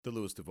The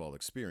Louis Duvall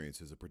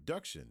Experience is a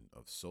production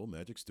of Soul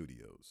Magic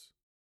Studios.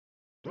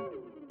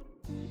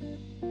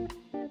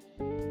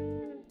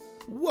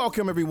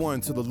 Welcome,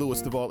 everyone, to the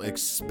Louis Duvall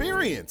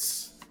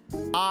Experience.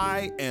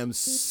 I am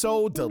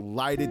so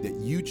delighted that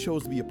you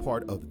chose to be a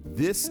part of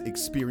this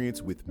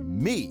experience with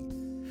me.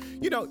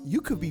 You know,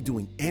 you could be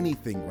doing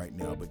anything right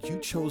now, but you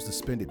chose to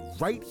spend it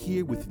right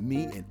here with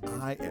me, and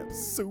I am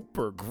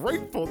super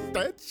grateful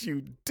that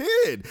you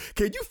did.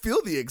 Can you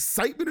feel the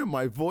excitement in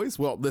my voice?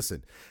 Well,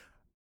 listen.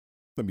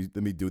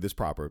 Let me do this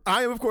proper.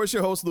 I am, of course,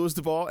 your host, Louis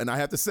Duvall, and I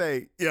have to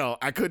say,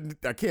 I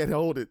can't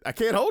hold it. I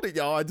can't hold it,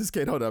 y'all. I just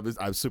can't hold it.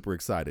 I'm super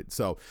excited.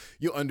 So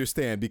you'll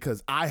understand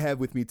because I have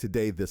with me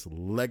today this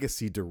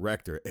legacy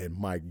director, and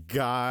my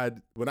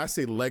God, when I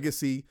say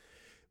legacy,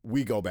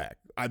 we go back.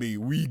 I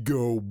mean, we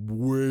go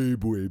way,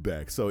 way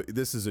back. So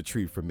this is a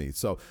treat for me.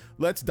 So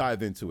let's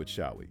dive into it,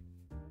 shall we?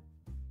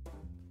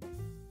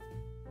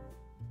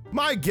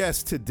 My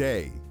guest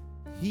today,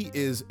 he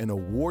is an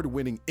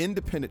award-winning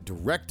independent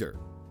director,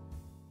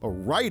 a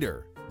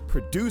writer,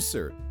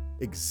 producer,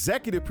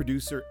 executive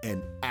producer,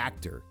 and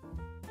actor.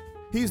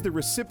 He's the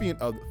recipient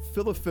of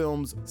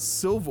Philifilm's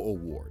Silver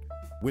Award,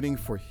 winning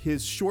for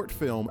his short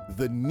film,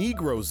 The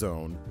Negro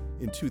Zone,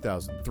 in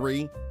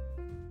 2003.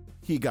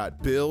 He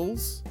got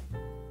Bills,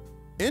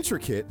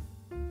 Intricate,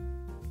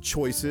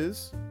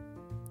 Choices,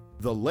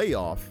 The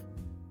Layoff,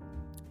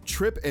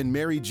 Trip and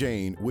Mary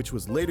Jane, which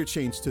was later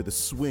changed to the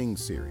Swing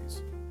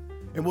series.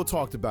 And we'll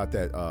talk about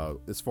that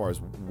as far as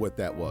what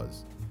that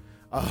was.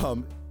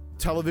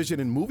 Television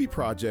and movie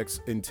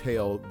projects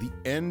entail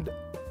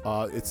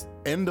it's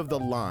End of the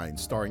Line,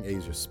 starring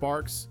Asia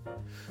Sparks.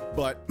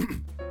 But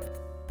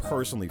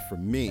personally, for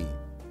me,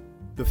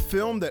 the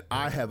film that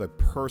I have a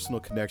personal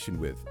connection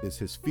with is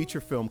his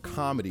feature film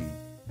comedy,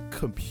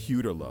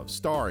 Computer Love,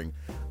 starring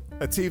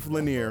Atif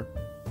Lanier,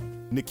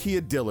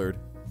 Nakia Dillard,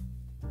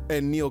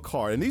 and Neil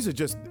Carr. And these are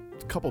just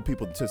a couple of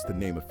people, just to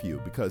name a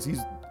few, because he's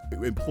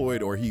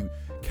employed or he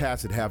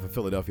casted half of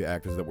Philadelphia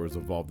actors that were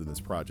involved in this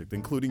project,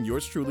 including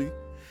yours truly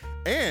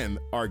and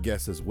our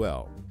guests as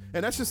well.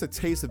 And that's just a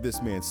taste of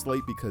this man's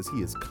slate because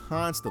he is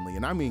constantly,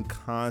 and I mean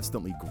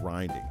constantly,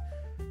 grinding.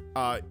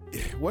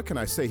 What can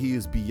I say? He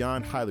is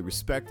beyond highly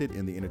respected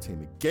in the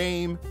entertainment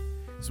game.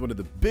 He's one of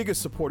the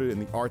biggest supporters in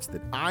the arts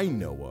that I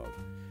know of.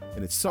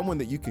 And it's someone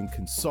that you can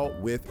consult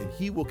with, and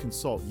he will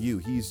consult you.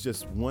 He's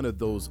just one of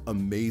those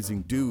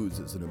amazing dudes.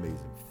 He's an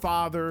amazing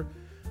father.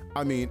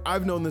 I mean,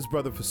 I've known this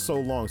brother for so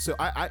long. So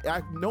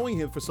I knowing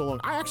him for so long,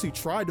 I actually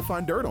tried to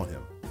find dirt on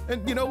him.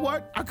 And you know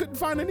what? I couldn't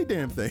find any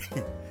damn thing.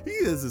 He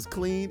is as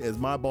clean as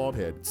my bald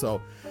head.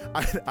 So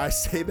I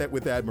say that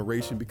with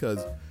admiration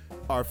because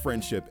our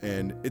friendship,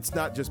 and it's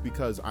not just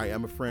because I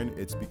am a friend,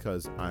 it's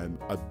because I'm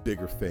a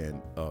bigger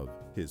fan of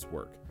his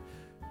work.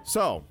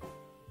 So,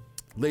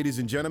 ladies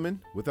and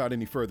gentlemen, without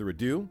any further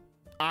ado,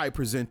 I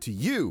present to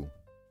you,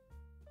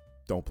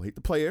 don't hate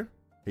the player,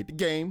 hate the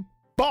game,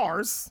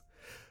 bars,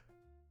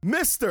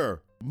 Mr.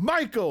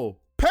 Michael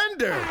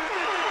Pender.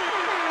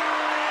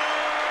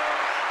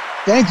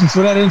 Thank you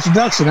for that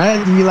introduction. I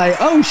had to be like,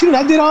 oh, shoot,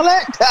 I did all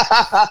that?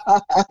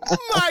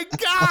 My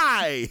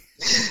guy!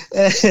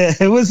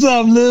 What's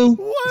up, Lou?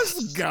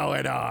 What's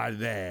going on,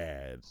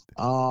 man?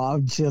 Oh,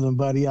 I'm chilling,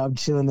 buddy. I'm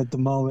chilling at the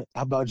moment.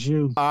 How about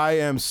you? I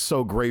am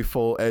so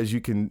grateful, as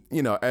you can,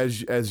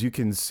 as you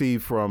can see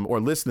from or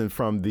listening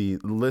from the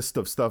list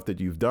of stuff that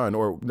you've done,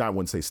 or not, I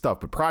wouldn't say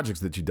stuff, but projects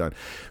that you've done.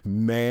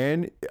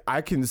 Man,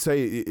 I can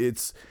say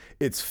it's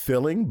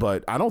filling,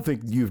 but I don't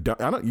think you've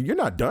done. You're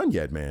not done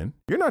yet, man.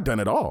 You're not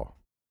done at all.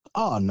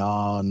 Oh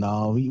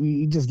no,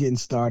 we just getting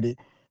started.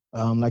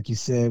 Like you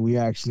said, we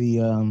actually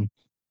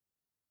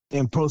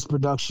in post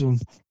production.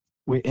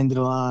 We're end of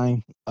the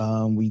line.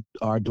 We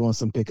are doing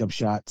some pickup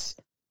shots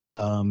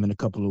in a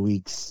couple of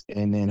weeks,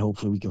 and then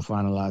hopefully we can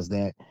finalize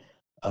that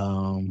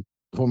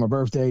for my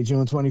birthday,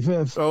 June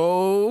 25th.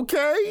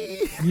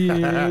 Okay.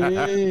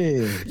 Yeah.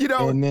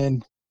 And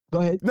then go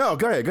ahead. No,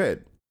 go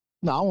ahead.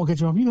 No, I won't cut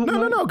you off.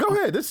 No. Go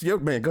ahead. This is your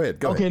man. Go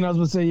ahead. Okay, and I was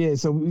gonna say, yeah.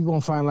 So we're gonna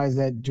finalize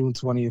that June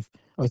 20th.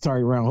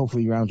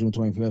 Hopefully around June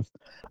 25th.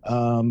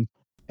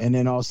 And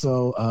then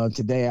also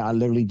today, I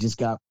literally just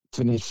got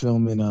finished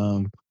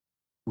filming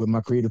with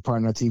my creative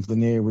partner Atif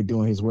Lanier. We're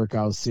doing his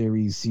workout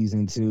series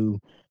season 2.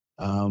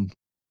 Down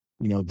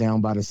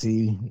by the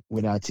sea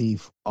with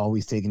Atif,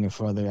 always taking it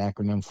further,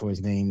 acronym for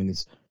his name and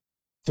his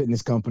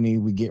fitness company.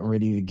 We're getting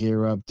ready to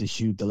gear up to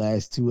shoot the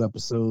last 2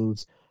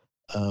 episodes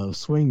of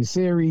Swing the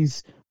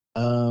series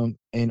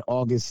in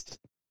August.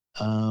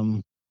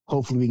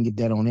 Hopefully we can get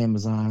that on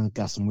Amazon.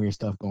 Got some weird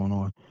stuff going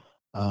on.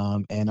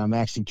 And I'm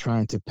actually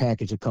trying to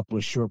package a couple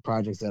of short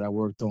projects that I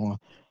worked on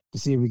to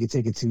see if we could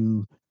take it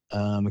to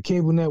a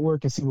cable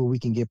network and see what we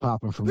can get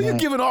popping from that. You're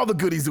giving all the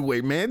goodies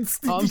away, man.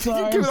 I'm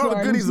sorry. You're giving all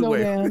the goodies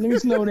away. Let me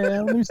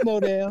slow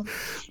down.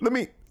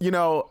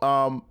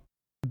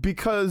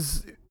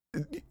 Because,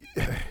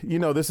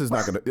 this is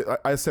not going to,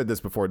 I said this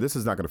before, this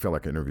is not going to feel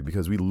like an interview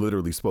because we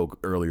literally spoke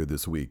earlier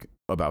this week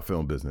about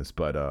film business.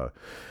 But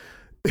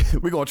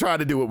we're gonna try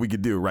to do what we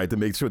can do, right, to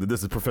make sure that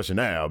this is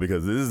professional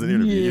because this is an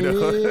interview, you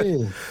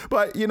know.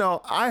 But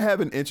I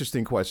have an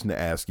interesting question to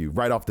ask you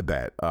right off the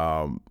bat,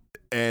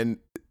 and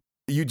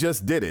you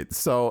just did it.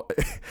 So,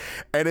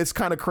 and it's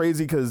kind of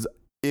crazy because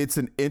it's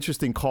an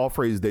interesting call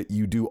phrase that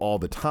you do all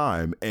the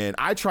time. And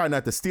I try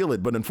not to steal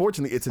it, but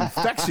unfortunately it's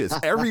infectious.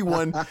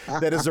 Everyone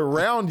that is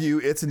around you,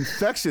 it's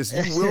infectious.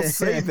 You will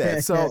say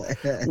that. So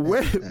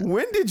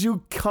when did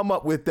you come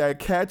up with that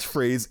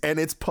catchphrase? And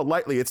it's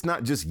politely, it's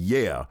not just,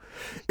 yeah,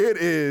 it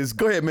is.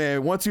 Go ahead,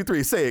 man. 1, 2,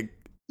 3, say it.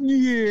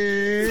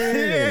 Yeah.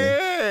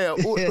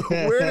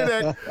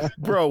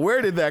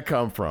 Where did that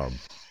come from?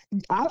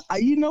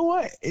 You know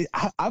what?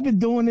 I've been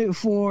doing it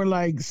for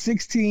like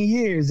 16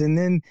 years. And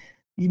then,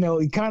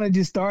 it kind of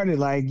just started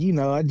like,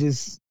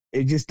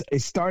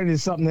 it started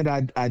as something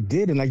that I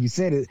did. And like you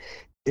said,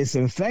 it's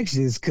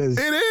infectious because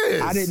it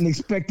is. I didn't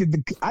expect it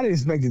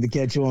to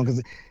catch on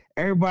because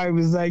everybody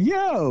was like,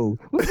 yo,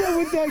 what's up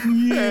with that?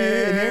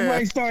 Yeah. And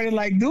everybody started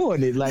like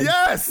doing it. Like,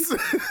 yes.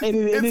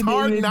 It's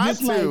hard not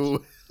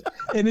to.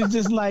 And it's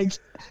just like,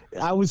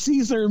 I would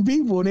see certain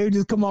people and they would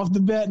just come off the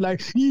bat like,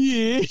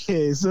 yeah.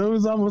 So it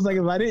was almost like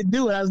if I didn't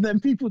do it, I was letting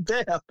people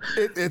down.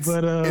 It's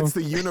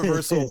the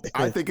universal,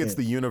 I think it's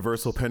the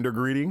universal Pender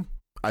greeting.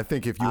 I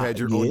think if you had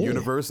your own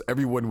universe,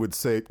 everyone would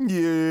say,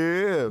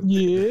 yeah.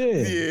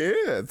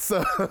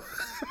 So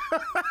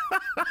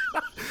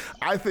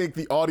I think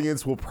the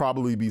audience will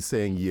probably be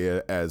saying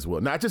yeah as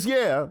well. Not just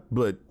yeah,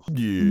 but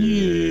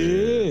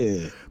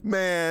yeah.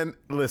 Man,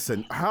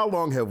 listen, how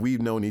long have we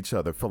known each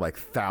other? For like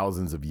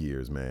thousands of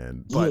years,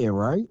 man. Yeah,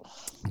 right?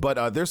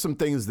 But there's some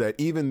things that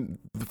even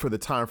for the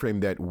time frame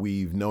that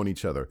we've known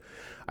each other,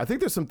 I think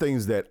there's some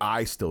things that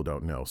I still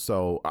don't know.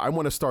 So I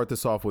want to start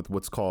this off with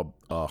what's called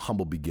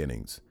humble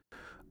beginnings.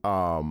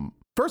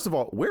 First of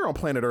all, where on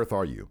planet Earth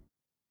are you?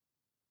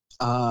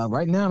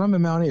 Right now, I'm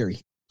in Mount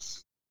Airy.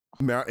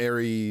 Mount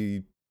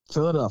Airy,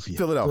 Philadelphia,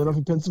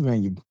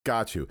 Pennsylvania.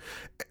 Got you.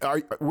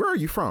 Where are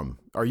you from?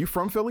 Are you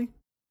from Philly?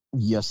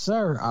 Yes,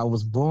 sir. I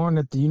was born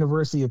at the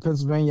University of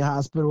Pennsylvania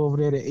Hospital over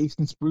there at H.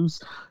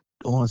 Spruce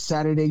on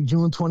Saturday,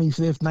 June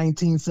 25th,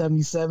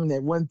 1977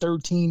 at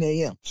 1:13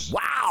 a.m.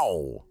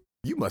 Wow.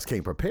 You must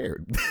came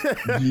prepared.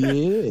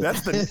 Yeah.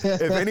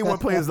 If anyone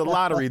plays the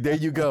lottery, there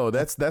you go.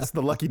 That's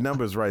the lucky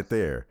numbers right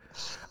there.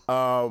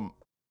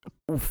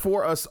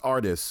 For us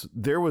artists,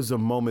 there was a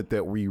moment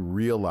that we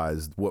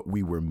realized what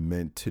we were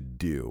meant to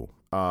do.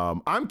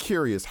 I'm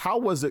curious, how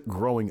was it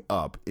growing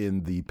up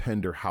in the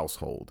Pender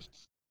household?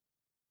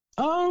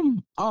 All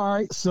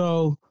right.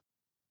 So,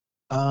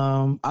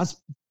 I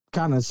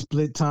kind of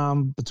split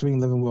time between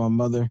living with my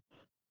mother,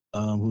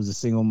 who's a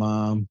single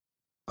mom.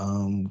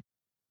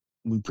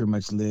 We pretty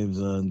much lived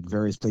in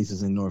various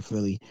places in North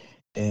Philly,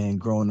 and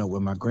growing up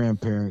with my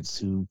grandparents,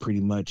 who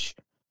pretty much,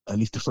 at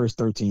least the first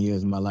 13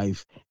 years of my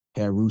life,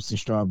 had roots in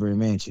Strawberry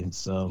Mansion.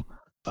 So,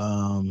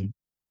 my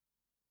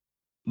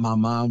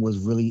mom was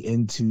really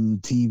into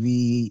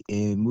TV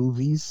and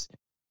movies,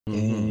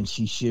 and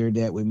she shared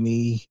that with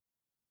me.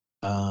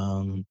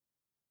 I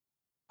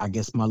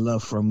guess my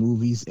love for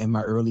movies and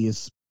my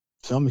earliest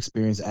film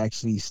experience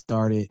actually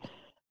started,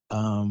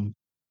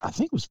 I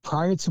think it was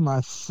prior to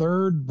my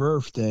third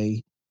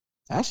birthday.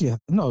 Actually,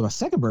 no, my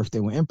second birthday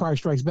when Empire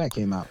Strikes Back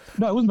came out.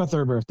 No, it was my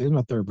third birthday. It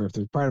was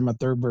prior to my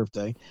third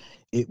birthday.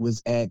 It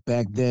was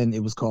back then,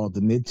 it was called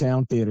the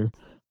Midtown Theater,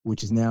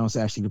 which is now, it's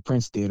actually the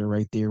Prince Theater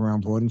right there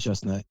around Broad and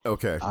Chestnut.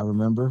 Okay. I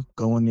remember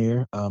going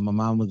there. My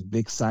mom was a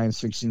big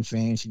science fiction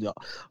fan. She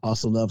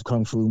also loved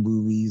Kung Fu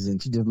movies,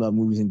 and she just loved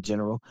movies in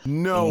general.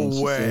 No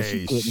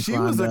way. She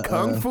was a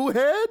Kung Fu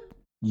head?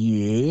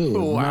 Yeah.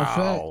 Wow. Matter of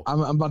fact,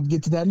 I'm about to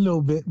get to that in a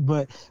little bit,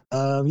 but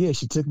yeah,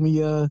 she took me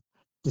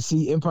to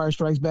see Empire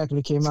Strikes Back when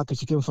it came out because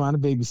she couldn't find a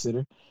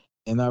babysitter.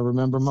 And I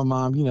remember my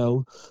mom,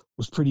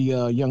 was pretty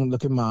young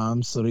looking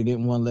mom, so they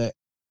didn't want to let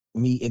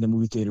me in the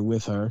movie theater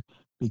with her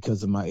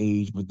because of my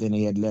age. But then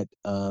they had let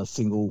a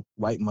single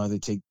white mother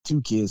take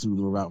 2 kids who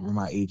were around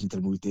my age into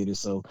the movie theater.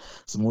 So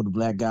some older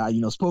black guy,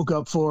 spoke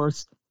up for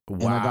us. Wow.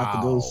 And I got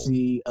to go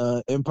see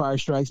Empire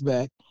Strikes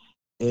Back.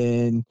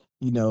 And,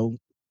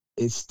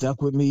 it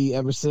stuck with me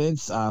ever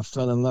since. I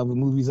fell in love with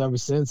movies ever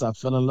since. I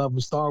fell in love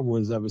with Star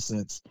Wars ever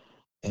since.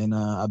 And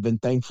I've been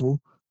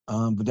thankful.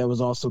 But that was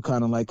also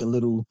kind of like a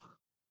little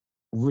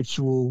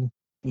ritual,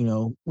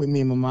 with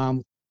me and my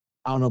mom.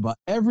 I don't know about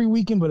every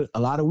weekend, but a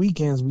lot of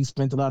weekends we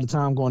spent a lot of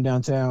time going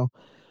downtown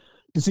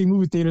to see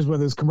movie theaters,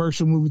 whether it's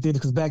commercial movie theaters,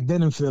 because back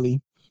then in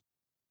Philly,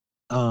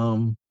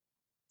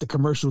 the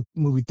commercial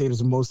movie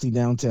theaters were mostly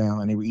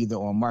downtown, and they were either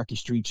on Market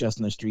Street,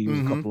 Chestnut Street, or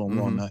a couple on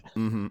Walnut.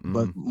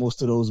 But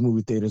most of those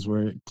movie theaters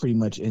were pretty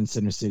much in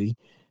Center City.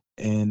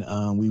 And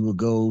we would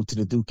go to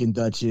the Duke and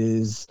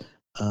Duchess,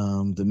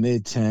 the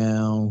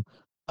Midtown,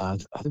 I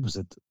think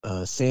it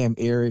was Sam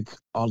Eric,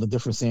 all the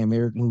different Sam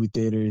Eric movie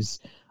theaters.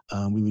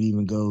 We would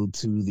even go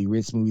to the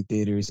Ritz movie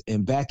theaters.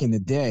 And back in the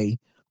day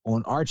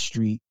on Arch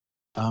Street,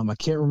 I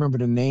can't remember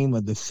the name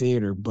of the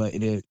theater, but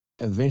it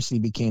eventually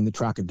became the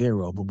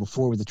Trocadero. But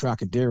before it was the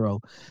Trocadero,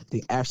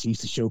 they actually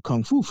used to show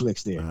kung fu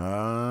flicks there.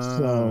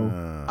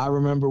 So I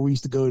remember we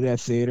used to go to that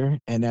theater,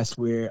 and that's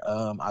where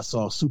I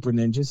saw Super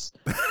Ninjas,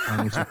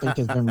 which I think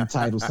has been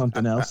retitled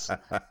something else,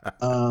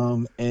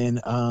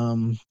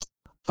 and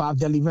Five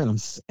Deadly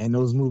Venoms, and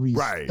those movies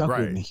stuck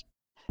with me.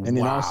 And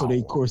then also,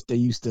 of course, they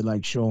used to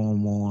like show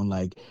them on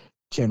like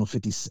Channel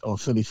 50 or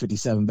Philly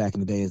 57 back in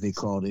the day, as they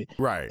called it.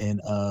 Right.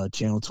 And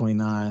Channel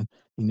 29.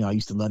 You know, I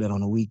used to love that on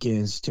the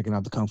weekends, checking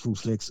out the kung fu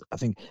flicks. I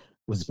think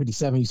was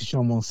 57 used to show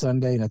them on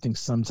Sunday, and I think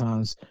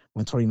sometimes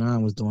when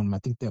 29 was doing them, I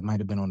think that might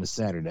have been on a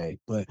Saturday.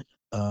 But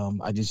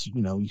I just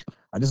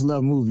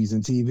love movies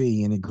and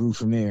TV, and it grew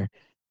from there.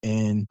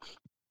 And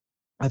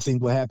I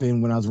think what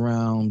happened when I was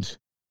around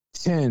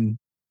 10,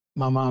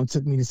 my mom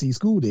took me to see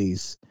School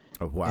Days.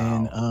 Oh, wow.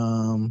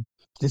 And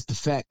just the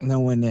fact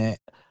knowing that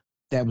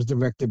was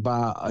directed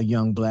by a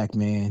young black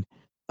man,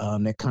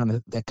 that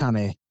kind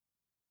of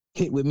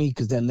hit with me,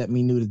 because that let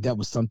me know that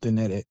was something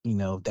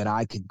that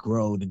I could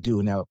grow to do.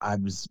 And now I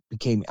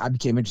became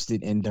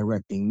interested in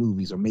directing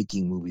movies, or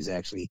making movies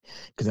actually,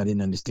 because I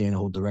didn't understand the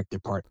whole director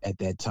part at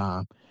that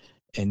time.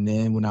 And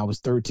then when I was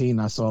 13,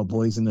 I saw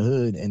Boys in the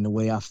Hood, and the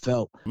way I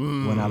felt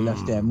when I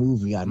left that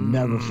movie, I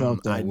never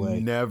felt that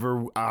way.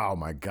 Oh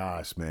my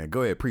gosh, man.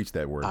 Go ahead, preach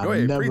that word.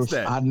 Preach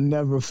that. I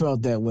never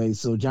felt that way.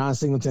 So John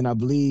Singleton, I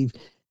believe,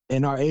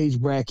 in our age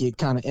bracket,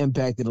 kind of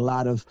impacted a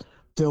lot of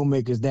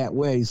filmmakers that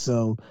way.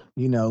 So,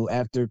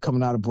 after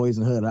coming out of Boys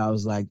in the Hood, I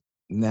was like,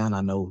 now I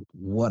know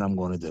what I'm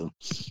going to do.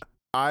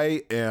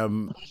 I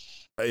am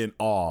in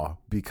awe,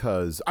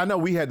 because I know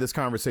we had this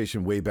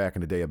conversation way back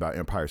in the day about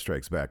Empire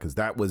Strikes Back, because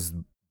that was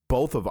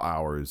both of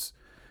ours.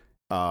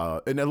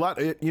 And a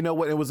lot, it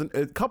was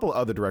a couple of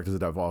other directors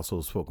that I've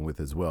also spoken with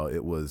as well.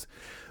 It was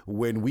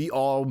when we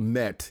all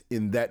met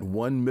in that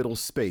one middle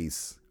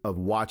space of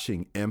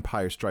watching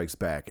Empire Strikes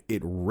Back,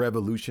 it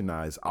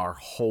revolutionized our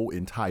whole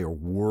entire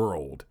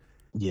world.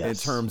 Yes. In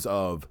terms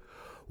of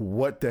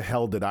what the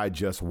hell did I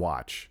just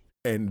watch?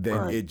 And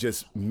then it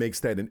just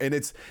makes that, and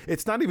it's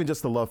not even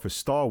just the love for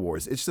Star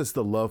Wars. It's just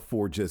the love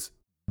for just,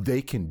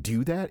 they can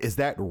do that. Is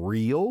that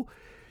real?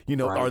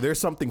 Are there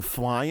something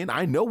flying?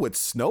 I know what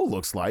snow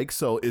looks like.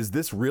 So is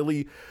this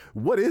really,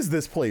 what is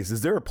this place?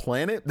 Is there a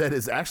planet that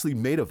is actually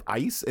made of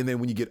ice? And then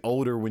when you get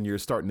older, when you're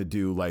starting to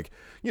do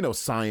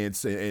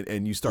science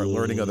and you start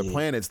learning other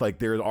planets, like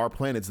there are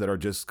planets that are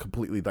just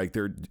completely like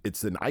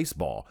it's an ice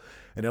ball.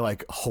 And they're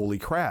like, holy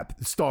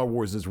crap, Star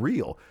Wars is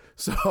real.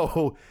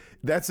 So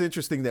that's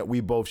interesting that we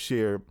both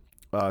share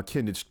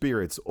kindred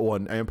spirits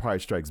on Empire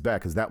Strikes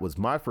Back, because that was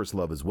my first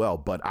love as well.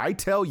 But I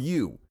tell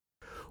you,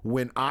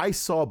 when I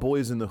saw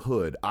Boys in the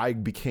Hood, I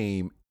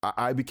became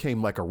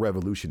like a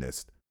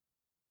revolutionist.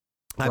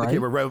 I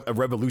became a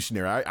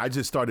revolutionary. I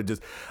just started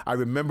I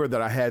remember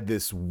that I had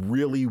this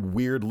really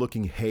weird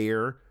looking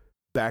hair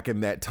back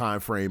in that time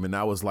frame, and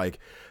I was like,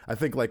 I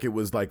think like it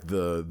was like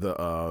the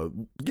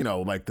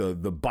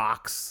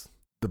box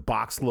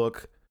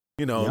look,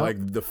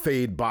 like the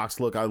fade box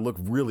look. I look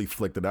really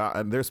flicked out,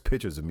 and there's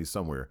pictures of me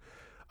somewhere.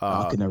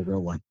 I can never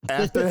grow one.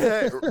 After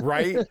that,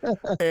 right?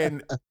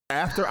 And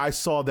after I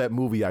saw that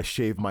movie, I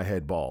shaved my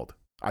head bald.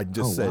 I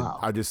just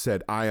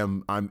said,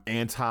 I'm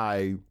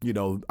anti,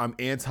 I'm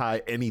anti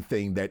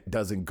anything that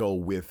doesn't go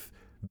with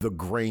the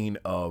grain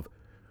of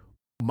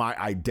my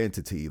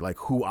identity, like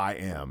who I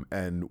am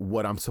and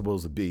what I'm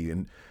supposed to be.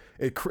 And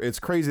it's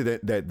crazy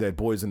that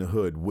Boys in the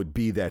Hood would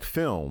be that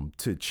film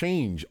to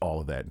change all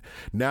of that.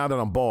 Now that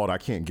I'm bald, I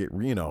can't get,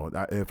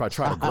 if I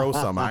try to grow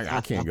some, I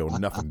can't go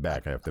nothing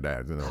back after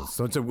that.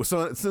 So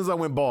since I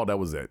went bald, that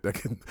was it.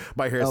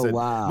 My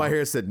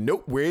hair said,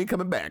 nope, we ain't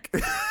coming back.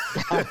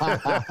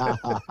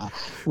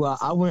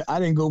 Well, I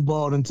didn't go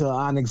bald until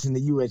Onyx in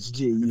the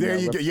USG. There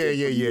you go. Yeah.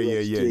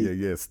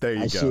 There you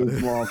go. I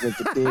shaved off at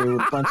the theater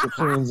with a bunch of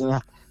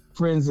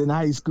friends in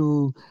high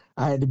school.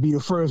 I had to be the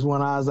first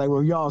one. I was like,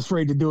 well, y'all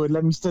afraid to do it.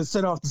 Let me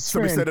set off the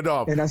string. Let me set it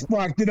off. And I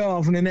sparked it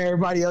off, and then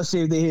everybody else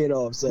shaved their head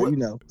off. So,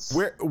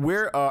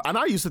 and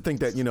I used to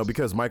think that,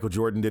 because Michael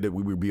Jordan did it,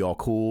 we would be all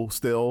cool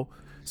still.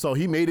 So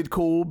he made it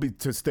cool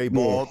to stay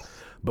bald. Yeah.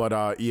 But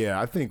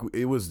I think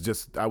I was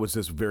just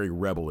very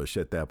rebellish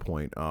at that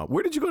point.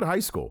 Where did you go to high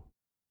school?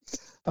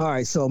 All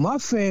right, so my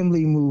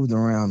family moved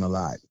around a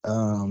lot.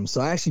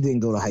 So I actually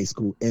didn't go to high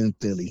school in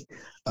Philly.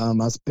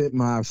 I spent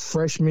my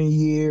freshman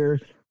year,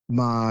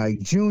 my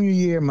junior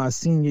year, my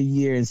senior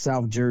year in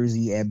South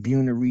Jersey at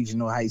Buena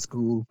Regional High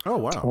School. Oh,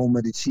 wow. Home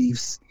of the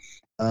Chiefs.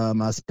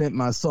 I spent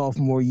my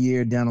sophomore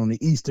year down on the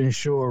eastern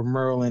shore of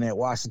Maryland at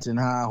Washington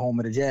High, home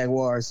of the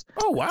Jaguars.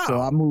 Oh, wow.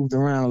 So I moved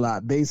around a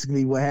lot.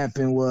 Basically, what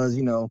happened was,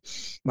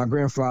 my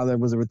grandfather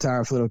was a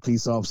retired Florida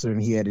police officer, and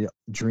he had a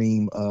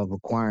dream of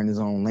acquiring his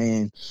own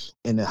land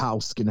and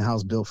getting a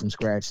house built from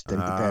scratch that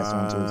he could pass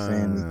on to his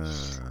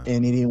family.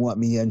 And he didn't want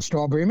me in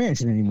Strawberry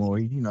Mansion anymore,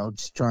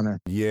 just trying to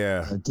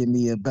give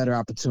me a better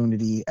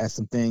opportunity at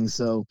some things.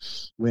 So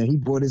when he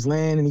bought his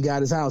land and he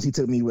got his house, he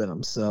took me with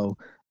him. So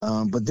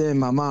but then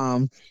my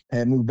mom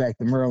had moved back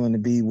to Maryland to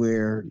be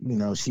where,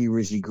 she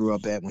originally grew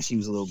up at when she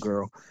was a little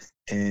girl.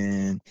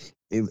 and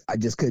I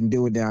just couldn't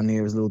do it down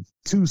there. It was a little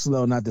too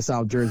slow. Not that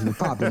South Jersey was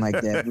popping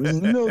like that. It was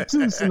a little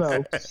too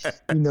slow.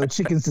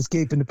 Chickens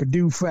escaping the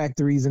Purdue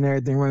factories and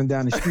everything, running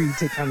down the street,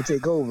 trying to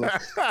take over.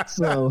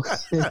 So,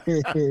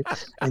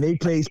 and they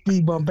played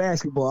speed bump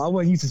basketball. I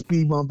wasn't used to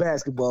speed bump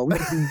basketball. We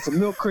used to do some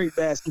milk crate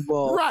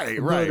basketball, right.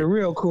 The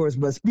real course,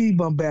 but speed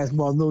bump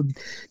basketball, no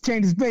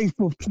changes pace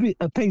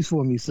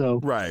for me. So,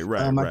 right.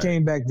 I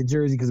came back to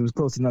Jersey because it was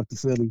close enough to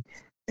Philly,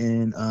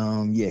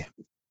 and yeah,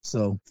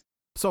 so.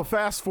 So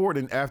fast forward,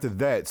 and after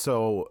that,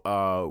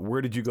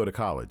 where did you go to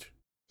college?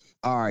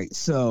 All right,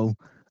 so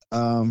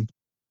I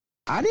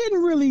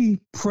didn't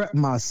really prep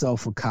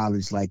myself for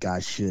college like I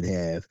should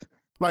have.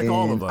 Like and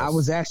all of us. I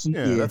was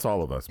actually, that's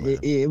all of us, man.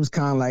 It was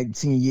kind of like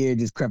senior year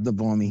just crept up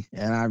on me,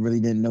 and I really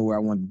didn't know where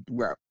I wanted.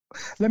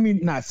 Let me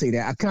not say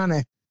that. I kind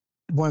of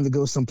wanted to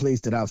go someplace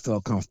that I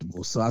felt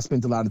comfortable. So I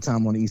spent a lot of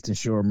time on the Eastern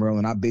Shore of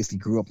Maryland. I basically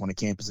grew up on the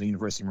campus of the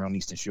University of Maryland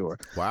Eastern Shore.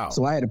 Wow.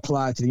 So I had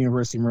applied to the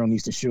University of Maryland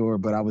Eastern Shore,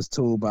 but I was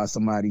told by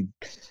somebody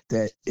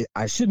that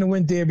I shouldn't have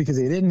went there because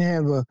they didn't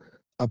have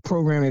a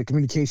program, a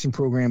communication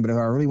program, but if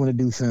I really want to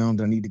do film,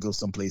 then I need to go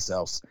someplace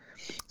else.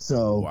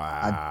 So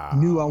I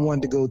knew I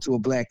wanted to go to a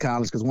black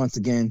college because once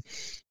again,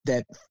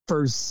 that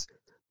first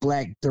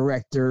black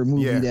director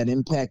movie that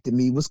impacted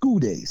me was School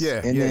Days.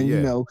 And then,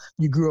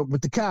 you grew up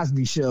with the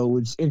Cosby Show,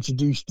 which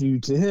introduced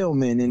you to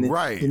Hillman, and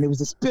and it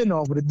was a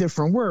spinoff with a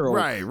different world.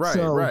 Right.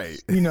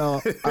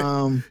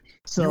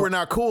 So you were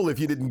not cool if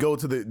you didn't go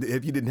to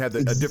if you didn't have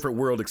a different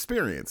world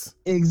experience.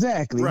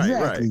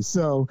 Exactly.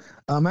 So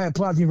I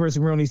applied to the University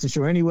of Maryland Eastern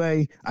Shore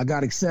anyway. I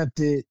got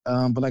accepted,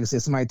 but like I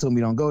said, somebody told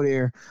me don't go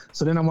there.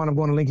 So then I wound up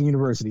going to Lincoln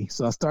University.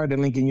 So I started at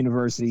Lincoln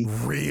University.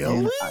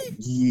 Really?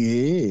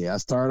 I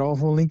started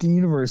off on Lincoln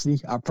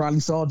University. I probably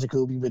saw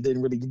Jacoby, but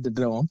didn't really get to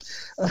know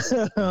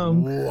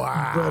him.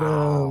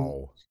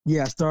 Wow.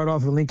 But I started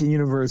off at Lincoln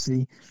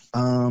University,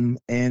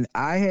 and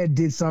I had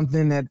did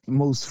something that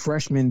most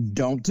freshmen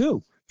don't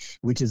do,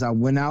 which is I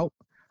went out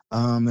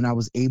and I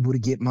was able to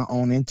get my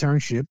own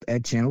internship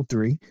at Channel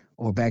 3,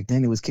 or back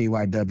then it was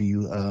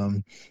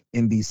KYW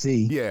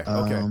NBC. Yeah,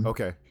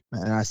 okay.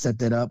 And I set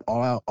that up.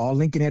 All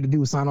Lincoln had to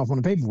do was sign off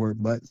on the paperwork,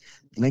 but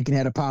Lincoln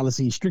had a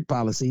strict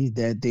policy,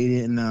 that they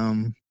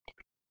didn't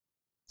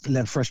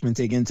let freshmen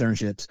take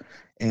internships.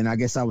 And I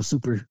guess I was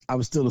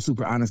still a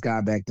super honest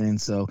guy back then,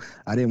 so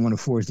I didn't want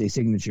to forge their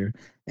signature,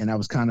 and I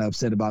was kind of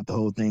upset about the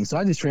whole thing. So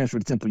I just transferred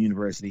to Temple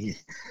University,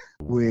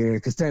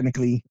 because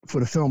technically for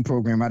the film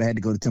program, I'd had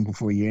to go to Temple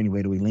for a year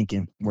anyway, the way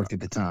Lincoln worked at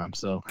the time.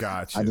 So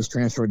gotcha. I just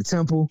transferred to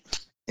Temple,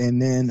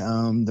 and then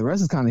the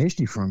rest is kind of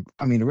history for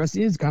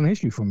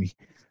me,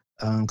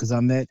 because I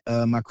met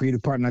my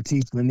creative partner,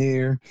 Atif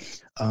Lanier,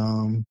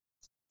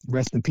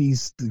 rest in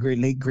peace, the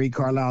late great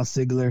Carlisle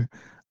Sigler,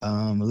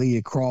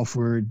 Aaliyah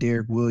Crawford,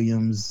 Derek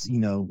Williams.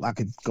 I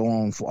could go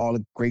on for all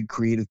the great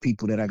creative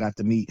people that I got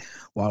to meet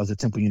while I was at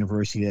Temple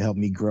University that helped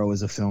me grow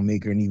as a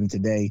filmmaker. And even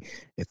today,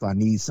 if I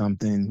need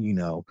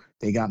something,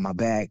 they got my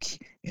back.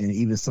 And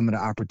even some of the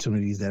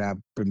opportunities that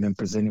I've been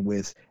presented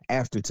with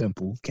after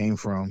Temple came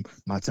from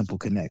my Temple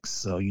Connects.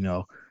 So,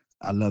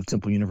 I love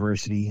Temple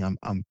University.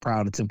 I'm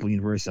proud of Temple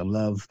University. I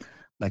love,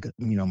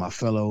 my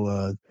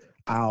fellow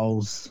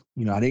Owls.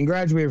 I didn't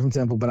graduate from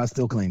Temple, but I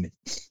still claim it.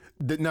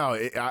 No,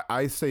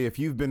 I say if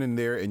you've been in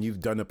there and you've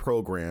done a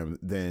program,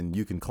 then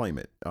you can claim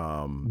it.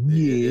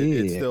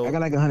 It's still, I got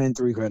like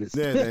 103 credits.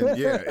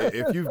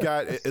 If you've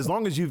got, as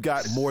long as you've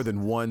got more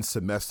than one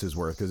semester's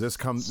worth, because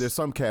there's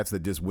some cats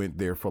that just went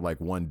there for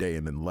like one day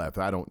and then left.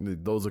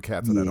 Those are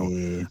cats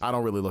that I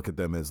don't really look at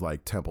them as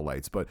like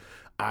Templeites. But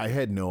I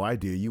had no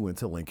idea you went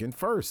to Lincoln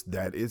first.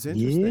 That is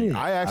interesting.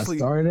 Yeah, I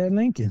started at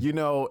Lincoln.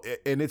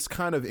 And it's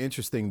kind of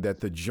interesting that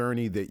the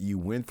journey that you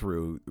went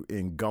through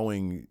in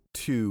going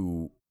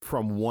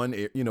from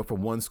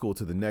one school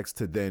to the next,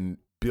 to then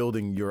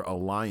building your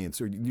alliance,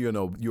 or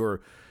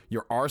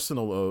your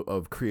arsenal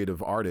of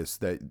creative artists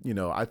that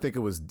I think it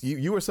was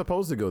you were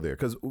supposed to go there,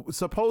 because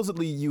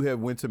supposedly you have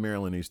went to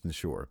Maryland Eastern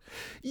Shore.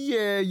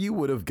 You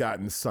would have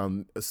gotten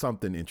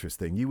something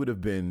interesting. You would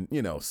have been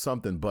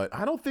something, but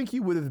I don't think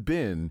you would have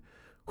been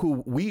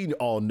who we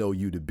all know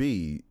you to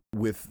be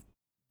with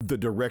the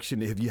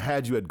direction if you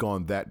had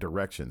gone that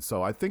direction.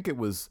 So I think it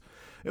was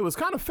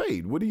kind of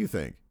fate. What do you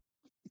think?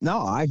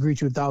 No, I agree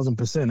with you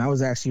 1,000%. I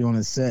was actually on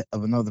a set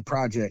of another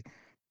project,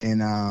 and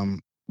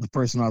the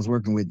person I was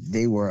working with,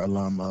 they were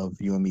alum of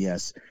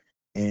UMES.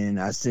 And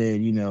I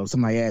said,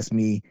 somebody asked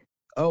me,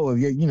 "Oh, if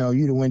you'd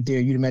have went there,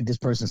 you'd have met this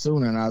person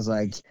sooner." And I was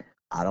like,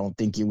 I don't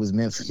think it was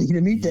meant for me to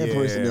meet that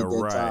person at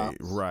that time.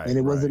 Right. And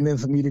it wasn't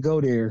meant for me to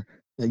go there.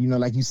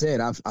 Like you said,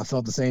 I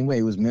felt the same way.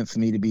 It was meant for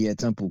me to be at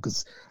Temple,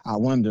 because I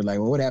wonder,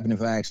 what happened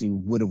if I actually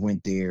would have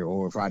went there,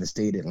 or if I'd have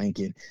stayed at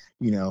Lincoln.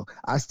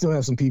 I still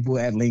have some people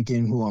at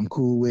Lincoln who I'm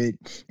cool with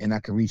and I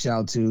can reach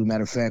out to.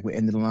 Matter of fact, with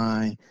End of the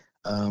Line,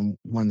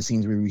 one of the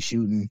scenes we were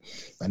shooting,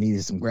 I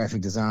needed some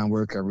graphic design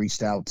work. I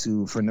reached out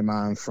to a friend of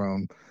mine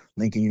from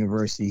Lincoln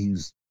University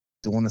who's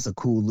doing us a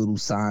cool little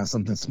sign,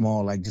 something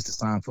small, like just a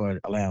sign for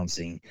a lounge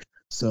scene.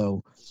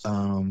 So,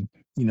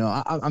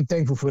 I'm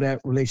thankful for that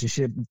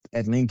relationship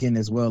at Lincoln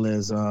as well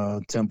as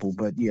Temple.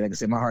 But yeah, like I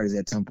said, my heart is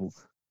at Temple.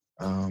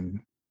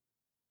 Um,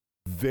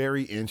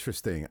 Very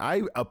interesting.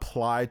 I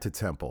applied to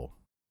Temple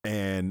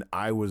and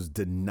I was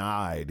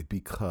denied oh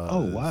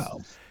because, wow.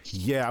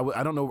 yeah,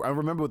 I don't know. I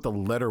remember what the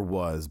letter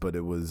was, but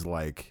it was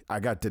like I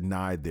got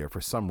denied there for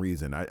some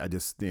reason. I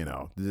just,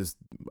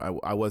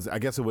 I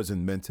guess it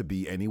wasn't meant to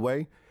be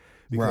anyway.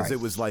 Because Right. it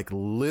was like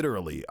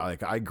literally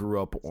like I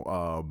grew up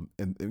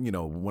and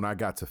when I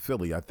got to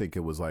Philly, I think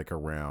it was like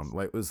around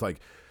like it was like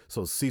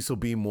so Cecil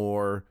B.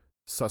 Moore,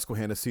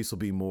 Susquehanna, Cecil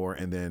B. Moore,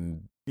 and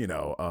then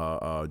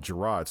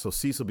Gerard. So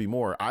Cecil B.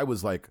 Moore, I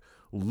was like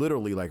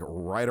literally like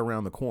right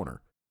around the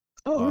corner.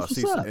 Oh, that's what's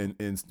Cecil up.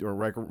 and or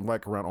right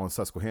like around on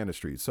Susquehanna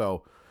Street.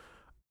 So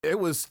it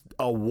was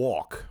a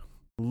walk.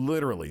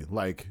 Literally,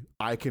 like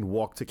I can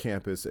walk to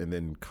campus and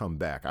then come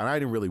back. And I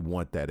didn't really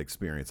want that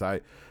experience.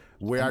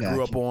 Where I I grew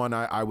got up you. on,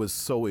 I was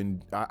so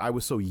I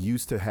was so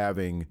used to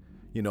having,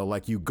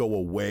 like you go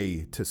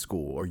away to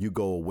school or you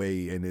go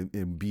away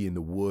and be in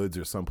the woods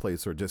or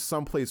someplace or just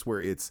someplace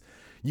where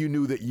you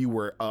knew that you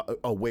were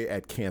away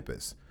at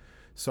campus.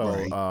 So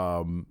Right.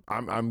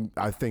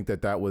 I think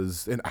that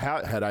was, and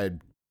had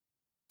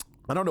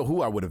I don't know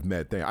who I would have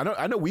met there.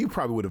 I know we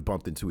probably would have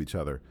bumped into each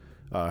other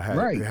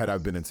Right. had I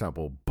been in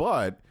Temple,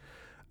 but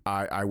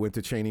I went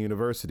to Cheney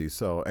University,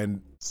 so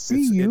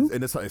See you.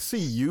 it's like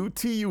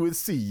TU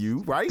is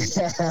CU, right?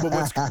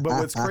 But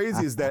what's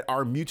crazy is that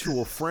our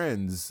mutual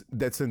friends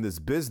that's in this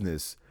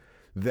business,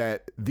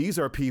 that these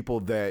are people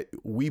that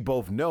we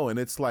both know, and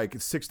it's like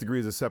 6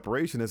 degrees of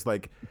separation. It's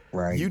like,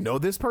 Right. you know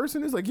this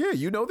person? It's like, yeah,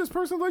 you know this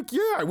person? Like,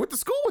 yeah, I went to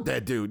school with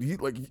that dude.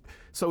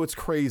 So it's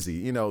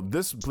crazy.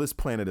 This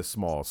planet is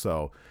small.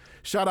 So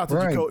shout out to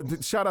Right.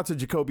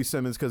 Jacoby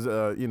Simmons because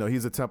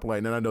he's a Template,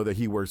 and I know that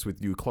he works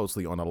with you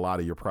closely on a lot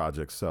of your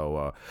projects.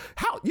 So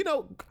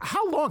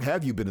how long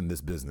have you been in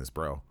this business,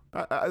 bro?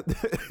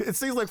 It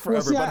seems like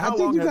Well, forever, see, but I how think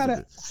long you has it gotta.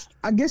 been?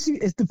 I guess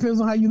it depends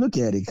on how you look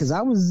at it. Because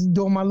I was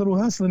doing my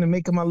little hustling and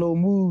making my little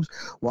moves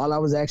while I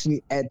was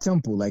actually at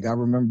Temple. Like I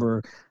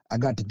remember, I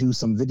got to do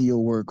some video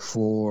work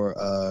for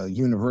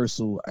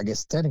Universal. I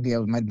guess technically,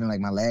 it might have been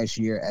like my last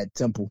year at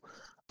Temple.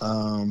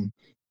 Um,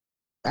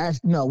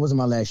 no, it wasn't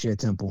my last year at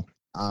Temple.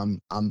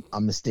 I'm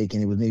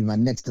mistaken. It was maybe my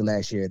next to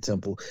last year at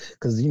Temple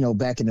because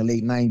back in the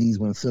late '90s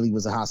when Philly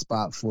was a hot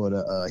spot for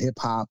the hip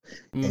hop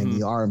and Mm-hmm.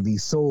 the R&B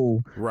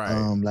soul, Right.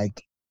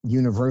 like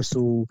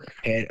Universal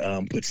had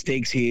put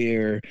stakes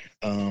here.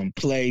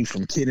 Play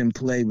from Kid and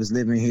Play was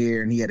living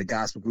here, and he had a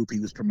gospel group he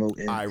was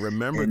promoting. I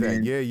remember And that.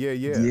 then Yeah, yeah,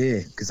 yeah. yeah,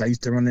 because I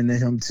used to run into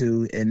him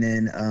too. And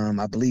then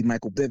I believe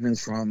Michael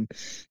Bivins from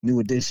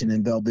New Edition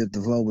and Belle Biv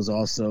DeVoe was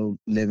also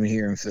living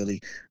here in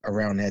Philly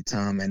around that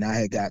time. And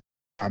I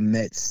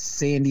met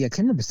Sandy. I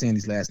can't remember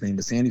Sandy's last name,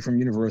 but Sandy from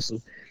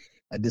Universal.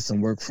 I did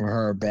some work for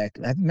her back.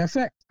 Matter of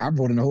fact, I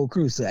brought in the whole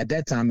crew. So at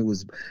that time, it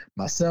was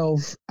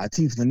myself,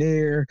 Atif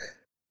Lanier,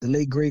 the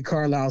late great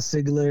Carlisle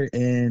Sigler,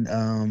 and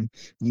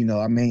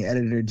our main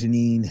editor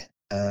Janine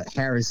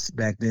Harris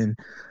back then.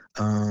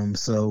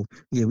 So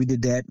yeah, we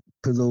did that.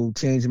 Put a little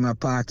change in my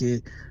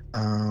pocket.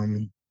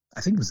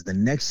 I think it was the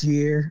next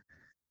year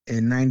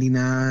in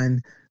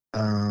 '99.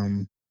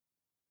 Um,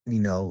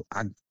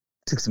 I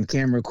took some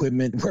camera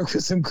equipment, worked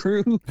with some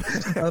crew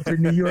up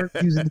in New York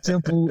using the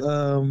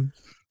Temple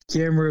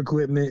camera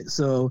equipment.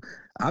 So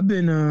I've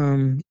been,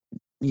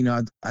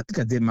 I think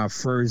I did my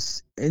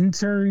first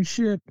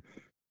internship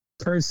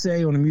per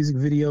se on a music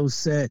video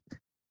set.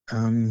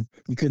 You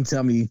couldn't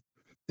tell me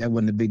that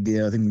wasn't a big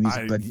deal. I think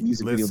the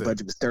music video Listen.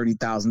 budget was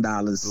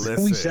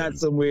 $30,000. We shot Listen.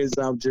 somewhere in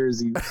South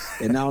Jersey,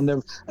 and I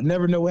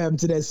never know what happened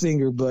to that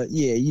singer. But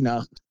yeah.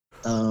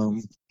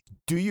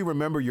 Do you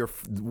remember you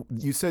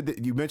said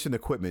that you mentioned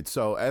equipment.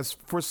 So as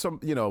for some,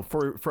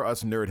 for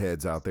us nerd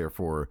heads out there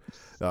for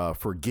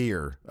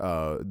gear,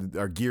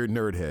 our gear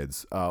nerd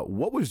heads,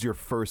 what was your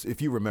first,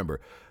 if you remember,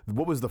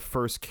 what was the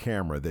first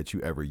camera that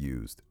you ever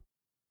used?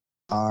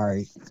 All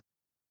right,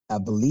 I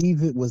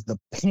believe it was the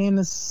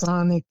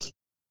Panasonic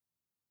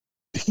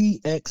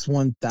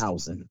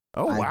PX1000.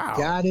 Oh, wow. I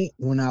got it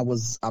when I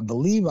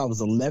believe I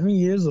was 11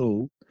 years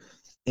old.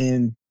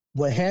 And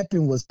what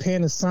happened was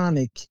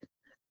Panasonic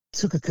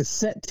took a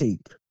cassette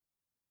tape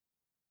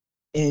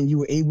and you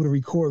were able to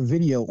record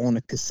video on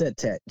a cassette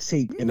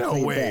tape and No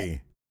play it way.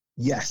 back.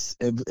 Yes.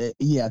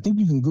 Yeah, I think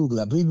you can Google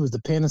it. I believe it was the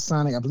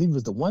Panasonic. I believe it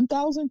was the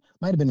 1000.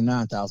 Might have been the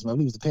 9000. I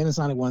believe it was the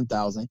Panasonic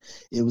 1000.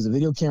 It was a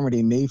video camera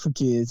they made for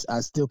kids.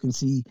 I still can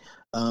see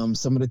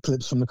some of the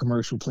clips from the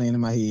commercial playing in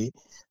my head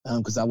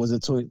because I was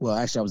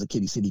I was a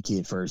Kitty City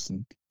kid first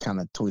and kind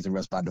of Toys R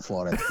Us by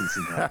default at the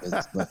PC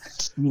business. But,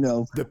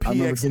 The I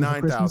remember PX getting it for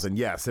Christmas. 9000.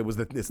 Yes,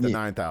 it's the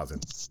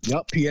 9000.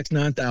 Yep, PX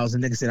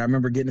 9000. Like I said, I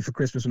remember getting it for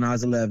Christmas when I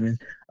was 11,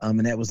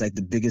 and that was like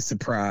the biggest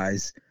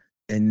surprise.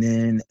 And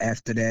then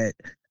after that,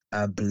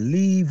 I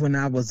believe when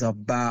I was I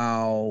got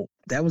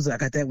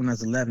that when I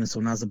was 11. So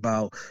when I was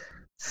about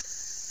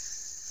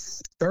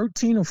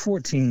 13 or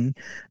 14,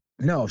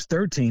 no, I was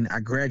 13. I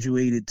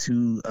graduated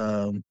to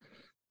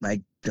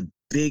like the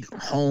big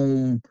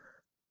home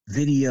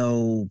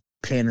video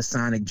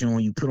Panasonic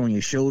joint you put on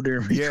your shoulder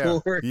and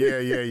record. Yeah.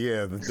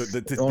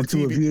 The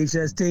Onto TV, a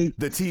VHS tape.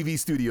 the TV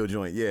studio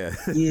joint. Yeah.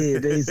 Yeah,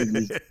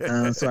 basically.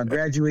 So I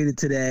graduated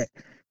to that.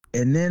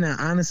 And then I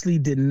honestly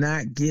did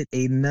not get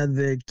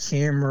another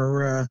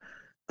camera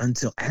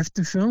until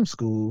after film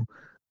school.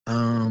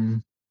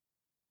 I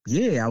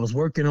was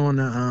working on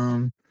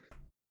the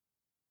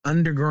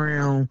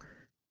underground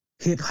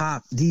hip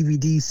hop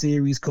DVD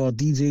series called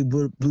DJ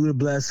Blue the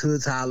Bless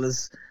Hoods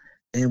Hollers.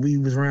 And we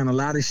was around a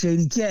lot of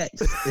shady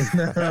cats.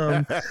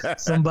 And,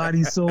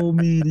 somebody sold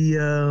me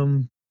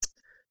the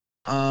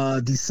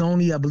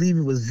Sony, I believe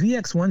it was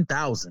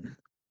VX1000.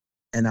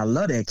 And I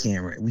love that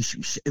camera.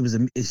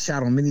 It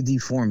shot on mini D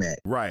format.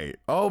 Right.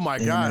 Oh my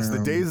gosh, the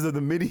days of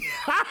the mini.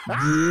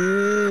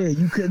 Yeah,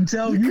 you couldn't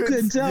tell me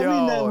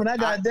nothing when I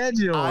got that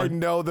joint. I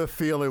know the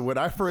feeling. When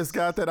I first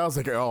got that, I was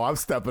like, "Oh, I'm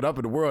stepping up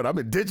in the world. I'm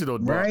in digital,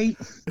 bro." Right.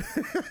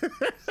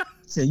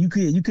 So you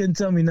couldn't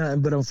tell me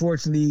nothing, but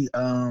unfortunately,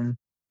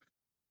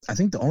 I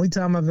think the only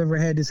time I've ever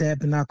had this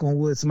happen, knock on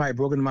wood, somebody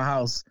broke into my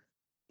house,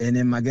 and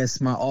then I guess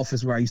my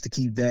office where I used to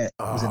keep that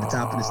was at the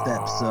top of the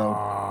steps.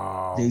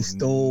 So they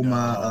stole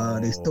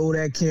they stole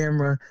that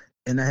camera,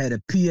 and I had a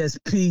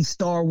PSP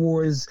Star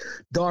Wars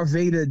Darth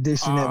Vader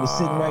edition that was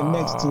sitting right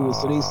next to it.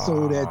 So they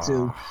sold that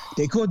too.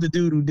 They caught the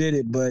dude who did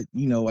it, but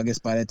I guess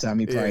by that time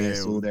he probably had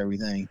sold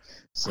everything.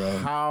 So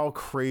how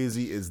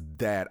crazy is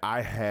that?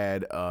 I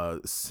had a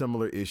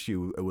similar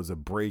issue. It was a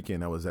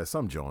break-in. I was at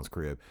some Jones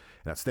crib,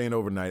 and I was staying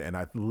overnight, and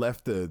I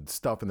left the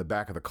stuff in the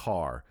back of the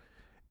car.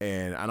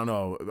 And I don't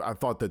know, I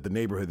thought that the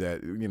neighborhood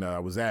that I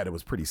was at, it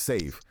was pretty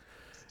safe.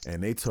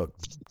 And they took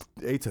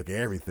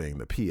everything,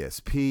 the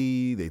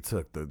PSP, they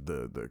took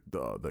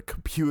the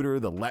computer,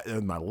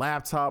 my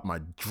laptop, my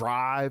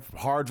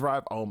hard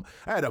drive. I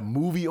had a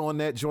movie on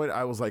that joint.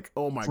 I was like,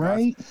 oh my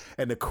gosh.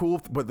 And the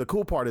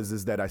cool part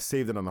is that I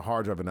saved it on the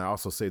hard drive, and I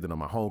also saved it on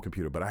my home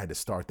computer, but I had to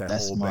start that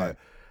whole back.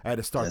 I had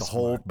to start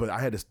but I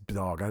had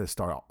to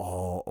start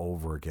all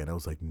over again. I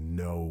was like,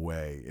 no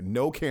way.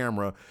 No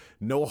camera,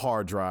 no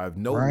hard drive,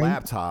 no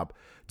laptop,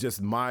 just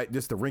the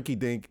rinky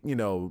dink,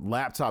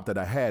 laptop that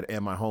I had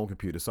and my home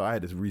computer. So I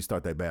had to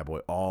restart that bad boy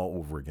all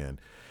over again.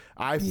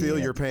 I feel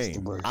your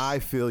pain. I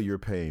feel your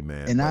pain,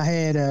 man. And I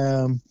had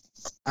a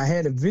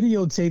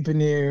videotape in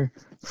there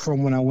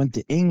from when I went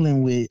to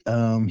England with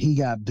He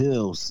Got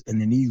Bills in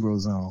the Negro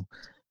Zone.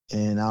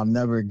 And I'll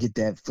never get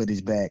that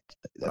footage back.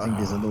 I think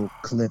there's a little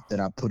clip that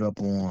I put up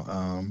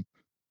on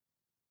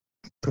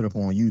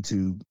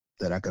YouTube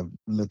that I could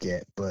look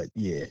at. But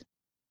yeah.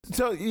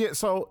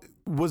 So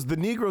was the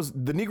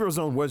Negro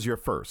Zone was your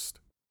first?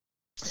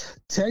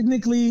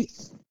 Technically,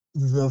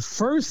 the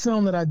first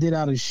film that I did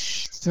out of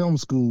film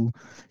school,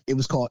 it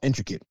was called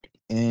Intricate.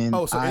 And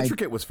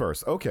Intricate was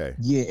first. Okay.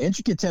 Yeah,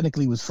 Intricate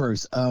technically was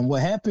first.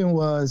 What happened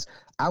was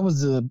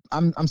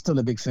I'm still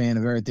a big fan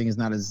of Everything Is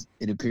Not As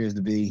It Appears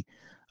to Be.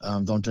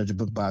 Don't judge a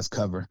book by its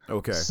cover.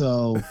 Okay.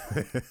 So,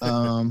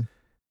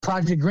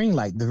 Project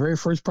Greenlight, the very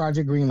first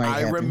Project Greenlight.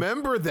 I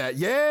remember that.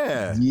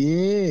 Yeah.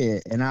 Yeah,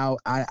 and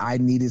I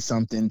needed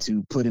something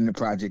to put in the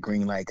Project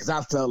Greenlight because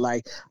I felt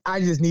like I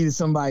just needed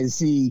somebody to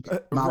see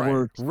my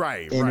work.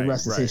 Right. And the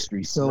rest is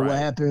history. So what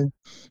happened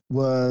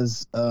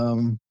was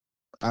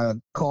I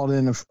called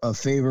in a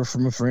favor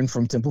from a friend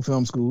from Temple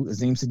Film School,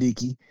 Azim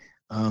Siddiqui.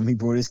 He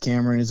brought his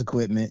camera and his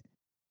equipment.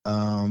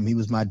 He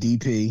was my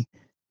DP.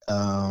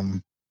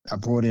 I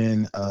brought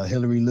in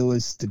Hillary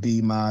Lewis to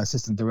be my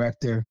assistant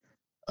director.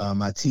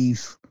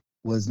 Matif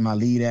was my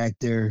lead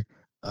actor.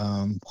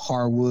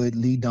 Harwood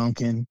and Lee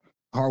Duncan,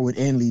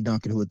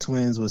 who were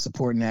twins, were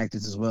supporting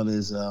actors, as well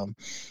as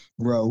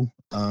Roe,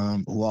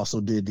 who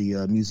also did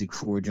the music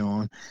for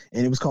John.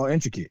 And it was called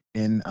Intricate.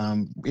 And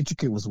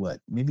Intricate was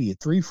maybe a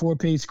 3-4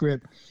 page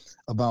script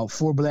about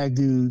 4 black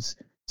dudes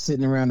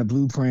sitting around a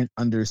blueprint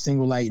under a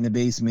single light in the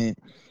basement,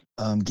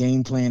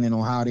 game planning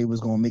on how they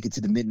was going to make it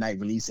to the midnight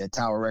release at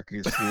Tower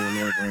Records for Lord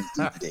of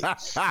the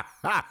Rings.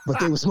 But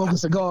they were smoking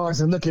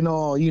cigars and looking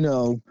all,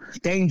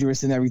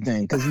 dangerous and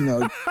everything. Because,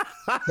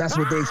 that's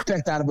what they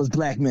expect out of us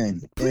black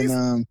men.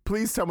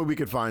 Please tell me we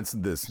could find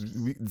this.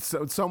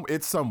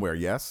 It's somewhere,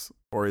 yes?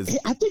 Or is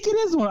I think it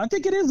is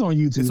on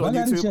YouTube. It's on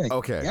YouTube? Check.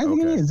 Okay. I think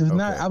it is. If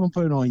not, I will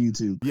put it on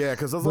YouTube. Yeah,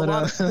 because there's a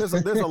lot there's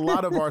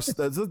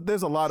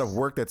a lot of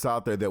work that's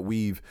out there that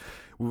we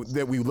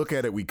look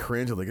at it, we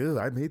cringe, like,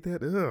 I made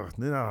that.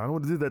 No, I don't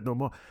want to do that no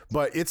more.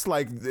 But it's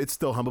like it's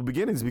still humble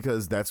beginnings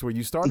because that's where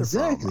you started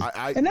from.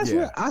 And that's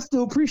what I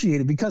still appreciate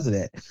it because of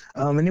that.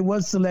 And it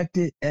was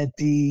selected at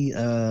the.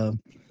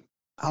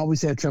 I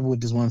always had trouble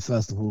with this one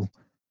festival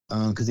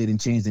because they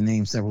didn't change the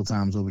name several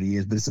times over the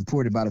years, but it's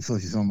supported by the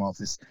Philadelphia Film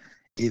Office.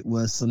 It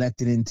was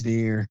selected into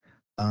there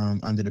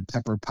under the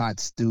Pepper Pot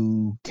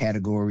Stew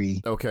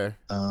category. Okay.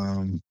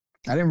 I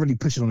didn't really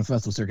push it on the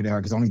festival circuit that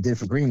hard because I only did it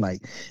for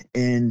Greenlight.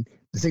 And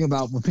the thing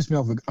about what pissed me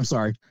off with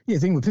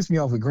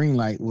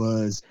Greenlight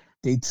was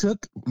they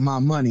took my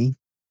money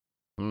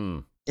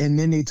And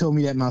then they told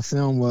me that my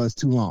film was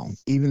too long,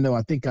 even though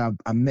I think I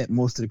met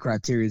most of the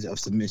criteria of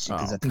submission,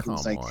 because Oh, I think it come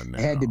was like on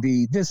it had to now.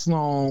 be this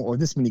long or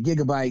this many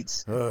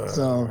gigabytes.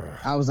 So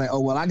I was like,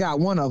 oh well, I got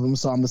one of them,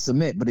 so I'm gonna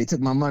submit. But they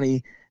took my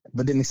money,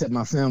 but didn't accept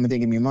my film and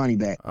didn't give me money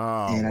back.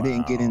 Oh, And I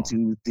didn't get wow.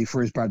 into the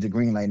first Project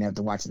Greenlight. And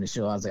after watching the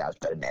show, I was like, I was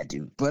better than that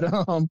dude. But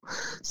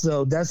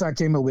so that's how I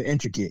came up with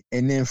Intricate.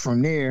 And then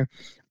from there,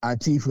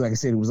 Atif, like I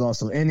said, was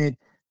also in it,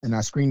 and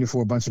I screened it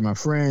for a bunch of my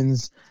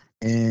friends.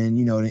 And,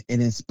 it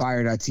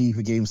inspired Atif.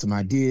 It gave him some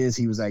ideas.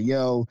 He was like,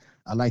 yo,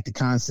 I like the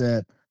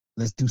concept.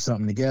 Let's do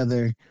something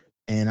together.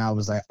 And I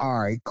was like, all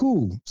right,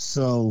 cool.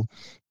 So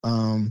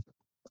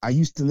I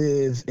used to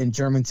live in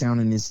Germantown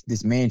in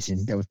this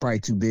mansion that was probably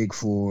too big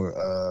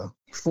for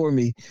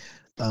me.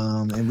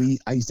 And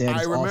I used to have I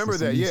this remember office.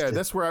 that. And Yeah,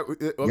 that's where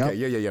okay,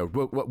 yep, yeah.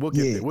 We'll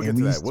get yeah. there. We'll And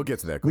get to that. We'll get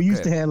to that. we Go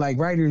used to ahead. have like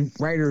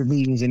writer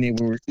meetings, and they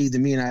were either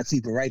me and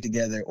Atif would write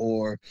together,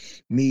 or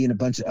me and a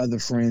bunch of other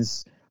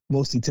friends,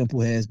 mostly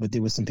Temple heads, but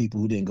there were some people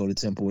who didn't go to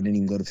Temple or didn't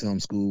even go to film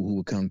school who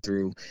would come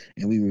through,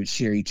 and we would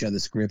share each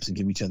other's scripts and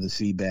give each other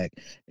feedback,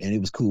 and it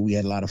was cool. We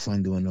had a lot of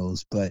fun doing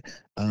those. But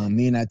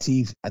me and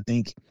Atif, I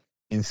think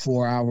in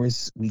 4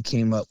 hours we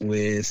came up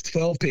with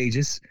 12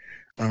 pages.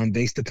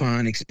 Based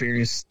upon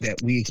experience that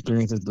we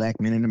experienced as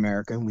Black men in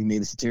America, we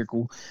made a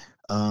satirical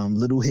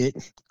little hit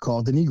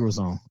called The Negro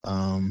Zone.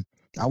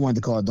 I wanted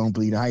to call it Don't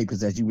Believe the Hype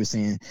because, as you were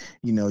saying,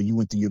 you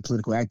went through your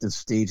political active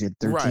stage at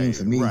 13. Right,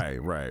 For me,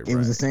 it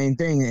was the same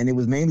thing. And it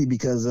was mainly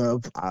because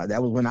of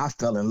that was when I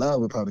fell in love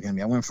with Public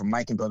Enemy. I went from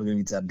liking Public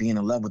Enemy to being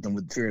in love with them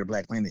with Fear of the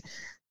Black Planet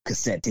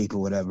cassette tape or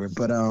whatever.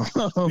 But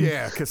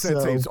yeah,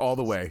 cassette tapes all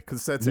the way.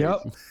 Cassette tape.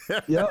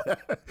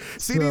 Yep.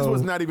 CDs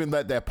was not even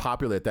that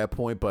popular at that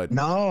point, but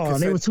no,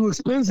 they were too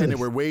expensive, and they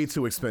were way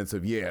too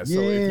expensive. Yeah, so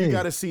if you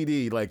got a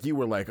CD, like you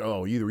were like,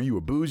 oh, either you were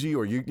bougie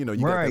or you got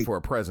that for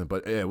a present.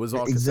 But it was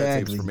all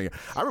cassette tapes for me.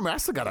 I remember I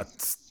still got a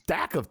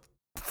stack of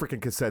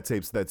freaking cassette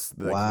tapes that's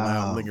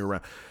like lingering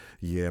around.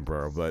 Yeah,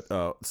 bro. But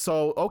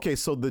so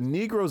the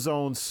Negro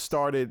Zone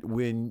started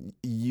when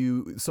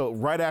so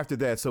right after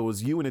that, so it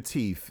was you and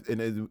Atif,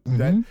 and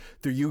that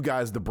through you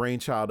guys, the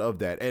brainchild of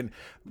that. And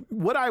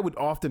what I would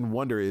often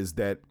wonder is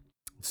that,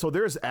 so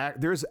there's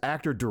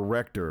actor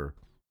director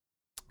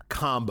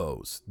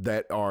combos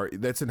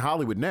that's in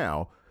Hollywood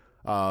now.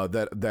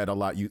 That a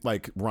lot,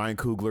 like Ryan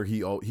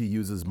Coogler, he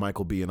uses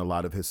Michael B in a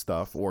lot of his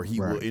stuff, or he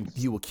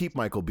will keep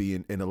Michael B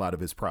in a lot of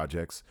his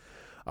projects,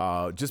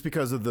 just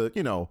because of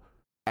the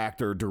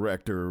actor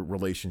director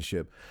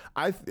relationship.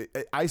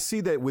 I see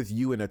that with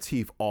you and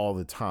Atif all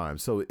the time.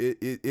 So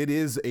it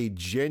is a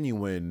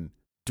genuine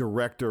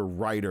director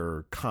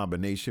writer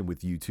combination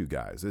with you two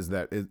guys.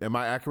 Am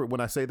I accurate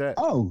when I say that?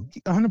 Oh,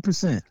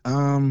 100%.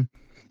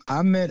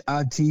 I met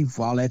Atif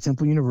while at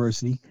Temple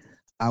University.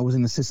 I was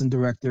an assistant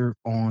director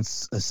on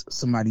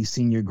somebody's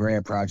senior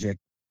grad project,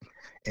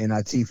 and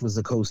Atif was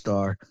a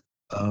co-star.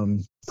 I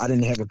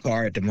didn't have a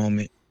car at the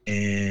moment,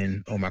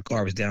 my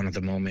car was down at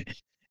the moment,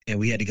 and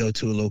we had to go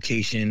to a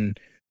location.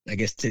 I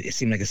guess it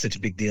seemed like it's such a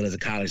big deal as a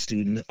college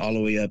student, all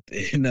the way up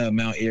in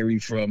Mount Airy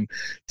from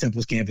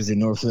Temple's campus in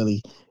North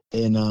Philly.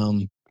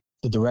 And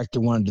the director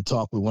wanted to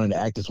talk with one of the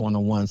actors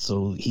one-on-one,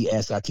 so he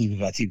asked Atif if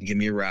Atif could give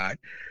me a ride.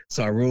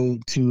 So I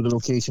rode to the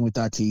location with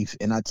Atif,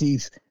 and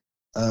Atif,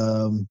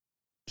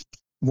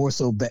 more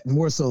so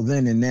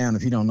then and now.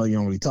 If you don't know, you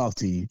don't really talk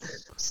to you.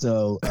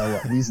 So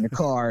we was in the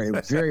car. It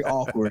was very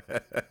awkward,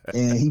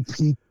 and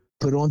he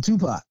put on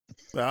Tupac.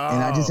 Oh.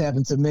 And I just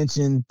happened to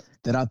mention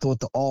that I thought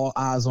the All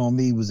Eyes on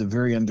Me was a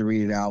very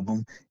underrated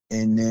album.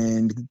 And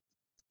then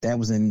that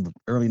was in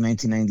early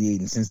 1998.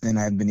 And since then,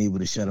 I haven't been able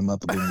to shut him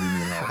up and leave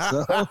me alone.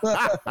 So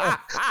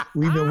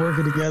we've been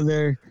working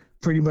together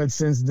pretty much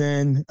since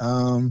then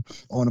on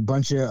a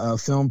bunch of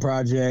film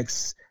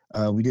projects.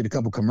 We did a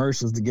couple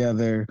commercials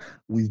together.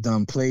 We've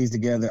done plays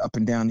together up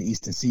and down the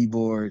Eastern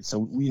Seaboard. So,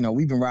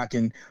 we've been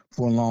rocking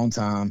for a long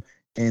time.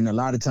 And a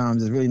lot of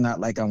times it's really not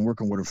like I'm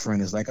working with a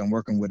friend. It's like I'm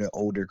working with an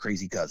older,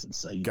 crazy cousin.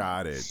 So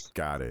Got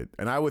it.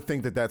 And I would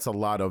think that that's a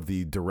lot of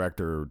the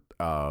director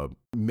actor,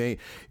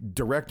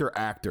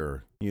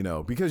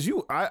 because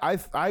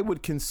I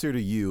would consider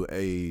you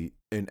an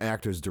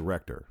actor's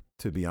director,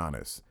 to be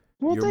honest.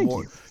 Well,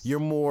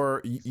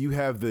 you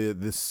have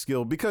the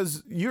skill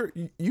because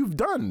you've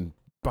done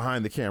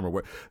behind the camera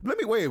work. Let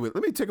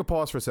me take a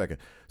pause for a second.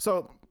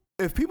 So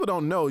if people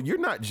don't know, you're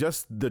not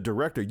just the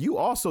director, you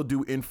also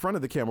do in front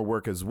of the camera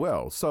work as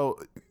well. So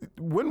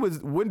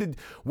when did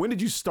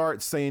you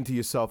start saying to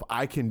yourself,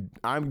 I'm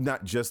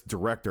not just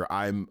director,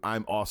 I'm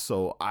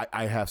also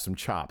I have some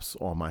chops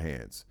on my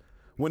hands?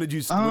 When did you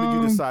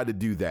decide to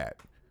do that?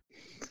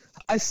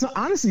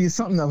 Honestly, it's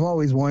something I've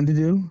always wanted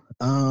to do.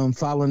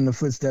 Following the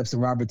footsteps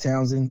of Robert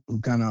Townsend, who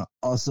kind of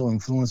also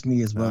influenced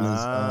me, as well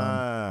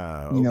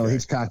as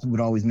Hitchcock would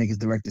always make his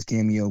director's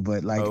cameo.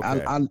 But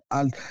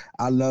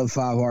I love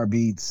 5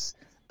 Heartbeats.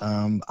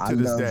 I To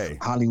this love day.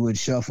 Hollywood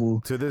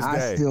Shuffle. To this I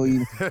day. still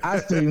even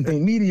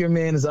think Meteor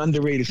Man is an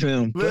underrated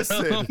film.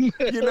 Listen,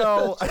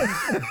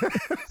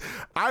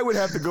 I would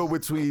have to go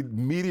between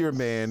Meteor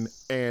Man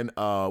and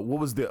what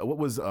was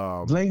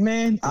Blank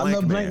Man. I Blank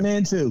love Blank Man.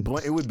 Man too.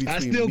 It would be I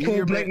between still Meteor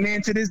quote Blank Man.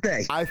 Man to this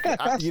day.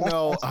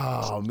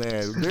 Oh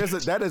man,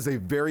 that is a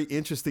very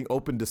interesting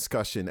open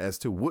discussion as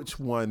to which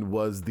one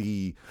was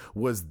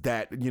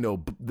that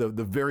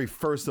the very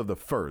first of the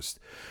first,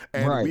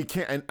 and Right. we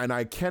can't and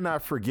I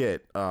cannot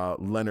forget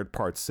Leonard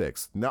Part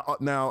 6.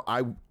 Now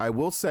I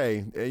will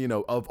say,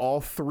 of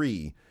all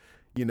three,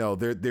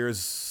 there's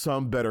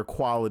some better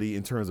quality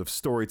in terms of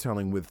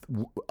storytelling with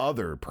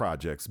other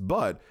projects,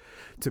 but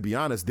to be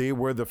honest, they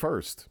were the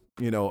first,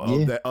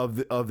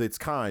 of its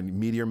kind.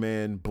 Meteor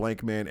Man,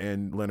 Blank Man,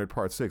 and Leonard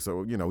Part 6.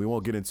 So we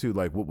won't get into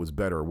like what was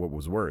better or what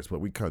was worse,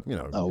 but we could,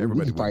 Oh, everybody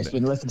we could probably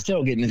spend the rest of the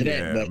show getting into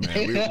that.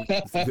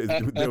 But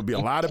man, there'll be a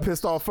lot of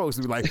pissed off folks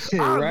who be like,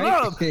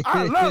 Right?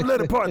 I love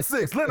Leonard Part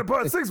 6. Leonard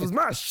Part 6 was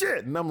my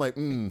shit, and I'm like,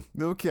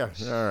 okay, all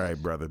right,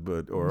 brother,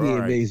 all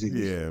right,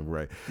 basically. yeah,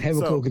 right. Have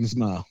a Coke and a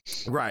smile.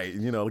 Right,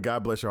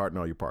 God bless your heart and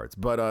all your parts.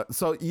 But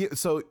so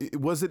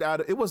it wasn't out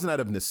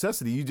of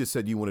necessity. You just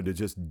said you wanted to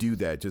just do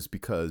that just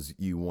because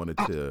you wanted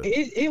to.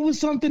 It was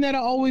something that I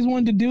always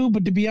wanted to do,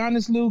 but to be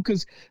honest, Lou,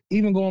 because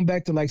even going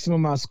back to like some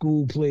of my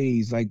school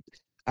plays, like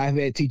I've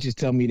had teachers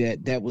tell me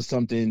that was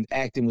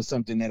acting was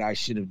something that I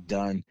should have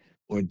done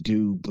or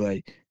do, but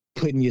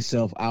putting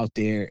yourself out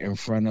there in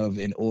front of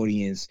an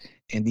audience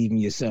and leaving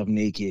yourself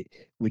naked,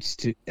 which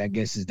I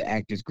guess is the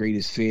actor's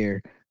greatest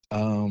fear.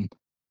 I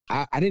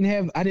didn't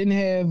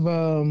have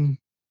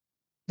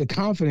the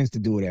confidence to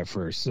do it at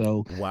first.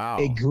 So wow,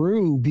 it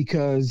grew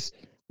because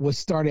what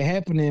started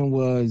happening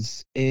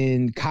was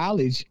in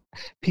college,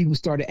 people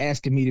started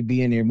asking me to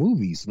be in their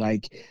movies.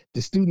 Like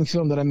the student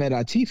film that I met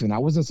Atif in, I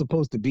wasn't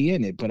supposed to be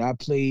in it, but I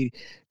think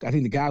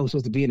the guy who was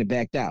supposed to be in it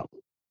backed out.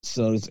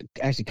 So it's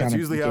actually kind of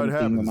usually how it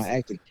happens. My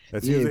acting.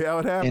 That's usually how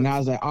it happens. And I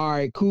was like, all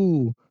right,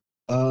 cool.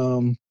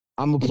 I'm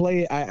gonna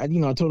play it. I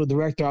told the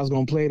director I was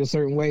gonna play it a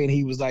certain way, and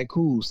he was like,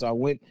 cool. So I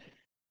went.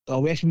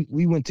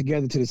 We went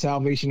together to the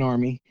Salvation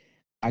Army.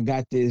 I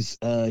got this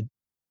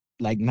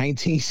like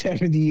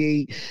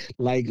 1978,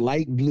 like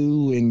light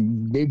blue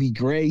and maybe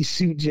gray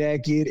suit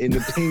jacket and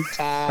the pink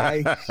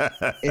tie,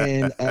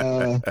 and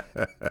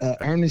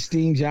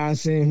Ernestine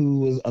Johnson, who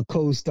was a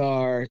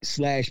co-star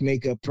 /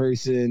 makeup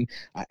person.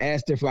 I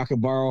asked her if I could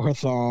borrow her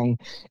thong,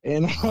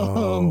 and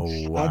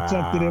I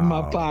tucked it in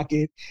my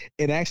pocket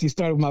and actually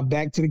started with my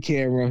back to the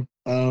camera.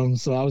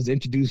 So I was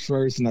introduced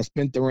first, and I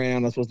spent the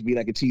round. I was supposed to be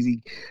like a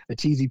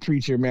cheesy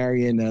preacher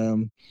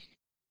marrying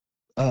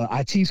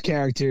Atif's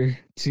character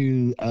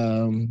to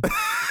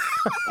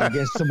I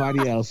guess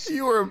somebody else.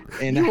 You were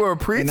a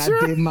preacher?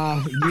 And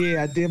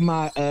I did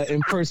my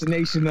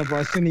impersonation of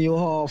Arsenio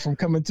Hall from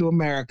Coming to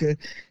America,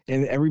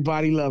 and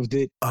everybody loved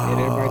it. And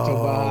everybody talked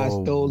about how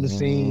I stole the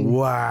scene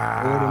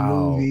or the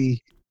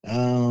movie.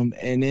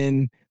 And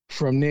then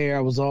from there,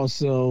 I was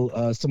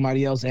also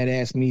somebody else had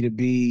asked me to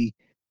be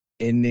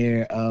in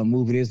their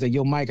movie. There's like,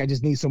 yo, Mike, I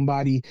just need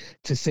somebody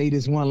to say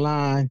this one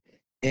line.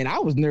 And I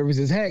was nervous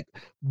as heck,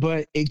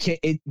 but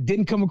it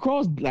didn't come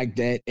across like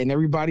that. And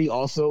everybody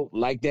also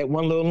liked that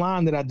one little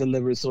line that I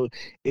delivered. So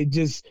it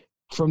just,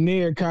 from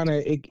there,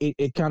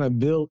 it kind of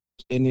built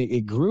and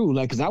it grew.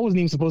 Like, because I wasn't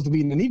even supposed to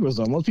be in the Negro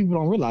Zone. Most people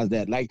don't realize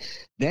that. Like,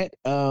 that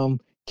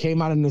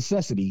came out of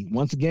necessity.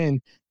 Once again,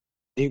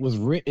 it was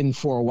written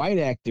for a white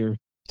actor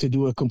to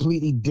do a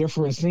completely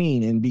different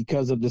scene. And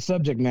because of the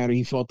subject matter,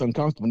 he felt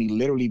uncomfortable and he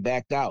literally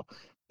backed out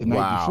the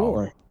night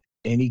before.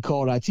 And he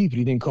called Atif, but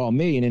he didn't call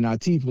me. And then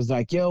Atif was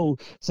like, yo,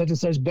 such and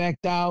such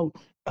backed out.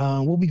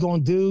 What we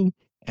gonna do?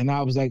 And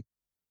I was like,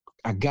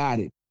 I got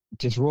it.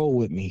 Just roll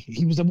with me.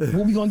 He was like,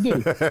 what we gonna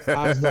do?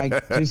 I was like,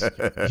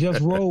 just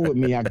roll with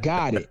me. I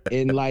got it.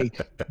 And like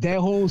that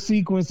whole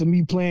sequence of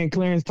me playing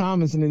Clarence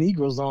Thomas in the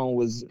Negro Zone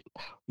was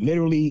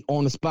literally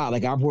on the spot.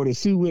 Like I brought a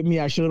suit with me.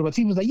 I showed up.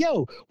 Atif was like,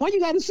 yo, why you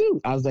got a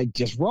suit? I was like,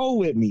 just roll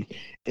with me.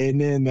 And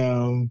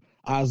then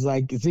I was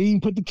like, see,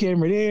 put the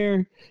camera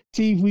there.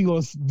 Chief, we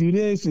gonna do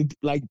this. And,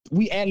 like,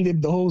 we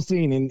ad-libbed the whole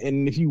scene.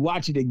 And if you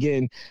watch it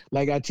again,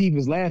 like, our Chief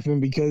is laughing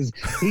because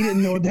he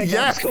didn't know what that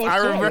guy was going to say.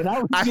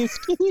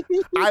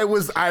 I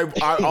remember.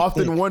 I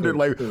often wondered,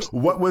 like,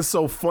 what was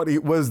so funny?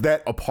 Was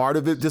that a part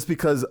of it just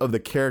because of the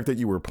character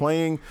you were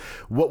playing?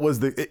 What was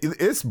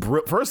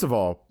first of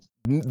all,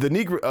 the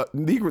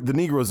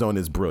Negro Zone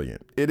is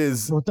brilliant. It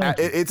is. Well,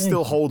 it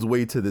still holds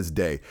weight to this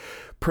day.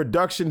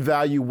 Production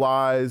value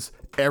wise,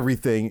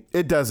 everything,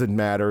 it doesn't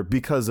matter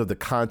because of the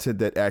content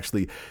that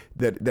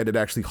it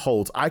actually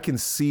holds. I can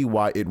see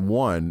why it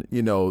won,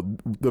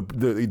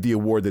 the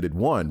award that it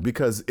won,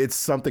 because it's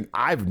something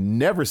I've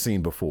never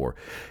seen before.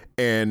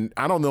 And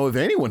I don't know if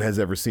anyone has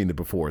ever seen it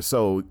before.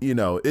 So,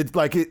 it's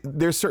like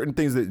there's certain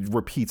things that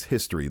repeats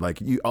history.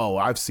 Like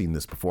I've seen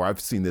this before. I've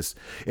seen this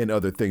in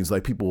other things.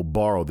 Like people will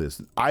borrow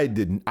this.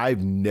 I've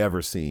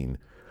never seen.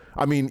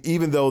 I mean,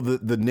 even though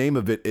the name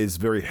of it is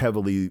very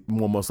heavily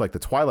almost like the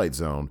Twilight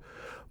Zone.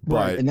 But,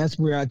 right, and that's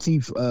where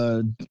Atif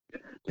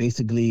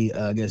basically,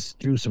 I guess,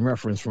 drew some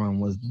reference from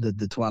was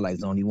the Twilight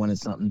Zone. He wanted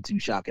something to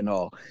shock and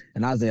awe.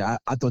 And I was there.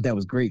 I thought that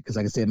was great because,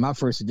 like I said, my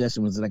first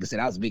suggestion was, like I said,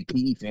 I was a big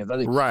PE fan. So I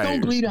was like, Right.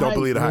 don't believe the Don't hype.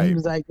 believe the And he hype.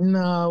 was like,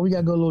 no, we got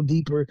to go a little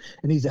deeper.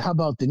 And he said, how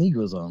about the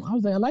Negro Zone? I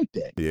was like, I like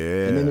that.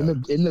 Yeah. And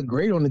then it looked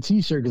great on the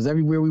T-shirt because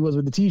everywhere we was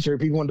with the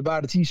T-shirt, people wanted to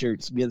buy the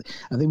T-shirts. I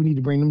think we need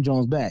to bring them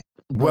Jones back.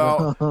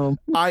 Well,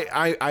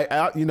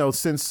 I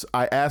since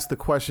I asked the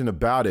question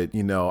about it,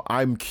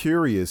 I'm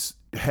curious.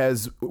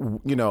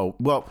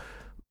 Well,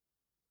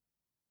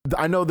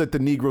 I know that the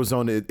Negro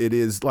Zone, it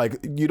is like,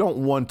 you don't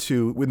want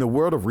to, in the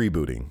world of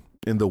rebooting,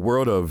 in the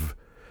world of,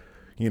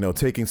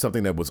 taking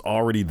something that was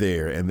already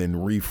there and then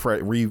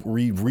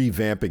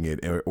revamping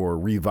it or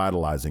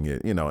revitalizing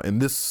it, in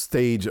this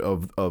stage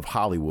of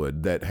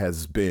Hollywood that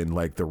has been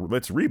like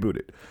let's reboot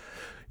it.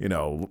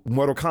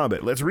 Mortal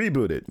Kombat, let's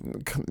reboot it.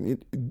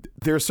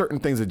 There are certain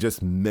things that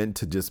just meant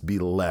to just be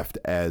left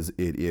as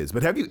it is.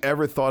 But have you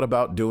ever thought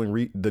about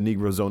doing the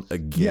Negro Zone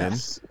again?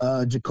 Yes.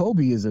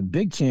 Jacoby is a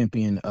big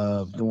champion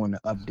of doing the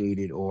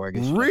updated, or I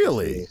guess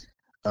really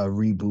a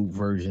reboot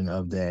version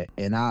of that.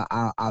 And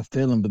I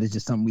feel him, but it's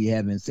just something we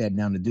haven't sat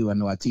down to do. I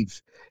know I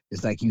teach.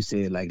 It's like you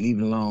said, like, leave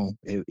it alone.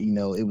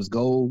 It was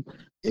gold.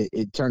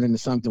 It turned into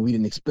something we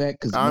didn't expect.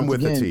 Because I'm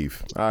with the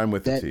teeth.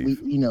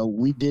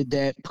 We did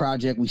that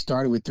project. We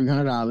started with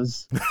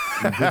 $300.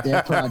 We did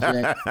that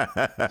project.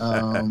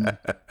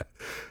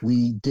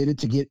 We did it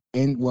to get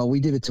in. Well,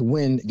 we did it to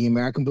win the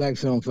American Black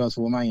Film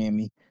Festival in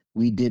Miami.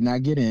 We did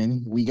not get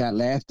in. We got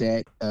laughed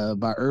at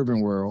by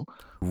Urban World.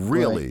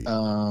 Really?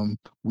 But,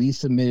 we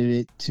submitted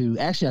it to.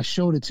 Actually, I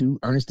showed it to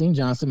Ernestine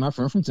Johnson, my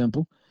friend from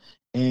Temple,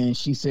 and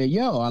she said,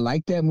 "Yo, I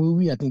like that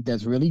movie. I think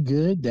that's really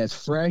good. That's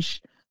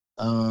fresh."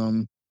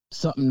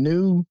 Something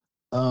new.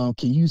 Can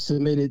you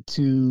submit it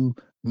to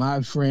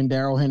my friend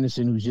Daryl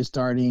Henderson, who's just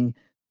starting?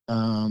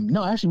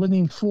 No, actually, it wasn't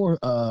even for.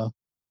 I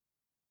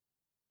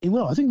think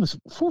it was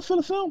for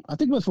Philifilm. I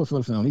think it was for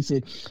Philifilm. He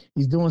said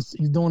he's doing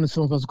this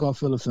film festival called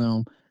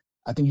Philifilm.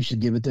 I think you should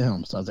give it to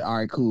him. So I was like, all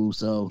right, cool.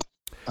 So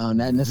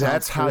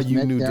that's how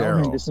you knew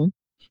Daryl Henderson.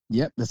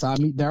 Yep, that's how I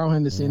meet Daryl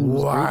Henderson.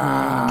 Wow. Great man.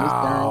 I miss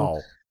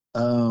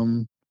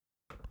Daryl.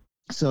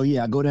 So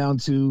yeah, I go down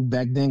to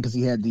back then because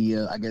he had the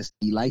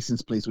the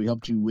license place where he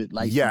helped you with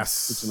license,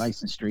 get your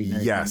license straight.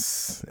 And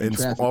yes,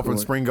 off in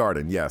Spring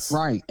Garden. Yes,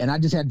 right. And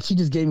she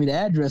just gave me the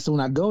address. So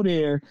when I go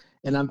there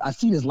and I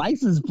see this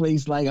license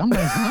place, like I'm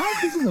like,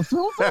 huh? This is a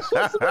film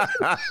festival. Because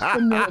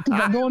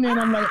I go in there and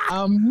I'm like,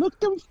 I'm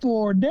looking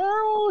for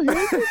Daryl.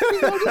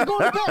 Just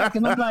going back,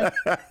 and I'm like,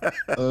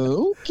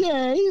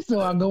 okay. So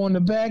I go in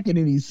the back, and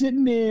then he's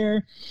sitting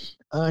there.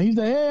 He's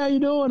like, hey, how you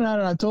doing? And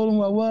I told him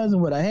what I was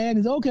and what I had.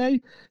 He's okay.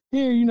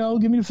 Here,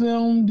 give me the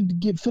film,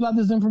 fill out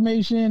this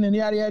information, and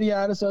yada, yada,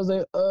 yada. So I was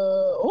like,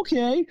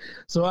 okay.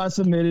 So I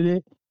submitted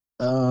it.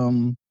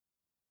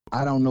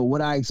 I don't know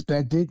what I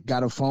expected.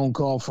 Got a phone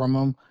call from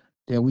him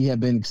that we had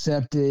been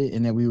accepted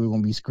and that we were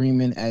going to be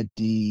screaming at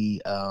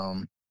the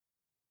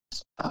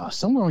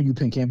somewhere on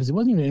UPenn campus. It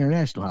wasn't even an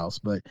International House,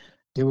 but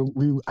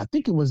I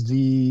think it was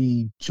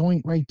the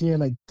joint right there,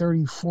 like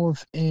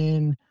 34th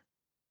and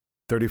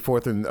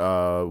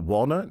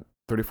Walnut.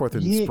 34th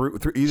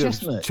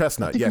and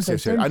Chestnut. Yes.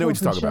 I know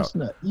what you're talking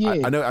about.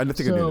 Yeah. I know. I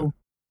think I knew.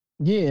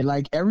 Yeah,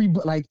 like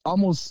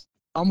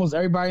almost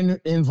everybody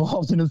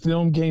involved in the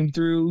film came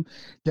through,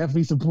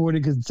 definitely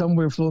supported, because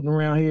somewhere floating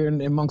around here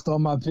and amongst all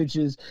my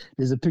pictures,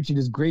 there's a picture of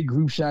this great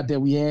group shot that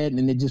we had,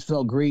 and it just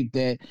felt great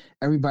that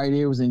everybody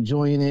there was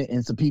enjoying it,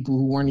 and some people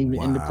who weren't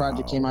even in the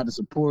project came out to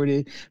support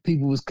it.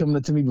 People was coming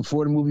up to me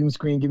before the movie was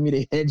screened, giving me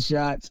their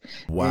headshots.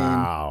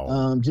 Wow.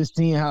 And, just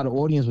seeing how the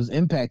audience was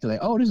impacted, like,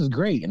 oh, this is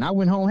great. And I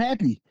went home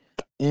happy.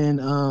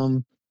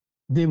 And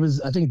there was,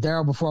 I think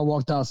Daryl, before I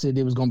walked out, said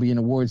there was going to be an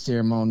award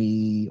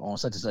ceremony on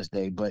such and such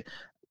day, but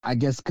I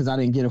guess because I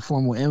didn't get a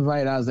formal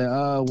invite, I was like,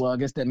 oh, well, I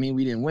guess that means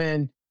we didn't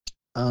win.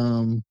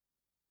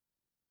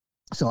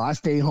 So I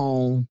stayed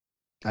home.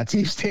 My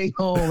team stayed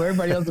home.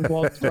 Everybody else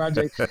involved in the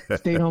project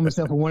stayed home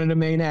except for one of the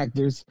main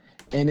actors.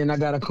 And then I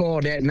got a call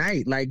that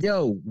night, like,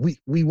 yo, we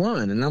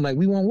won. And I'm like,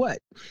 we won what?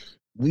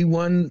 We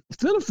won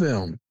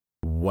Philifilm.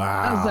 Wow.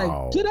 I was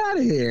like, get out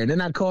of here. And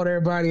then I called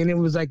everybody, and it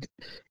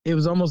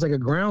was almost like a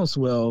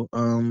groundswell.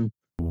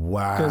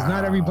 Wow. Because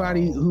not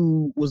everybody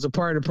who was a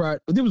part of the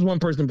project, there was one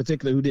person in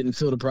particular who didn't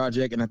fill the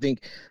project, and I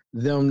think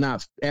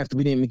after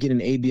we didn't get an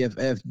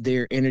ABFF,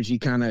 their energy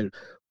kind of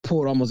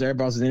pulled almost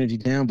everybody else's energy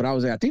down. But I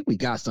was like, I think we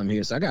got something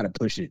here, so I got to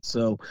push it.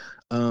 So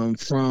from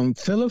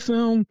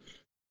Philifilm,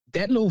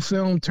 that little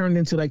film turned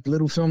into like the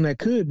little film that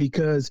could,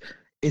 because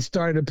it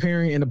started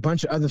appearing in a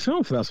bunch of other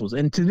film festivals.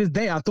 And to this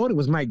day, I thought it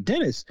was Mike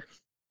Dennis.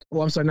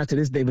 Well, I'm sorry, not to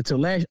this day, but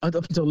up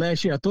until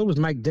last year, I thought it was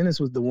Mike Dennis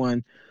was the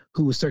one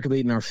who was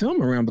circulating our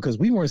film around, because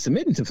we weren't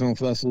submitting to film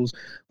festivals,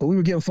 but we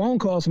were getting phone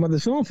calls from other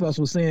film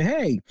festivals saying,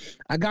 hey,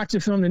 I got your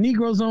film, The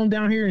Negro Zone,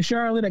 down here in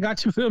Charlotte. I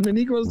got your film, The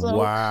Negro Zone,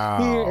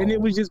 here. And it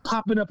was just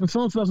popping up in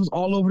film festivals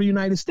all over the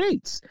United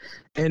States.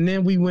 And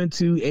then we went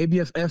to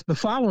ABFF the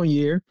following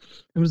year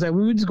and was like,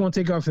 we were just going to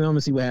take our film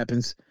and see what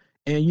happens.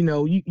 And, you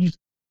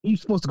you're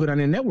supposed to go down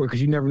their network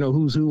because you never know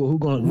who's who or who's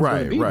going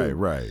to be there.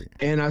 Right.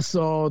 And I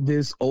saw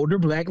this older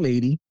black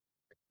lady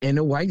in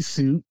a white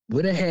suit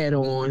with a hat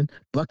on,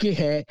 bucket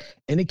hat,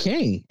 and a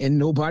cane, and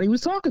nobody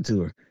was talking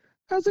to her.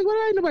 I was like,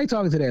 well, ain't nobody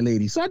talking to that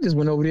lady. So I just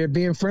went over there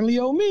being friendly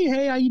old me.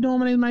 Hey, how you doing?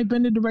 My name's Mike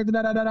Pender, director,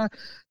 da da da da.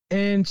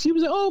 And she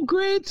was like, oh,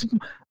 great.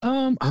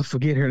 I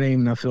forget her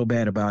name and I feel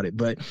bad about it.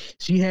 But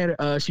she had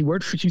she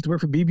used to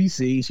work for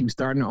BBC. She was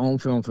starting her own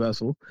film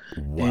festival.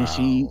 Wow. And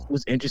she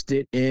was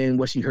interested in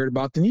what she heard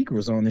about the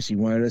Negro Zone and she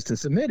wanted us to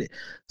submit it.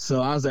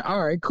 So I was like,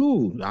 all right,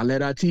 cool. I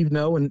let Atif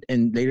know,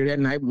 and later that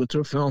night we went to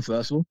a film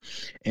festival.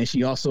 And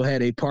she also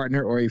had a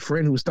partner or a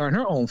friend who was starting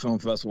her own film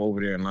festival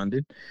over there in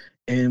London.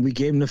 And we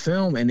gave them the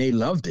film and they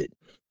loved it.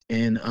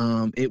 And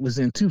it was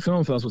in 2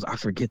 film festivals. I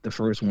forget the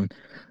first one.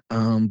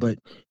 But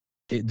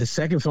the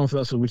second film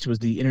festival, which was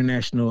the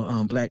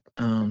International Black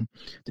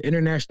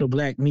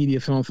Media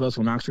Film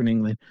Festival in Oxford,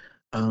 England.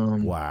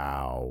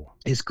 Wow.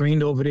 It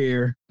screened over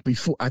there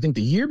before, I think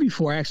the year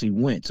before I actually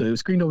went. So it was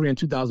screened over there in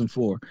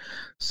 2004.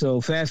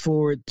 So fast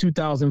forward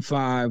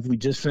 2005, we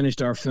just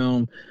finished our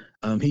film.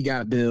 He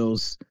Got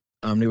Bills.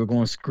 They were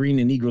going to screen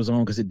the Negro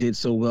Zone because it did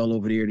so well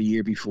over there the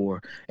year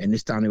before. And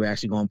this time they were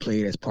actually going to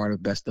play it as part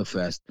of Best of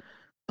Fest.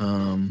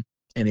 And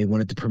they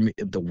wanted to premiere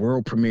the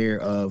world premiere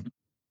of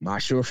my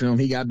short film,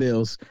 He Got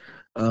Bills,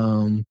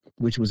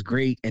 which was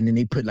great. And then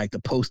they put like the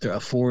poster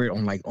up for it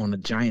on the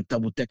giant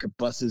double-decker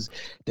buses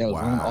that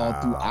was on all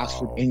through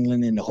Oxford,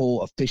 England, and the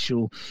whole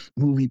official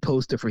movie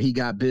poster for He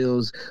Got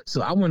Bills.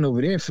 So I went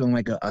over there feeling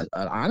like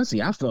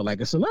honestly, I felt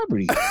like a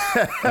celebrity.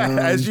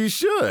 As you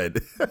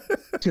should.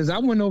 Because I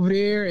went over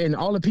there and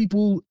all the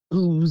people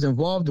who was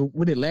involved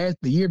with it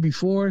the year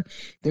before,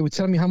 they were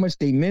telling me how much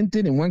they meant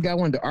it. And one guy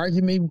wanted to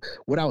argue me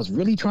what I was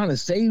really trying to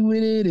say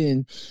with it.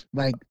 And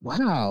like,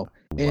 wow.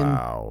 And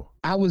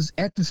I was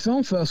at this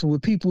film festival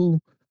with people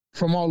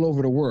from all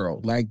over the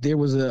world. Like there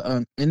was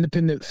an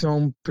independent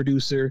film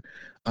producer.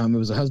 It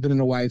was a husband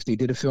and a wife. They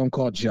did a film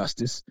called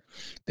Justice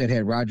that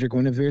had Roderick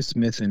Guinevere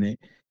Smith in it.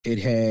 It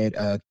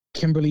had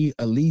Kimberly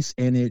Elise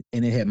in it,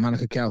 and it had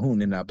Monica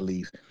Calhoun in it, I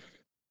believe.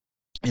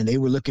 And they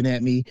were looking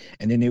at me,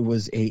 and then there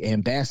was a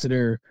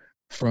ambassador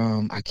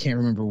from, I can't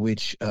remember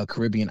which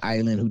Caribbean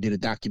island, who did a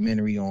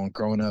documentary on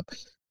growing up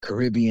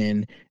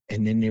Caribbean.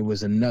 And then there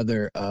was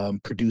another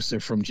producer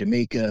from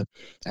Jamaica.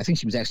 I think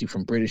she was actually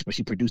from British, but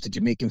she produced a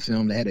Jamaican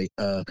film that had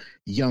a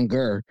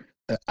younger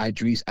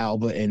Idris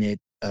Elba in it.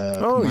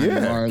 Marley,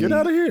 get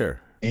out of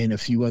here. And a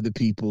few other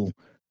people.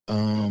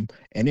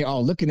 And they're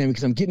all looking at me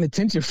because I'm getting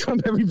attention from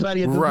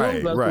everybody at the film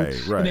festival. Right.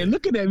 And they're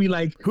looking at me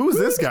like, who's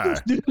this guy?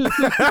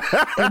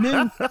 And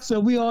then, so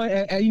we all,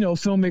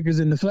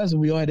 filmmakers in the festival,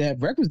 we all had to have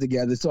breakfast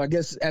together. So I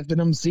guess after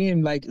them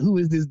seeing like, who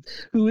is this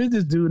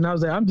dude? And I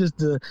was like, I'm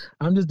just a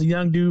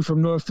young dude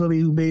from North Philly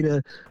who made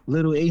a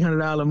little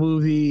 $800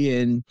 movie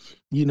and,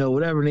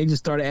 whatever. And they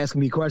just started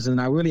asking me questions. And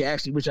I really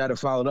actually wish I'd have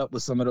followed up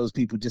with some of those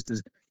people just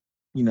to,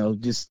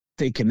 just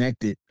stay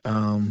connected.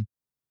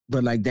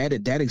 But like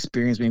that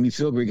experience made me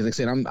feel great because,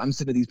 like I said, I'm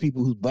sitting with these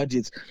people whose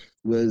budgets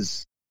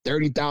was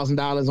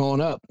 $30,000 on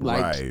up.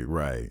 Like,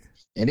 right.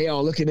 And they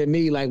all looking at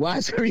me like, why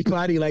is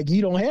everybody like,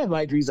 you don't have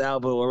Idris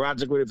Elba or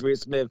Roger Guinevere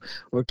Smith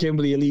or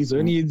Kimberly Elise or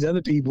any of these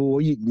other people,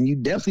 or you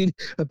definitely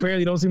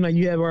apparently don't seem like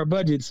you have our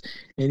budgets.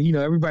 And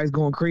everybody's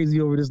going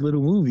crazy over this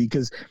little movie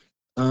because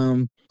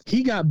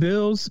He Got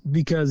Bills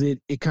because it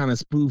kind of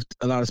spoofed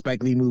a lot of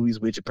Spike Lee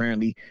movies, which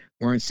apparently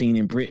weren't seen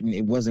in Britain.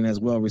 It wasn't as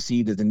well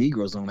received as the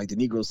Negro Zone. Like the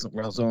Negro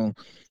Zone,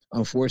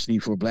 unfortunately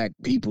for Black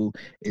people,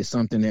 is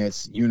something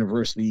that's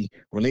universally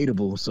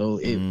relatable. So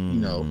it,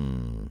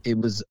 it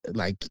was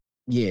like,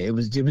 it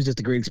was just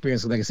a great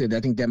experience. Like I said,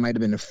 I think that might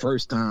have been the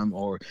first time,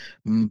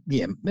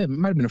 it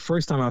might have been the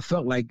first time I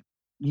felt like,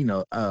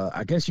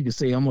 I guess you could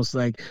say almost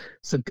like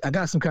I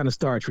got some kind of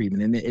star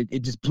treatment, and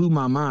it just blew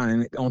my mind.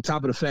 And on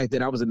top of the fact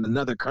that I was in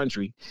another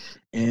country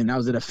and I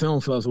was at a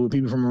film festival with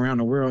people from around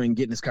the world and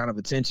getting this kind of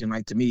attention,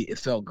 like to me, it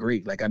felt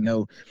great. Like I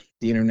know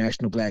the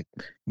International Black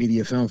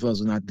Media Film Festival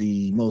is not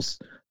the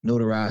most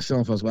notarized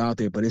film festival out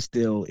there, but it's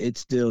still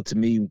to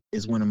me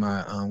is one of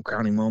my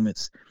crowning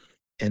moments.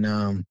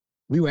 And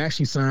we were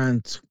actually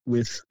signed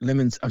with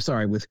Simmons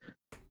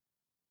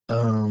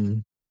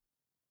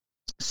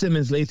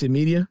Lathan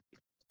Media.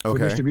 For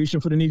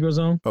distribution for the Negro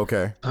Zone.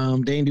 Okay.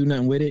 They ain't do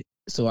nothing with it.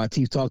 So our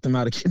chief talked them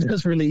out of getting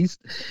us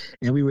released.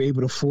 And we were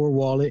able to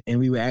four-wall it. And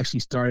we actually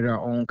started our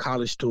own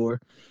college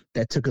tour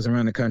that took us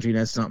around the country.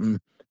 That's something,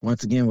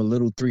 once again, with a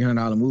little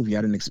 $300 movie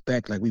I didn't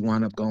expect. Like we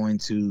wound up going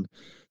to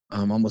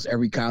almost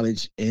every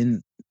college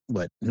in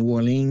New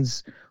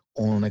Orleans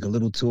on like a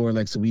little tour.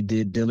 Like, so we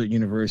did Dillard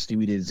University,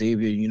 we did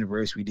Xavier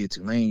University, we did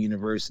Tulane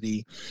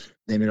University.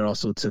 Then it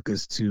also took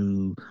us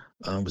to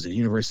was it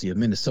University of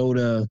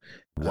Minnesota,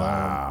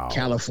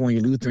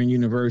 California Lutheran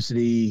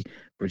University,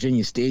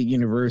 Virginia State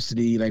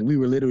University. Like we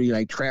were literally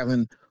like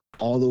traveling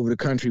all over the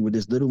country with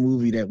this little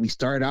movie that we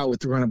started out with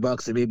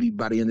 $300 and maybe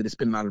by the end of it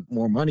spend a lot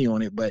more money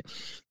on it. But,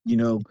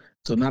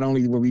 so not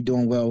only were we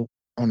doing well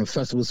on the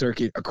festival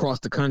circuit across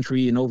the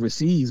country and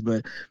overseas,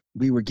 but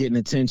we were getting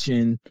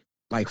attention,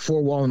 like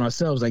four-walling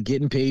ourselves, like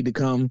getting paid to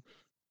come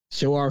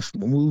show our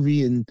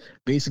movie and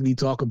basically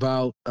talk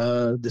about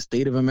the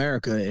state of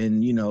America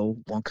and,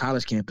 on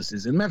college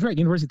campuses. And matter of fact,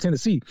 University of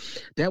Tennessee,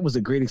 that was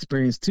a great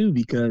experience too,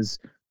 because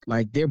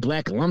like their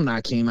black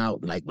alumni came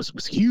out, like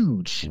was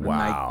huge. And,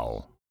 like,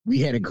 Wow. we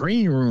had a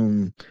green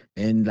room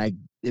and like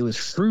it was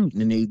fruit,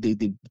 and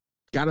they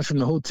got us from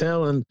the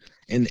hotel and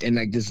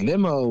like this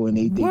limo, and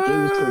they gave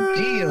us per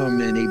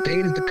diem, and they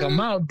paid us to come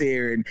out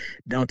there, and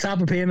on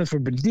top of paying us for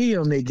per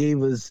diem, they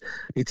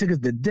took us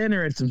to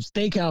dinner at some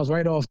steakhouse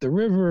right off the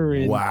river,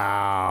 and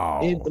wow.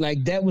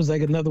 that was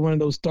like another one of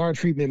those star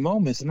treatment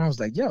moments, and I was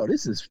like, yo,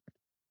 this is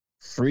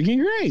freaking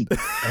great.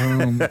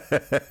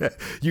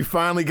 You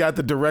finally got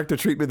the director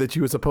treatment that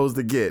you were supposed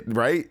to get,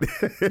 right?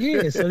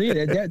 Yeah, so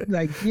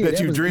that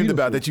you dreamed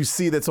about, that you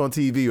see that's on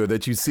TV, or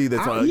that you see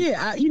that's on.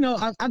 Yeah,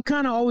 I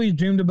kind of always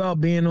dreamed about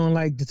being on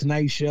like the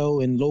Tonight Show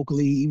and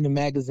locally, even the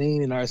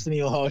magazine and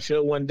Arsenio Hall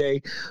show one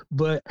day.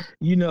 But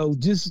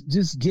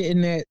just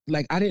getting that,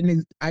 like I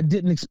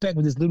didn't expect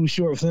with this little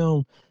short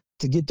film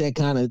to get that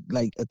kind of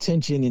like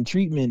attention and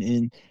treatment,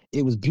 and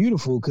it was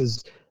beautiful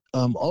because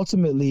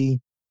ultimately.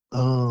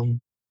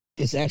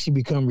 It's actually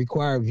become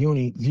required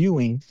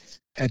viewing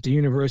at the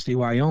University of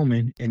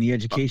Wyoming in the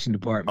education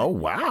department. Oh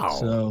wow!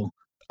 So,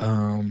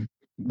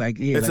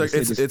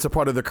 it's a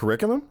part of the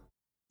curriculum.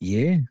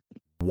 Yeah.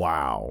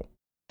 Wow.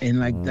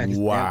 And that,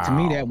 to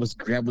me, that was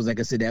like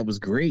I said, that was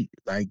great.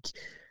 Like,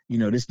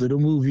 this little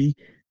movie.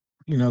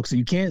 So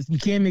you can't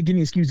make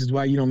any excuses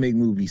why you don't make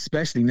movies,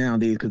 especially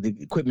nowadays because the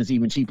equipment's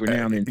even cheaper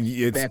now than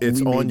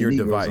it's on your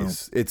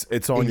device.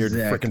 It's on your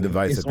freaking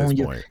device at this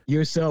point.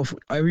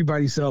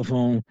 Everybody's cell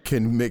phone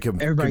can make a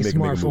everybody's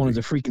smartphone is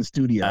a freaking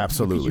studio.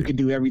 Absolutely, you can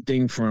do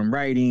everything from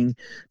writing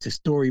to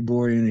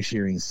storyboarding and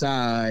sharing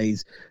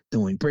size,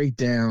 doing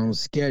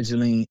breakdowns,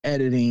 scheduling,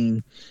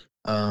 editing.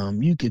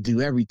 You could do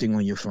everything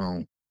on your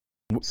phone.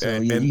 So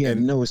you have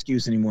no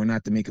excuse anymore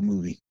not to make a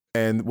movie.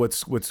 And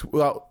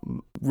well,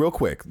 real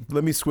quick,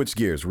 let me switch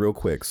gears real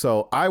quick.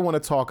 So I want to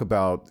talk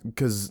about,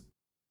 because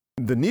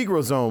the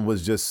Negro Zone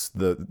was just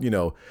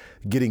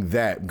getting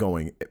that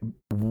going.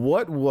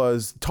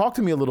 Talk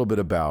to me a little bit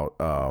about,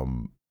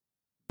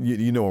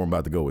 you know where I'm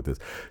about to go with this.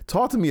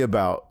 Talk to me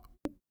about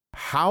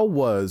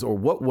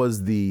what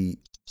was the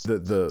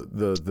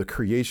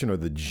creation or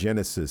the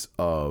genesis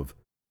of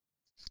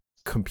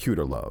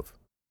Computer Love?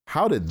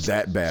 How did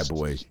that bad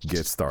boy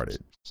get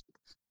started?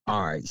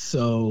 All right,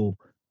 so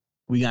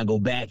we gotta go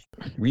back,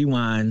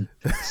 rewind,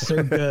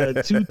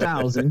 circa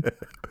 2000.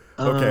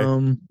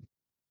 Okay.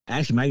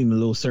 Actually, might even a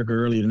little circa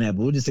earlier than that,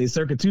 but we'll just say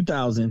circa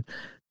 2000.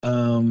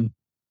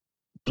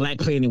 Black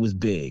Planet was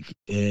big,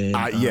 and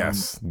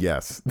yes.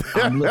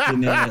 I'm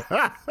looking at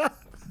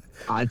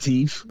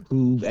Atif,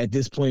 who at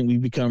this point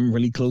we've become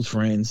really close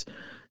friends.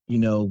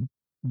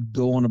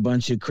 Go on a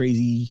bunch of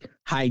crazy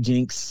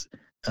hijinks,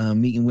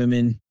 meeting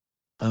women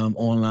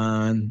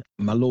online.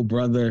 My little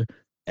brother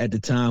at the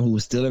time, who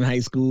was still in high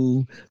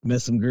school,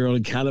 met some girl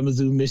in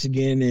Kalamazoo,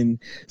 Michigan, and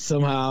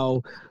somehow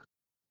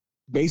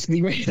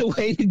basically ran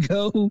away to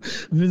go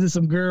visit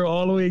some girl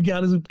all the way in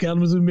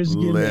Kalamazoo,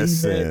 Michigan.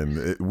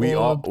 Listen,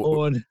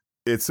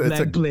 it's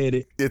Black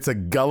Planet. It's a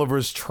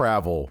Gulliver's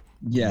Travel.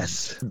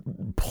 Yes.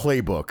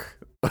 Playbook.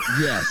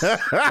 Yes.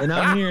 And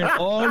I'm hearing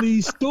all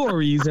these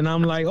stories, and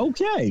I'm like,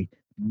 okay,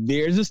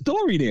 there's a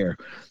story there.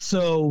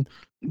 So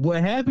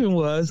what happened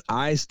was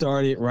I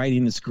started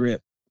writing the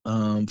script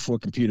for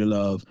Computer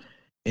Love,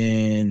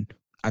 and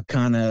I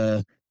kind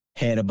of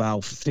had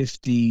about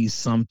 50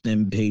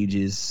 something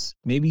pages,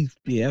 maybe.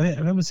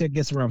 I would say I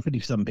guess around 50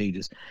 something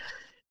pages,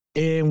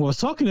 and was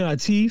talking to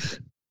Atif,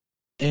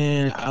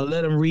 and I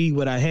let him read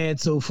what I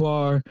had so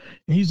far,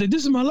 and he's like,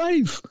 this is my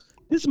life,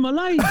 let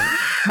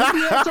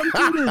me add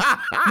something to this,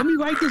 let me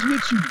write this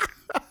with you.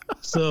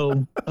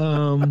 So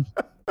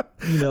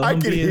I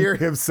can hear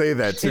him say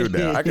that too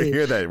now. I can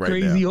hear that right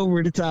crazy now. Crazy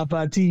over the top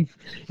Atif.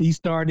 He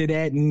started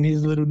adding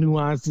his little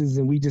nuances,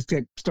 and we just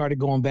started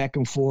going back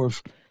and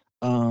forth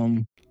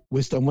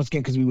with stuff once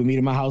again, because we would meet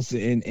at my house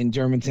in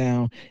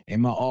Germantown,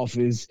 in my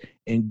office,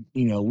 and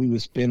we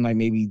would spend like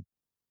maybe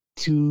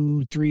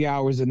 2-3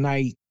 hours a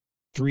night,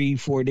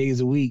 3-4 days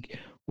a week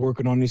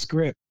working on this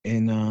script.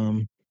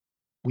 And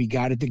we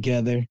got it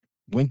together,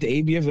 went to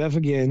ABFF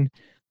again,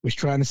 was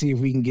trying to see if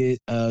we can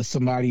get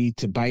somebody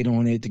to bite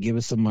on it, to give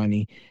us some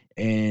money.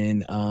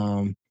 And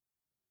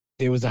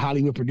there was a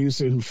Hollywood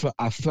producer who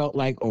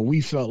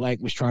we felt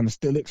like was trying to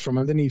steal it from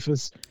underneath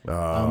us.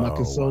 I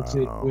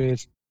consulted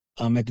with,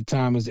 at the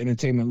time, was an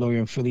entertainment lawyer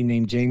in Philly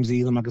named James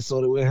Elam. I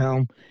consulted with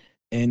him.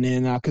 And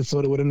then I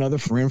consulted with another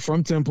friend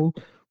from Temple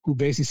who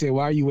basically said,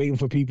 why are you waiting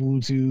for people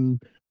to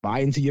buy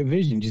into your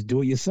vision? Just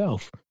do it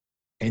yourself.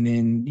 And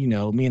then, me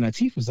and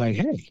Atif was like,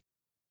 hey,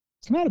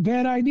 it's not a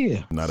bad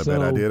idea. Not a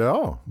bad idea at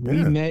all. Yeah.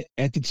 We met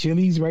at the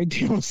Chili's right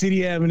there on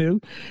City Avenue,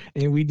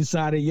 and we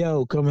decided,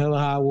 come hell or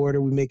high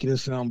water, we making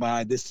this film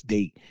by this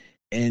date.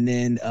 And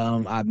then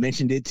I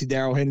mentioned it to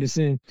Daryl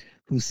Henderson,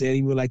 who said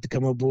he would like to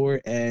come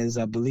aboard as,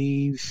 I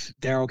believe,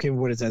 Daryl came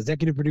aboard as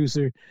executive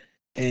producer,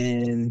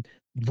 and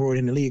brought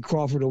in Aaliyah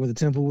Crawford over to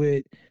Temple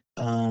with.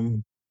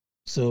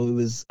 So it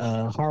was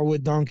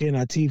Harwood Duncan,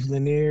 Atif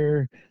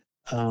Lanier,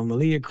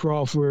 Aaliyah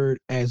Crawford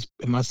as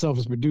and myself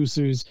as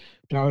producers.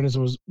 Darwin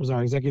was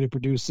our executive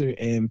producer,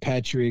 and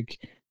Patrick.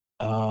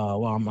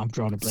 Well, I'm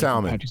drawing a blank on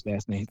Salmon. Patrick's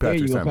last name. There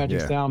Patrick you go, Salmon.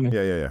 Patrick Yeah. Salmon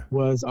Yeah.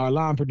 was our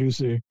line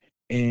producer,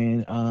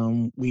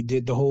 and we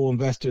did the whole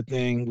investor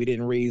thing. We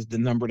didn't raise the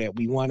number that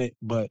we wanted,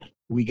 but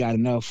we got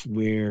enough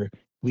where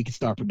we could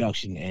start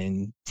production,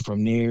 and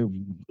from there,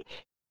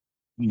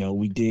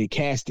 we did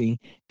casting,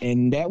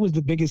 and that was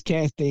the biggest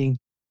casting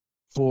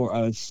for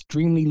a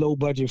extremely low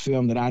budget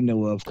film that I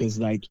know of, because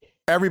like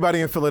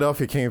Everybody in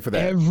Philadelphia came for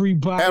that.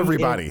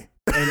 Everybody.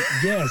 And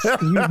yes,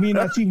 me and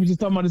our team were just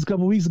talking about this a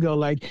couple of weeks ago.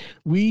 Like,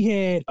 we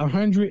had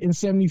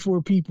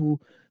 174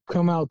 people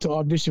come out to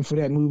audition for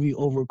that movie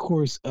over a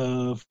course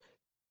of,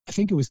 I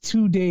think it was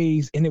 2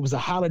 days, and it was a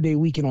holiday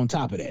weekend on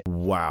top of that.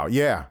 Wow.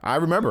 Yeah, I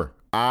remember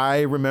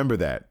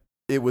that.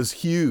 It was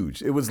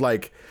huge. It was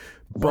like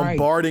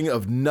bombarding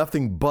of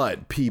nothing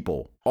but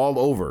people all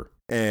over.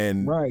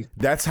 And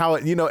that's how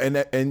it,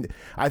 and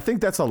I think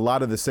that's a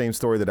lot of the same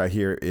story that I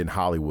hear in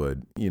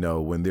Hollywood,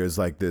 when there's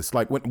like this,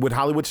 like with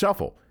Hollywood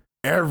Shuffle,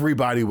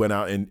 everybody went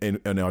out and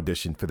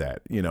auditioned for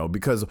that,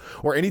 because,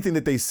 or anything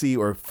that they see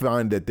or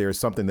find that there's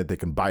something that they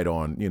can bite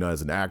on,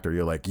 as an actor,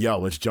 you're like, yo,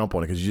 let's jump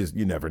on it, because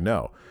you never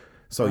know.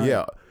 So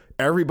yeah,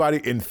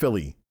 everybody in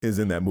Philly is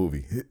in that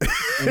movie.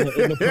 And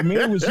the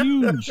premiere was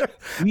huge.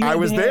 I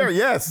was there,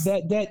 yes.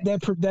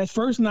 That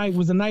first night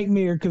was a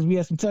nightmare because we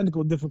had some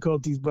technical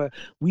difficulties, but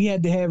we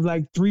had to have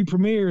like 3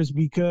 premieres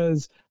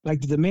because like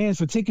the demands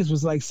for tickets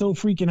was like so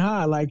freaking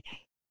high. Like,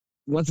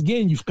 once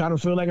again, you kind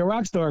of feel like a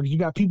rock star because you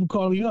got people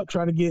calling you up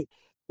trying to get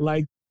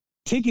like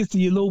tickets to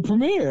your little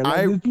premiere,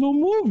 like this little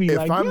movie.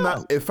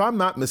 If I'm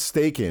not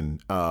mistaken,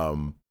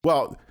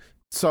 well,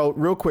 so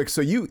real quick,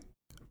 so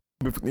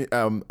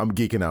I'm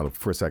geeking out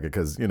for a second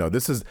because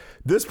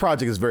this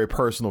project is very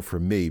personal for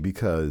me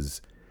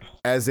because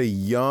as a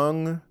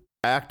young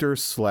actor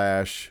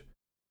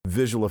 /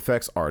 visual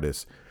effects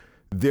artist,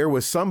 there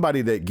was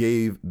somebody that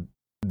gave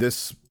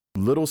this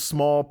little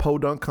small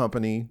podunk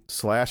company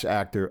 /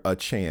 actor a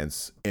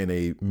chance in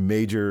a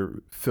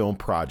major film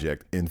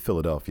project in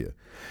Philadelphia.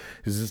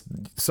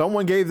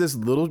 Someone gave this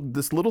little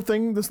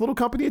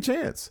company a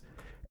chance,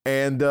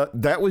 and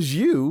that was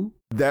you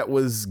that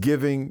was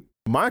giving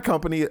my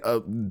company, a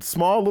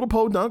small little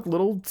podunk,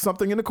 little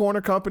something in the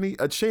corner company,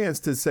 a chance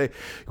to say,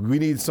 we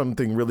need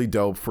something really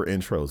dope for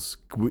intros.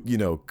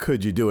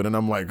 Could you do it? And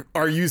I'm like,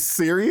 are you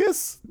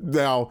serious?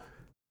 Now,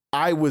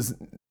 I was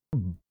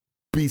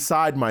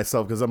beside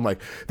myself because I'm like,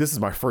 this is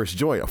my first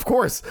joint. Of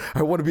course,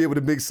 I want to be able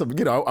to make some,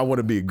 I want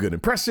to be a good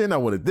impression. I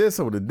wanted this,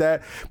 I wanted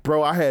that.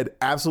 Bro, I had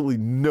absolutely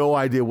no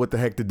idea what the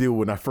heck to do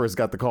when I first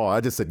got the call. I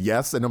just said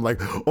yes. And I'm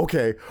like,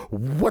 okay,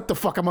 what the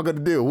fuck am I going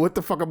to do? What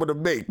the fuck am I going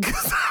to make?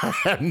 Because I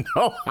had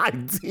no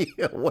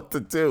idea what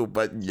to do.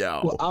 But yo.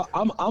 Well,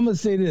 I'm going to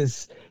say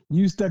this.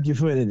 You stuck your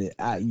foot in it.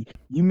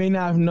 You may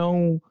not have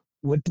known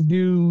what to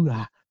do.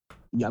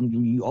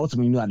 You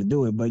ultimately knew how to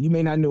do it, but you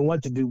may not know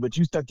what to do, but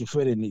you stuck your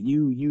foot in it.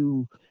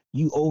 You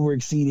over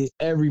exceeded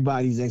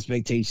everybody's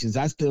expectations.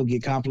 I still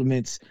get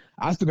compliments.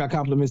 I still got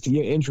compliments to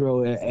your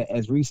intro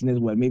as recent as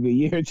maybe a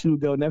year or two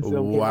ago. And that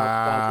film came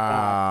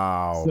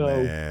out. So,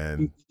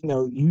 man.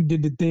 You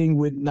did the thing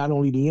with not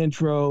only the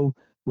intro,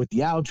 with the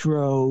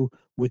outro,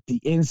 with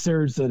the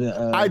inserts of the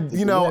I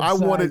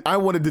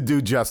wanted to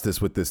do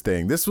justice with this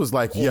thing. This was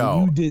like,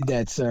 yo, you did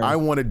that, sir. I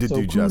wanted to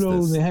do justice.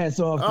 Kudos and hats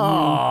off to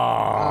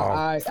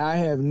you. I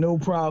have no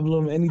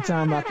problem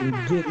anytime I can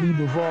get Lou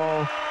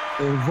Duvall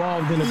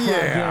involved in a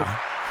project.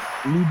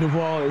 Lou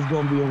Duvall is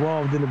going to be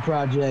involved in the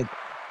project.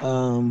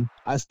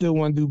 I still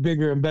want to do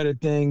bigger and better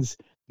things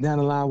down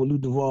the line with Lou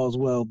Duvall as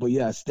well. But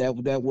yes,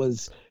 that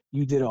was.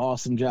 You did an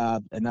awesome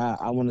job, and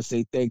I want to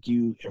say thank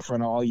you in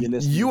front of all your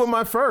listeners. You were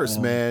my first,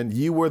 man.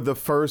 You were the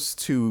first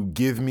to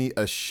give me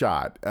a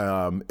shot.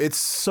 It's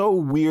so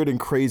weird and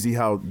crazy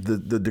how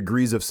the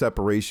degrees of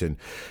separation,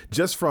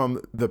 just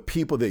from the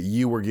people that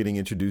you were getting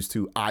introduced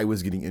to, I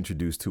was getting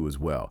introduced to as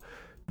well.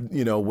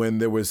 When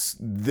there was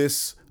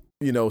this,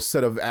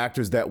 set of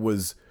actors that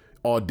was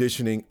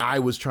auditioning, I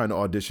was trying to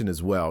audition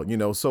as well.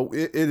 So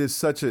it is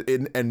such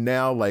and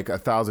now like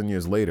 1,000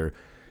 years later,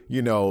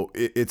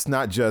 it's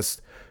not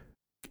just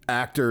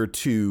actor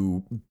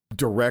to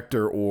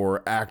director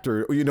or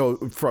actor,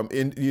 from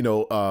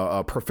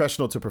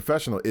professional to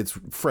professional, it's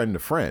friend to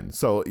friend.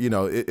 So,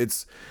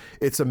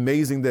 it's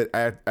amazing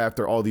that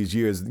after all these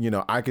years,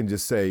 I can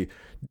just say,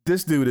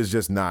 this dude is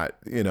just not,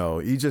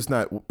 he's just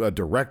not a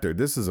director.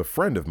 This is a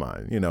friend of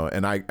mine,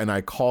 and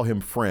I call him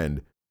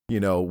friend,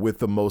 with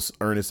the most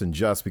earnest and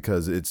just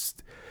because it's,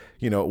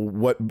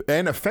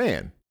 and a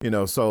fan,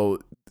 so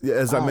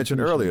as I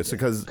mentioned earlier, it's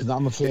because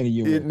I'm a fan of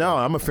you. No,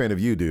 I'm a fan of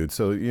you, dude.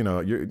 So, you're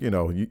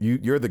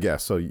the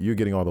guest, so you're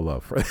getting all the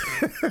love.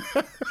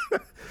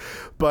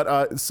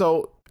 But,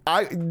 so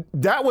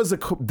That was a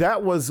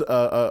question.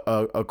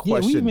 Yeah,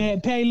 we even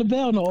had Patti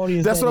LaBelle in the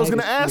audience. That's what I was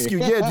going to ask you.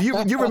 Yeah, do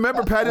you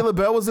remember Patti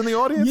LaBelle was in the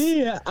audience?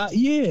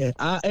 Yeah,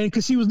 and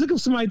because she was looking,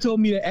 somebody told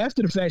me that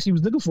after the fact she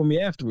was looking for me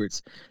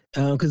afterwards,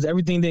 because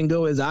everything didn't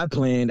go as I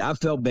planned. I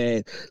felt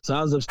bad, so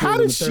I was upstairs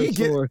on the third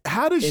floor.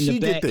 How did she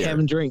get there?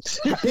 Having drinks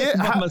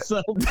by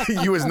myself.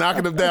 You was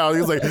knocking them down.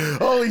 He was like,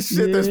 "Holy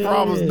shit, there's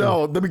problems."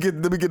 No, let me get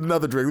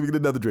another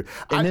drink.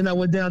 And then I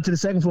went down to the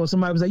second floor.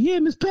 Somebody was like, "Yeah,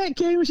 Miss Pat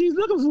came and she's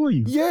looking for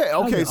you." Yeah.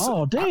 Okay. Like,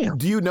 oh damn.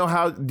 Do you know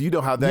how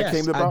that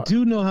came about? I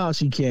do know how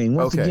she came.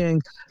 Once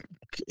again,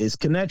 it's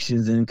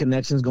connections, and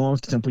connections going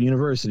to Temple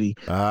University.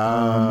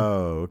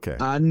 Oh, okay.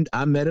 I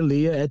met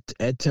Aaliyah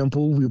at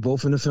Temple. We were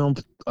both in the film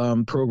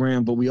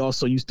program, but we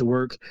also used to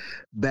work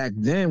back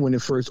then when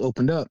it first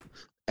opened up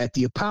at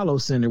the Apollo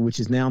Center, which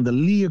is now the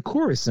Leah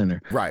Chorus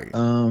Center. Right.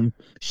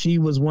 She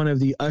was one of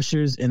the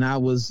ushers, and I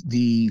was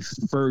the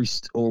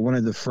first, or one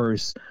of the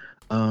first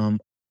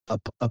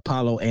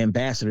Apollo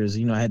ambassadors.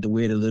 You know, I had to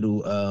wear the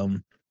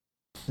little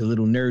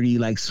nerdy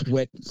like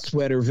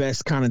sweater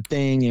vest kind of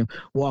thing and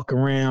walk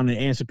around and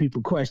answer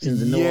people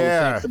questions and know all the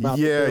facts about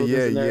the buildings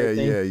and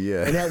everything.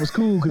 Yeah. And that was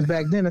cool because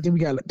back then I think we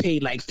got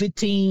paid like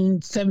 $15,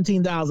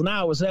 $17 an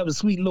hour, so that was a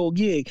sweet little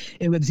gig.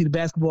 And we got to see the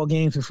basketball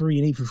games for free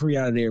and eat for free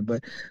out of there.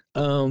 But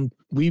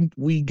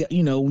we got,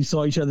 we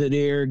saw each other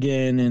there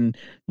again, and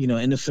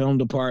in the film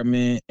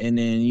department, and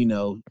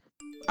then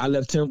I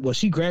left Temple. Well,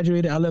 she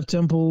graduated. I left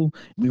Temple.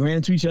 We ran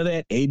into each other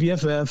at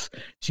ABFF.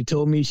 She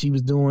told me she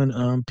was doing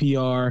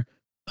PR.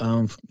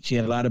 She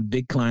had a lot of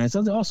big clients. I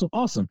was like,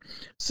 awesome.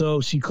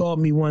 So she called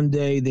me one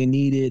day. They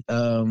needed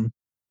a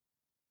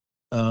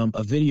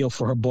video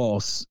for her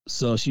boss.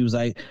 So she was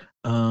like,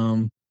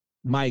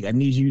 Mike, I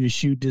need you to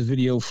shoot this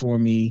video for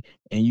me,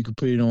 and you can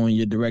put it on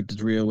your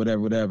director's reel,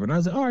 whatever. And I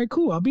was like, all right,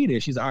 cool, I'll be there.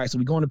 She's like, all right, so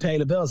we're going to Patti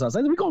LaBelle's house.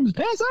 I said, we going to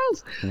Pat's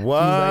house? What? She was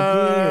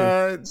like,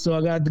 yeah. So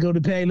I got to go to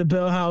Patti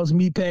LaBelle's house,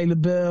 meet Patti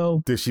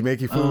LaBelle. Did she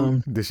make you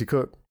food? Did she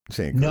cook?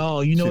 She ain't cook.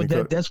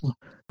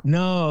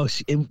 No,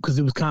 because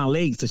it was kind of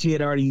late, so she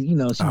had already, she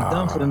was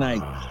done for the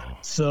night.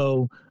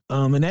 So,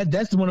 and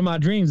that's one of my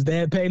dreams, to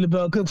have Patti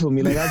LaBelle cook for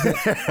me. Like I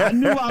said, I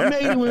knew I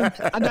made it when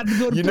I got to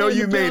go to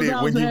Patti LaBelle's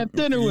house and have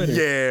dinner with her.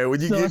 Yeah,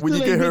 when you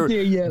get her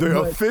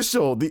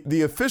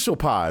the official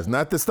pies,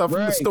 not the stuff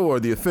from the store,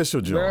 the official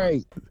joint.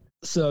 Right.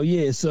 So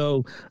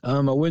I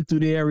went through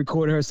there,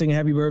 recorded her singing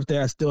 "Happy Birthday."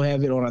 I still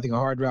have it on, I think, a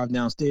hard drive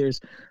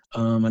downstairs.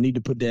 I need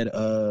to put that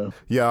on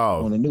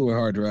a newer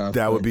hard drive.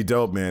 That would be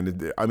dope,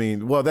 man. I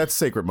mean, well, that's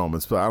sacred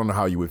moments, but I don't know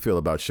how you would feel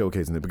about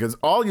showcasing it, because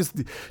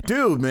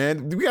dude,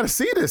 man, we got to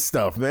see this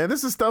stuff, man.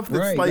 This is stuff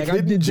that's like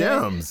hidden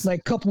gems. Like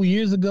a couple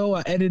years ago,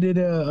 I edited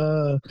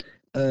a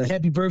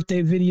happy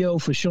birthday video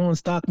for Sean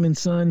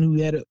Stockman's son,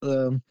 who had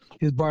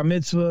his bar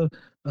mitzvah.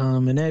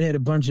 And that had a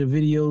bunch of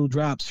video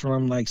drops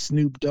from like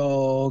Snoop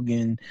Dogg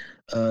and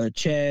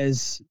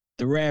Chaz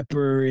the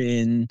rapper,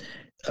 and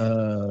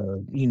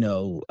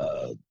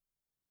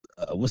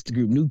what's the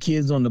group, New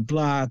Kids on the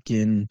Block,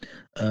 and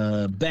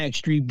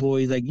Backstreet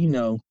Boys,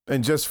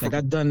 and just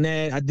I've done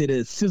that. I did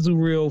a sizzle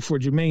reel for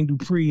Jermaine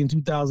Dupri in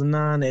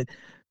 2009 that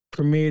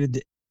premiered at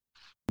the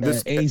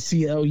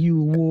ACLU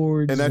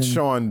Awards. And that's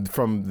Sean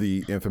from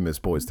the infamous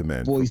Boyz II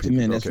Men. Boyz II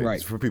Men, that's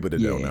right. For people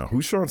that don't know.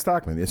 Who's Sean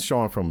Stockman? It's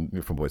Sean from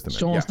Boyz II Men.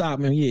 Sean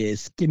Stockman,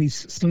 Skinny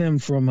Slim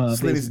from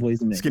Boyz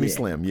II Men. Skinny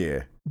Slim,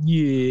 yeah.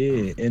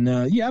 Yeah, and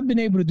I've been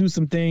able to do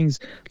some things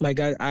like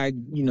I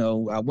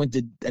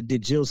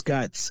did Jill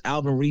Scott's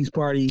album release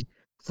party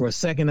for a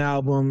second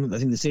album. I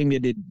think the same year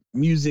I did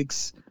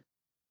Music's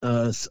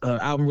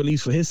album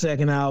release for his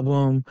second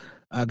album.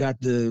 I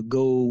got to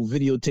go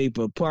videotape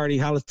a party,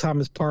 Hollis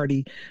Thomas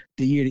party,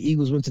 the year the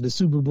Eagles went to the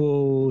Super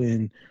Bowl,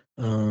 and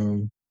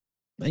and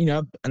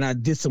I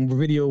did some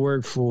video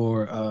work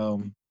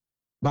for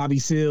Bobby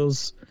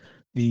Seals,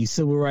 the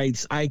civil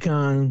rights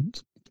icon,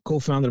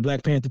 co-founder of the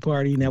Black Panther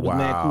Party, and that was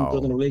mad cool,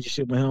 building a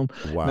relationship with him.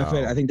 Wow. Matter of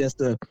fact, I think that's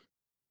the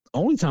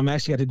only time I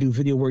actually got to do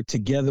video work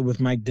together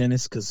with Mike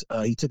Dennis, because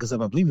he took us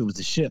up, I believe it was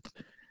the ship,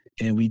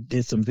 and we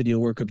did some video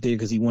work up there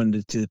because he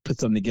wanted to put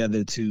something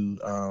together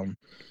to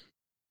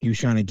he was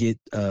trying to get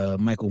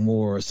Michael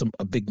Moore, or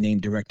a big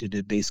name director,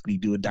 to basically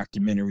do a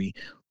documentary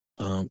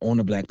on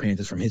the Black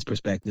Panthers from his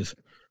perspective,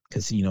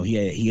 because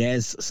he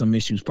has some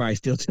issues probably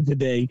still to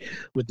today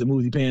with the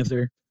movie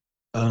Panther.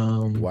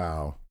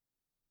 Wow.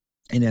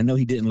 And I know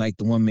he didn't like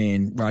the one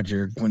man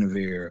Roger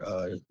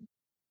Guinevere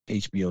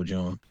HBO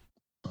John.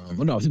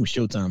 Well, no, I think it was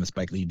Showtime and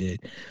Spike Lee did.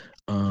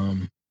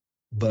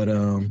 But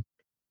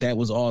that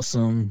was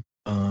awesome.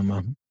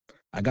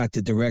 I got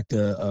to direct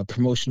a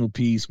promotional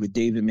piece with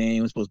David Mann.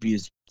 It was supposed to be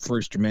his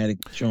first dramatic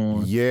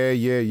Sean. Yeah.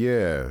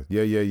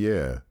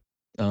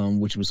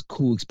 Which was a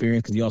cool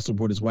experience because he also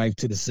brought his wife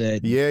to the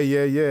set. Yeah.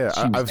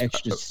 She was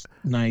extra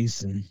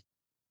nice. And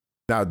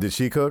now, did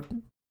she cook?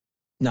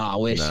 No, I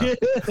wish. No.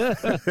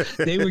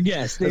 They were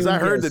guests. I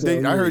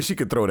heard she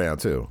could throw down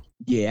too.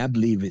 Yeah, I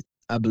believe it.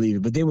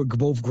 But they were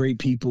both great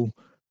people.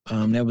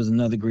 That was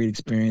another great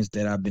experience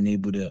that I've been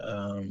able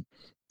to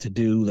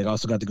do. Like, I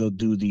also got to go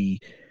do the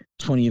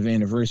 20th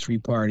anniversary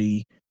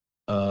party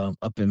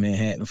up in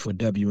Manhattan for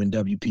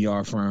W&W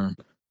PR firm,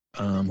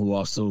 who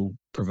also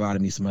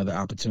provided me some other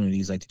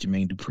opportunities like the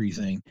Jermaine Dupri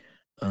thing.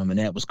 And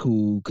that was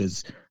cool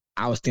because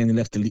I was standing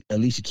next to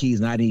Alicia Keys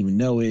and I didn't even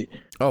know it.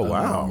 Oh,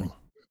 wow.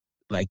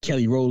 Like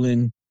Kelly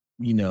Rowland,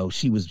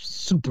 she was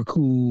super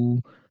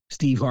cool.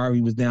 Steve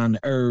Harvey was down to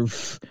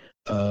earth.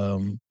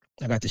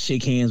 I got to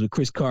shake hands with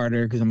Chris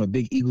Carter because I'm a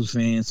big Eagles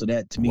fan. So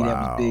that to me, that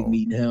was big Wow.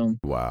 meeting him.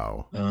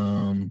 Wow.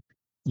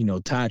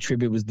 Todd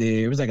Tribbett was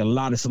there. It was like a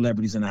lot of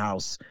celebrities in the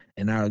house.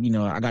 And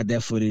I got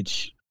that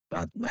footage.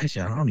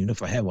 Actually, I don't even know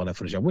if I have all that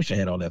footage. I wish I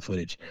had all that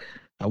footage.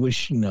 I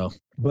wish,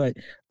 but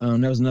that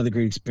was another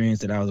great experience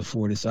that I was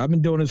afforded. So I've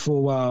been doing this for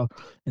a while,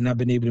 and I've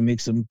been able to make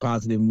some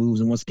positive moves.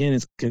 And once again,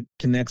 it's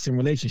connects and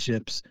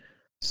relationships.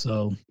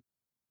 So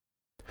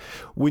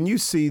when you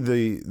see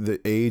the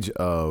age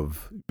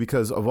of,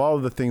 because of all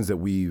of the things that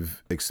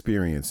we've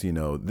experienced,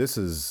 this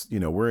is,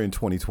 we're in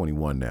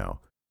 2021 now.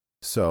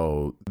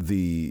 So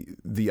the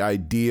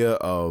idea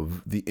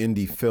of the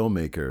indie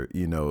filmmaker,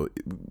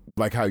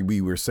 like how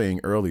we were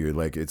saying earlier,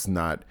 like it's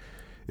not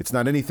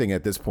anything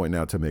at this point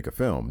now to make a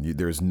film.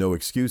 There's no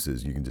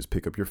excuses. You can just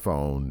pick up your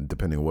phone,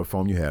 depending on what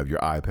phone you have, your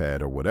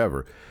iPad or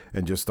whatever,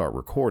 and just start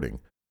recording.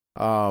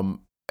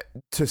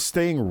 To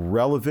staying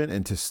relevant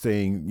and to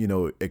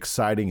staying,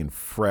 exciting and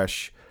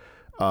fresh,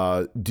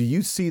 do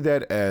you see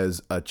that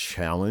as a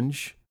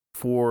challenge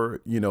for,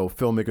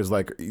 filmmakers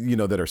like,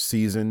 that are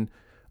seasoned,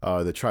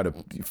 that try to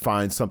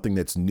find something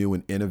that's new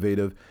and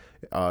innovative?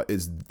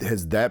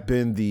 Has that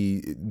been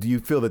do you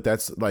feel that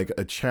that's like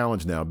a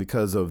challenge now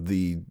because of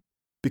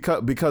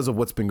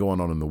what's been going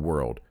on in the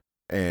world?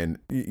 And,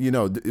 do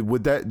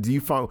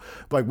you find,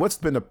 like, what's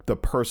been the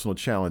personal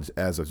challenge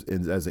as an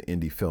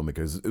indie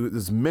filmmaker?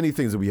 There's many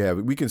things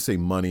that we can say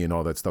money and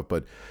all that stuff,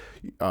 but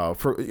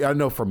I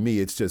know for me,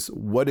 it's just,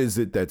 what is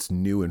it that's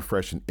new and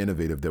fresh and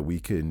innovative that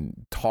we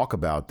can talk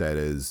about that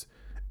is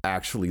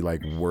actually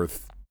like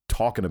worth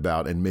talking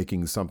about and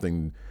making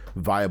something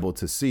viable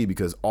to see?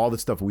 Because all the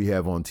stuff we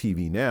have on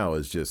TV now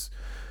is just,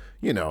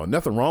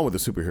 nothing wrong with the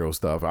superhero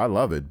stuff. I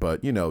love it, but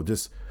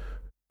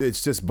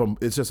it's just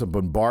a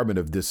bombardment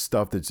of this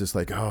stuff that's just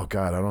like, oh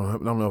God, I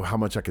don't know how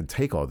much I can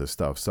take all this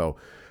stuff. So,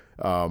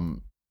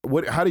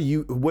 how do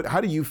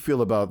you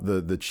feel about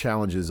the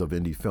challenges of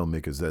indie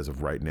filmmakers as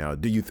of right now?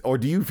 Do you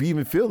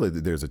even feel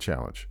that there's a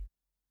challenge?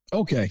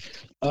 Okay.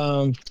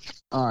 All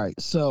right.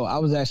 So I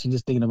was actually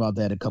just thinking about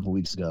that a couple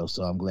weeks ago.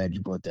 So I'm glad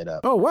you brought that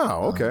up. Oh,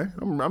 wow. Okay.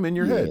 I'm in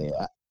your head.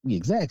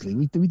 Exactly.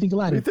 We think a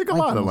lot. We think a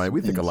lot alike.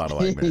 We think a lot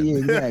alike, man. Yeah,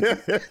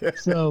 exactly.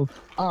 So,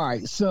 all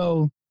right.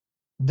 So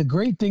the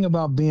great thing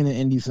about being an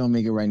indie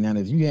filmmaker right now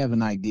is if you have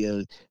an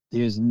idea,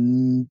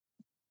 you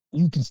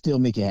can still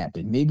make it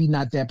happen. Maybe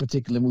not that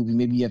particular movie.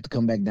 Maybe you have to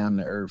come back down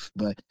to earth,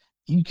 but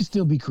you can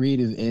still be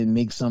creative and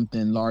make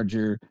something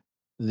larger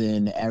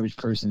than the average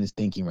person is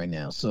thinking right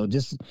now. So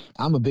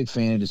I'm a big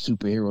fan of the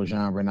superhero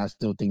genre, and I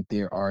still think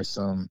there are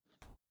some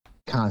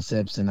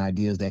concepts and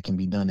ideas that can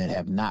be done that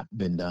have not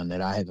been done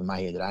that I have in my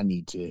head that I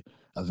need to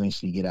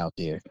eventually get out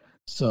there.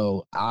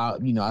 So I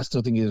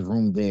still think there's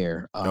room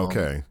there.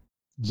 Okay.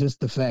 Just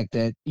the fact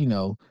that,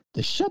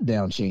 the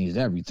shutdown changed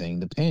everything.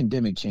 The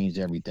pandemic changed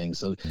everything.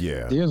 So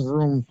yeah, there's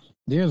room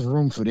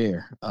for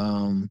there.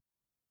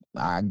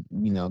 I,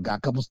 got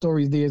a couple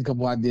stories there, a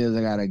couple ideas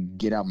I got to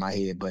get out my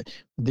head, but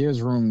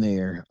there's room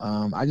there.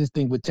 I just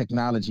think with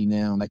technology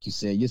now, like you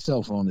said, your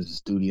cell phone is a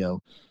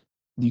studio.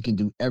 You can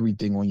do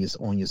everything on your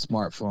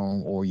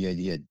smartphone or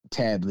your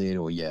tablet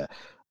or your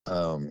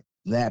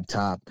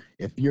laptop.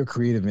 If you're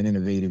creative and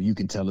innovative, you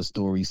can tell a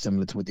story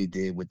similar to what they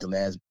did with the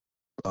last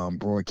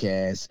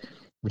broadcast,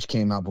 which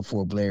came out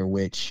before Blair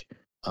Witch,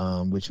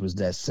 which was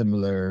that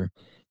similar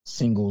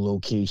single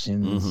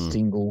location,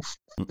 single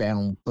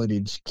found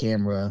footage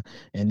camera,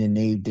 and then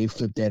they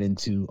flipped that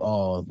into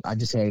I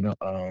just had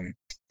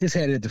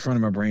it at the front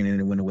of my brain and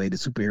it went away. The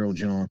superhero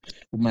John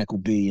with Michael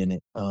B in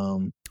it.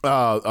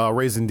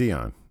 Raising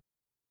Dion.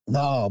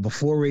 No,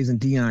 before Raising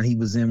Dion, he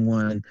was in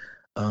one.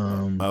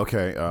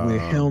 Okay. Where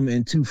him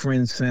and two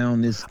friends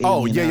found this.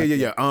 Oh yeah.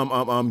 Yes.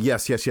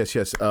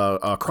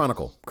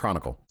 Chronicle.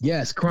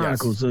 Yes,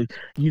 Chronicle. Yes. So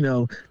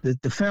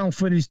the found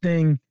footage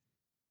thing.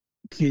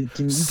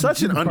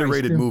 Such an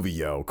underrated movie,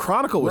 yo.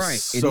 Chronicle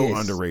was so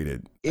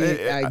underrated.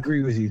 I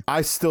agree with you.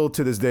 I still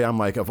to this day, I'm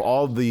like, of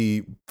all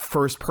the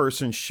first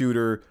person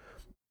shooter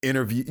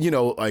interview,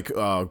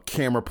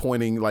 camera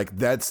pointing, like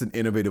that's an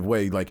innovative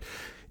way. Like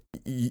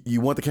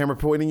you want the camera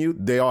pointing you,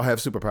 they all have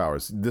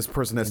superpowers. This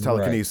person has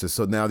telekinesis,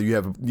 so now you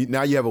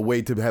have a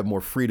way to have more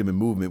freedom and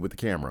movement with the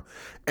camera,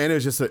 and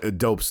it's just a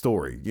dope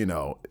story,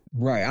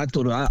 Right, I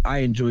thought I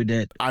enjoyed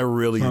that. I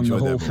really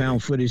enjoyed the whole that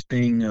found footage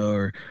thing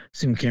or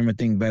single camera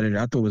thing better.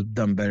 I thought it was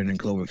done better than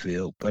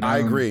Cloverfield. But I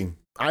agree.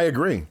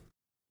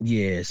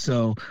 Yeah,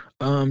 so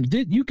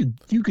you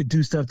could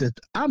do stuff that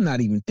I'm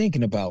not even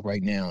thinking about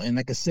right now, and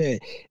like I said,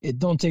 it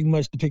don't take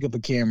much to pick up a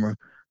camera.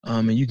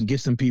 And you can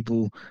get some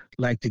people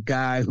like the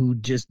guy who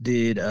just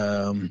did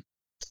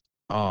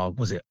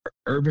was it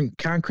Urban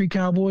Concrete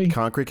Cowboy?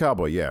 Concrete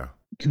Cowboy, yeah.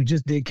 who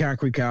just did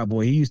Concrete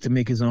Cowboy. He used to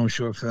make his own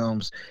short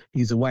films.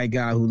 He's a white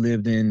guy who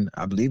lived in,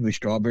 I believe, a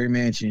Strawberry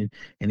Mansion,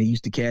 and he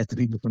used to cast the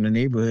people from the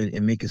neighborhood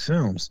and make his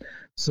films.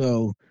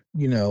 So,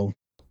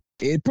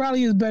 it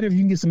probably is better if you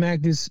can get some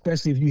actors,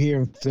 especially if you're here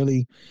in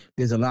Philly.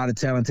 There's a lot of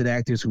talented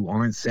actors who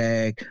aren't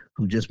SAG,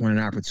 who just want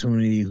an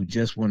opportunity, who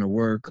just want to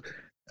work.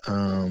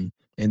 And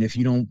if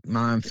you don't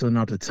mind filling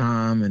out the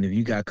time, and if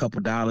you got a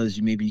couple dollars,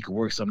 maybe you can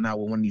work something out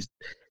with one of these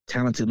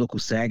talented local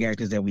SAG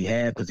actors that we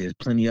have, because there's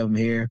plenty of them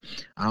here.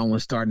 I don't want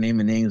to start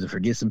naming names and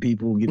forget some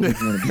people, get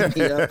people want to be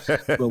here.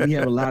 But we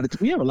have a lot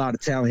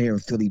of talent here in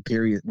Philly,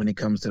 period, when it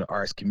comes to the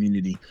arts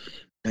community.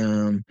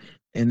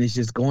 And it's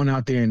just going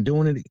out there and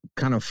doing it,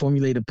 kind of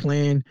formulate a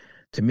plan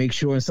to make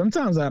sure. And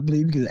sometimes I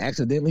believe you can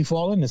accidentally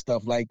fall into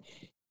stuff. Like,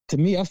 to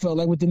me, I felt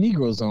like with the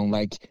Negro Zone,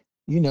 like,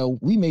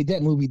 we made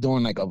that movie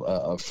during like a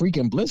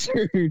freaking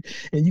blizzard,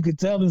 and you could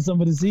tell in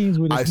some of the scenes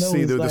where the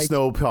snow the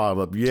snow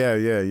pile up. Yeah. I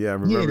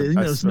remember.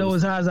 Yeah, the snow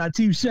as high as our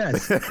two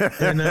chests,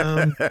 and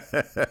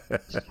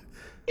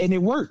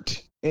it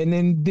worked. And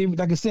then,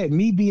 like I said,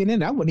 me being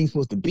in it, I wasn't even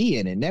supposed to be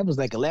in it. And that was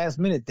like a last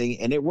minute thing,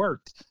 and it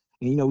worked.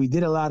 And, we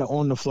did a lot of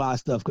on the fly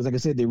stuff because, like I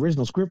said, the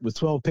original script was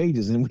 12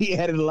 pages, and we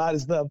added a lot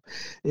of stuff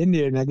in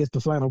there. And I guess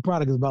the final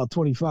product is about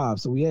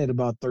 25, so we had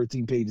about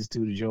 13 pages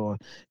to the John,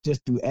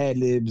 just through ad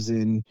libs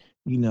and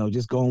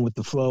just going with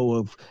the flow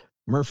of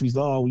Murphy's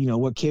Law.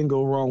 What can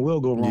go wrong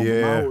will go wrong.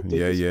 Yeah.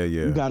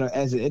 You gotta,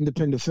 as an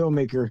independent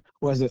filmmaker,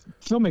 or as a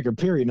filmmaker,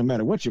 period, no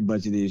matter what your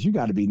budget is, you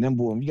got to be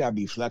nimble and you got to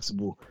be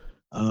flexible,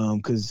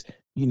 because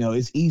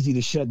it's easy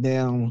to shut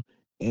down.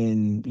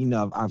 And,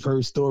 I've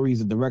heard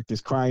stories of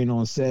directors crying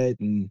on set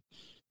and,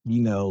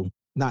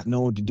 not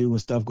knowing what to do when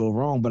stuff go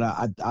wrong.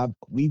 But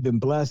we've been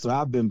blessed, or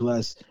I've been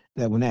blessed,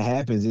 that when that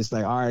happens, it's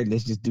like, all right,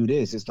 let's just do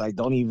this. It's like,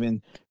 don't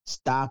even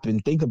stop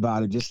and think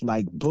about it. Just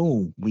like,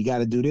 boom, we got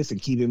to do this and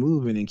keep it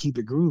moving and keep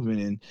it grooving.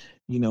 And,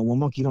 one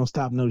monkey don't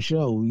stop no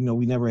show.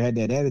 We never had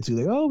that attitude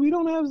like, oh, we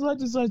don't have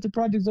such and such, the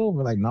project's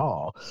over. Like,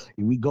 no,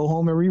 we go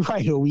home and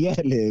rewrite, or we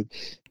ad lib.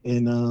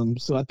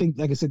 And so I think,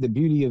 like I said, the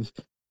beauty of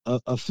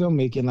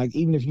filmmaking, like,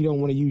 even if you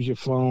don't want to use your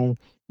phone,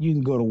 you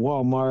can go to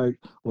Walmart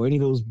or any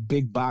of those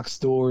big box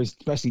stores,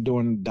 especially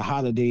during the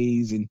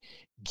holidays, and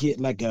get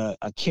like a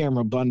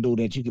camera bundle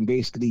that you can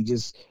basically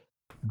just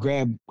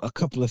grab a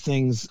couple of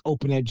things,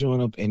 open that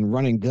joint up, and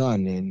run and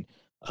gun. And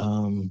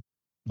I'm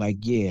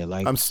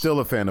still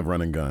a fan of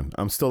run and gun.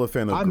 I'm still a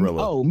fan of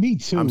Guerrilla. Oh, me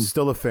too. I'm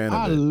still a fan of it.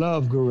 I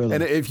love Guerrilla.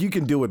 And if you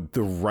can do it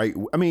the right,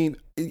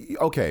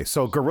 okay,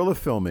 so guerrilla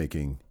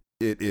filmmaking,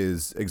 it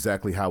is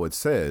exactly how it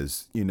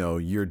says.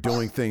 You're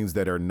doing things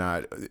that are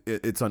not,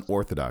 it's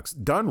unorthodox.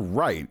 Done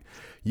right,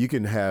 you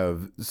can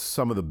have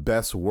some of the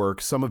best work,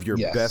 some of your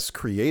best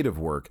creative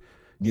work,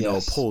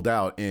 pulled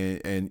out,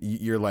 and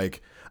you're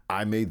like,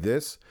 I made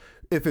this.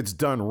 If it's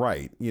done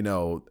right,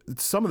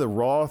 some of the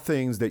raw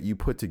things that you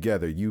put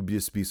together, you'd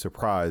just be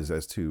surprised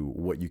as to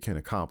what you can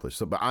accomplish.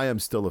 So, but I am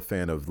still a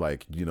fan of,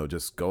 like,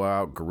 just go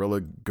out,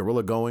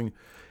 guerrilla going.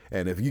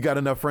 And if you got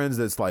enough friends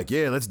that's like,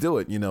 yeah, let's do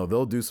it,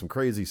 they'll do some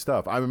crazy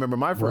stuff. I remember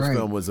my first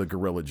film was a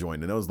guerrilla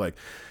joint, and it was like,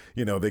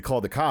 they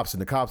called the cops,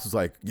 and the cops was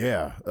like,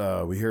 yeah,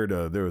 we heard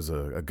there was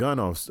a gun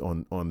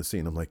on the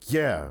scene. I'm like,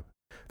 yeah,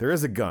 there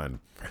is a gun,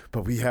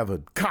 but we have a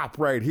cop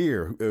right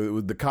here.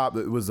 The cop,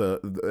 it was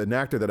an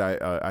actor that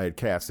I had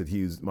casted.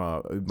 He's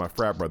my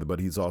frat brother, but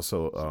he's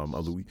also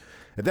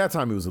at that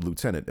time he was a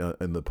lieutenant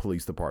in the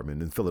police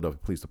department, in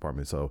Philadelphia Police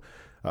Department. So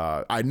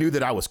I knew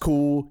that I was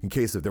cool in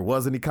case if there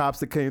was any cops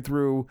that came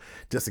through,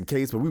 just in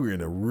case. But we were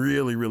in a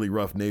really, really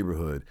rough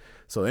neighborhood,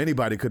 so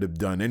anybody could have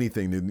done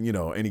anything.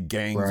 Any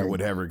gangs or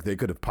whatever, they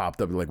could have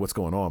popped up and like, what's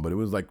going on? But it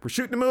was like, we're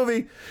shooting a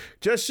movie,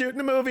 just shooting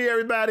a movie.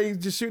 Everybody,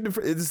 just shooting.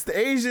 It's the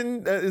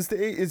Asian, it's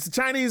the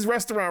Chinese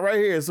restaurant right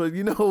here. So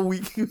we're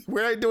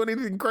not doing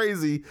anything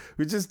crazy.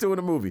 We're just doing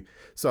a movie.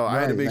 So I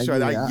had to make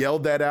sure I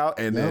yelled that out,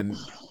 and then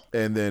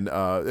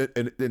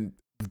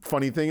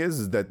funny thing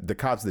is that the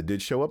cops that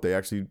did show up, they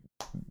actually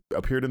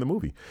appeared in the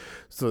movie.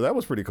 So that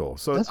was pretty cool.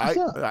 So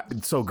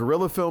so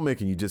guerrilla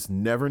filmmaking, you just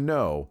never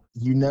know.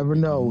 You never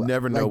know.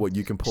 What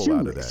you can pull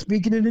out of that.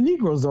 Speaking of the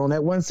Negro Zone,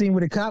 that one scene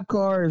where the cop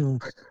car is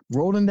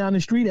rolling down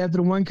the street after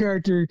the one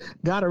character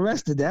got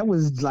arrested, that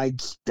was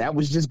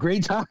just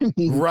great timing.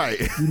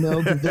 Right.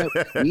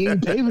 We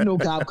ain't paving no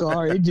cop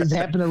car. It just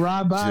happened to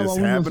ride by.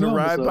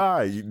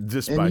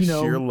 Just by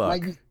sheer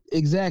luck.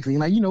 Exactly.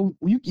 Like,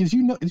 if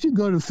you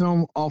go to the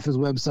film office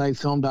website,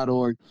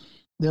 film.org,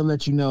 they'll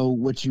let you know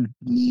what you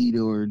need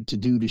or to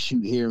do to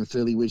shoot here in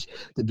Philly, which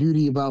the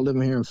beauty about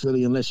living here in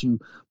Philly, unless you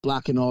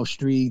blocking off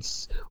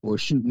streets or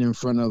shooting in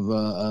front of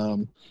a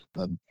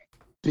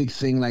big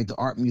thing like the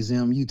art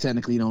museum, you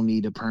technically don't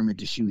need a permit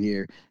to shoot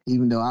here,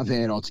 even though I've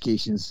had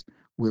altercations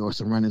or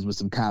some run-ins with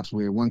some cops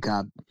where one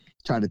cop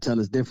tried to tell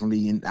us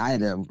differently, and I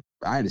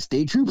had a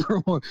state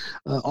trooper,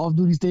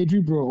 off-duty state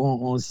trooper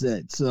on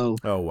set. So,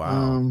 oh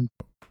wow,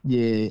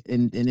 Yeah,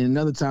 and then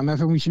another time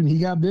after we shooting, he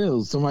got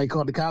bills. Somebody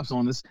called the cops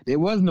on us. There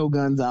was no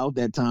guns out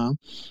that time,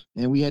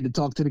 and we had to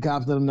talk to the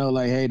cops, let them know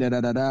like, hey, da da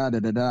da da da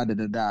da da da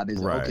da da. They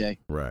said Right, okay,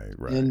 right,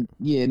 right. and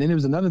yeah, and then there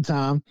was another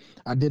time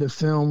I did a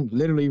film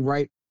literally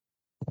right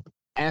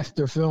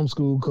after film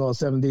school called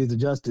 7 Days of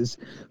Justice,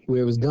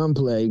 where it was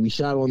gunplay. We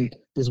shot on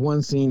this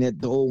one scene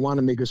at the old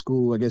Wanamaker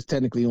School, I guess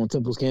technically on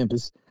Temple's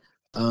campus,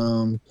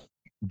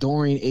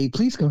 during a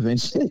police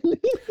convention.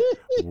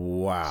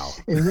 Wow.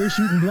 And we're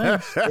shooting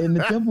blanks, and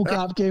the Temple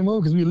cop came over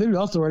because we literally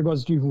also right across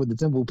the street from with the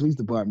Temple Police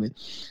Department.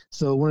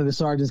 So one of the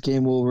sergeants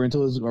came over and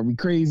told us, "Are we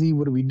crazy?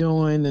 What are we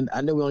doing?" And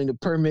I know we only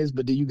need permits,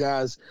 but do you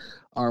guys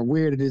are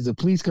aware that there's a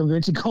police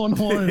convention going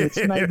on and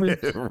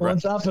snipers Right. on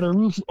top of the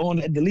roof on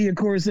the Leah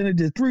Core Center,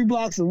 just 3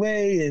 blocks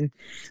away? And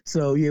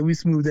so yeah, we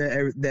smoothed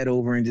that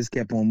over and just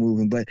kept on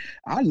moving. But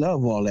I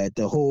love all that.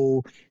 The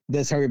whole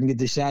let's hurry up and get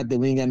the shot that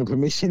we ain't got no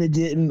permission to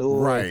get in, or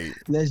Right.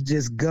 let's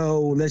just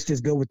go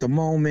with the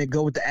moment,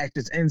 go with the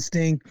actor's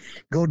instinct,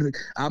 I'm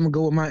gonna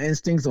go with my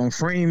instincts on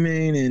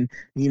framing, and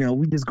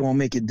we just gonna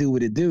make it do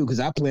what it do, because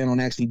I plan on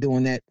actually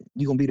doing that.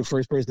 You're gonna be the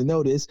first person to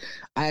know this.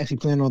 I actually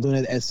plan on doing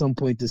it at some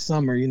point this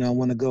summer. I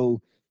want to go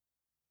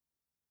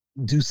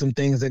do some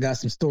things that got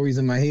some stories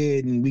in my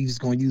head, and we just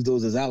gonna use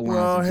those as outlines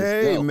Well, and just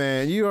hey, go.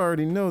 man, you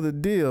already know the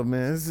deal,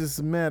 man. It's just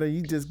a matter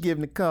you just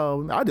giving the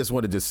call. I just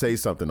want to just say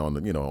something on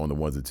the, on the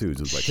ones and twos.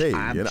 Just like, hey,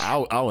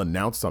 I'll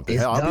announce something.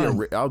 It's Hell,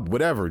 done. I'll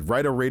whatever.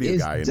 Write a radio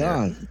It's guy in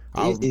done. there.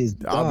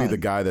 I'll be the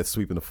guy that's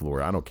sweeping the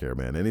floor. I don't care,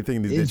 man.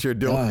 Anything that you're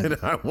doing, done.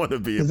 I want to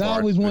be a Because part. I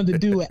always wanted to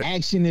do an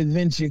action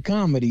adventure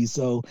comedy.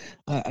 So,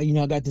 I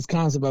got this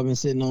concept I've been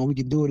sitting on. We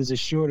could do it as a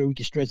short, or we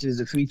could stretch it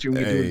as a feature. We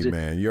could do it as a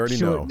man, you already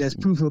short know. that's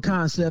proof of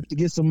concept to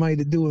get somebody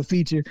to do a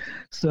feature.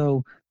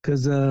 So,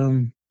 because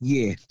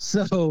yeah.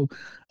 So,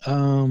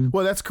 well,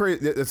 that's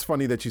crazy. That's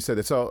funny that you said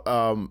that.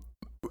 So,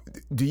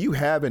 do you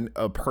have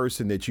a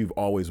person that you've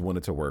always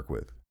wanted to work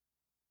with?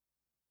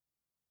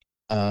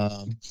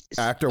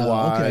 Actor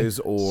wise,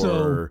 okay.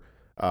 or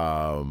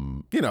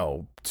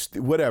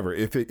whatever.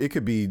 If it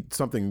could be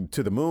something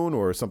to the moon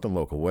or something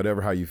local,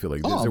 whatever. How you feel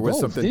like there was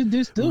both. something.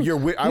 There's still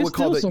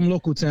some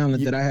local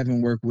talent that I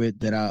haven't worked with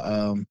that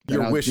I do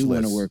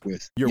want to work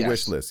with. Your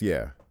wish list,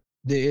 yeah.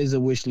 There is a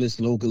wish list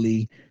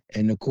locally,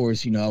 and of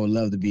course, I would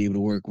love to be able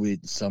to work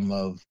with some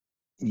of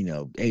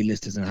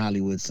A-listers in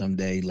Hollywood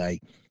someday,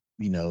 like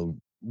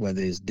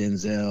whether it's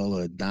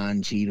Denzel or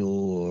Don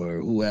Cheadle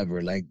or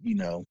whoever, like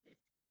the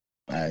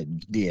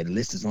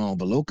list is long,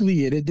 but locally,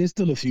 yeah, there's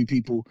still a few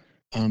people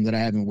that I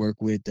haven't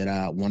worked with that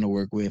I want to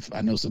work with.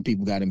 I know some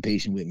people got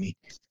impatient with me.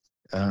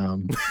 I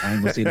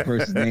ain't gonna say the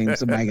person's name.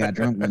 Somebody got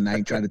drunk one night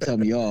and tried to tell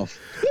me off.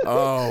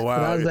 Oh wow!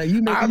 But I was like,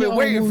 I've been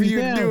waiting for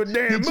you to do a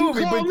damn Did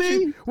movie, but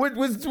why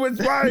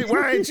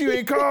ain't you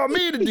ain't called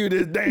me to do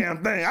this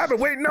damn thing? I've been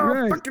waiting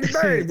all fucking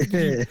day.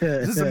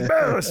 This is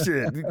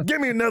embarrassing. Give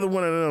me another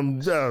one of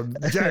them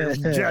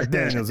Jack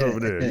Daniels over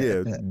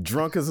there. Yeah,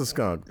 drunk as a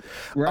skunk.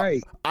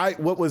 Right.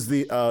 What was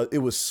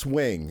it was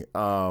Swing,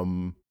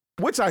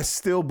 which I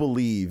still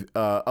believe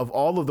of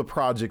all of the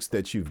projects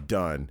that you've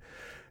done.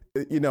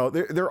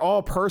 They're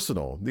all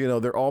personal.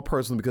 They're all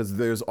personal because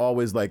there's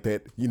always like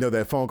that,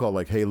 that phone call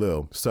like, hey,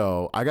 Lou,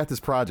 so I got this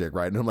project,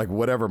 right? And I'm like,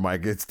 whatever,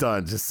 Mike, it's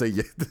done. Just say,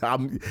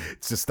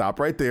 just stop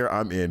right there.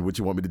 I'm in. What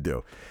you want me to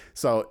do?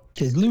 So,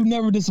 because Lou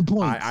never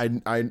disappoints.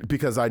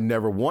 Because I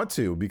never want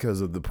to,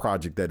 because of the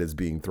project that is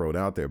being thrown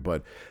out there.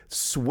 But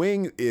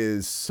Swing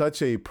is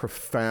such a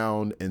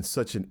profound and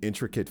such an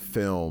intricate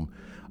film.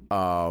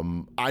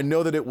 I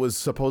know that it was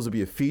supposed to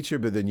be a feature,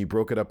 but then you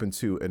broke it up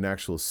into an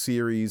actual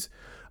series.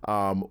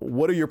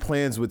 What are your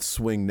plans with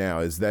Swing now?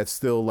 Is that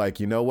still like,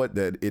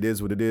 that it is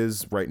what it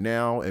is right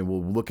now, and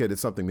we'll look at it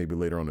something maybe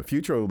later on in the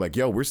future? Or like,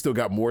 we're still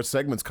got more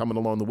segments coming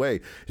along the way.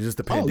 It's just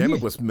the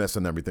pandemic was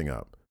messing everything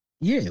up.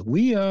 Yeah,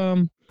 we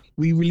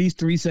released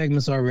 3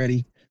 segments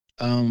already.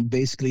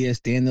 Basically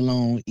as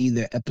standalone,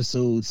 either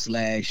episodes /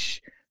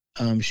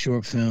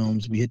 short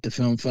films. We hit the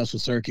film festival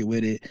circuit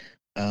with it.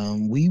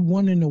 We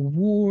won an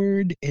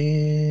award,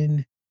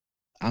 and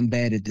I'm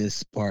bad at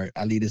this part.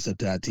 I leave this up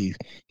to our teeth.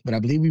 But I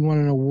believe we won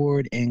an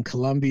award in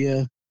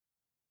Colombia.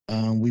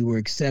 We were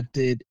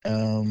accepted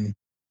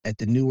at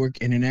the Newark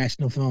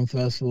International Film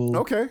Festival.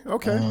 Okay.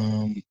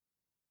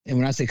 And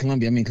when I say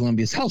Colombia, I mean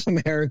Colombia, South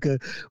America.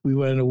 We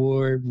won an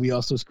award. We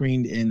also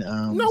screened in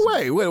no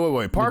way.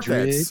 Wait. Park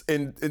Madrid. That's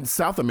in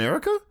South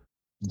America?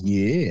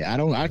 Yeah, I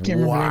can't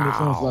remember the name of the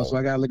film festival. So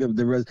I gotta look up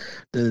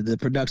the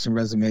production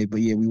resume. But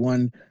yeah, we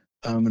won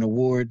an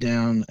award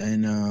down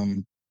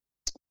in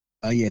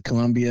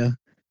Colombia.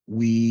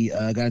 We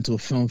got into a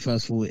film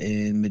festival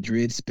in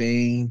Madrid,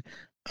 Spain.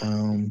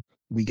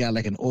 We got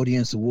like an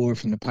audience award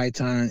from the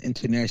Python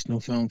International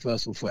Film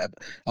Festival for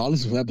all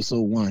this was for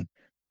episode 1.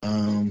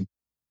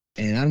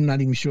 And I'm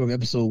not even sure if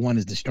episode 1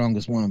 is the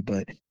strongest one,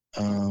 but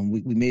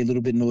we made a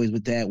little bit of noise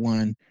with that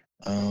one.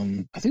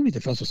 I think we did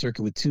the festival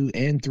circuit with 2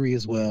 and 3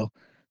 as well.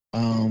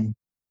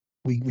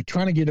 we're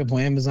trying to get up on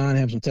Amazon,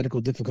 have some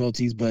technical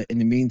difficulties, but in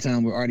the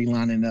meantime, we're already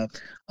lining up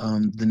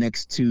the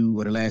next two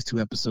or the last two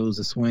episodes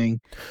of Swing.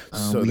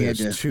 So We had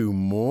there's to, two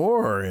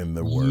more in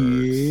the works.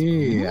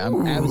 yeah,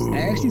 I was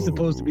actually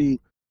supposed to Ooh. be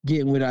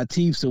getting with our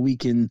team so we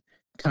can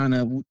kind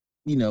of,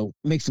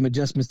 make some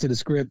adjustments to the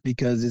script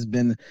because it's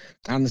been,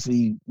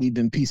 honestly, we've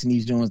been piecing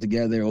these joints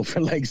together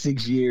over like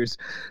 6 years.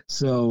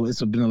 So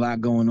it's been a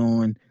lot going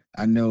on.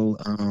 I know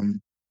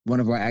one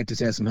of our actors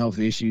had some health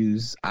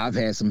issues. I've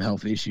had some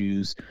health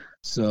issues.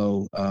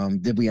 So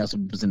then we also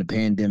was in the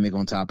pandemic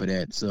on top of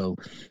that. So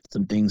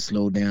some things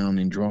slowed down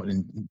and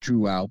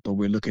drew out, but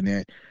we're looking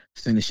at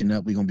finishing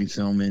up. We're gonna be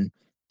filming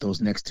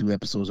those next two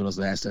episodes or those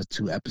last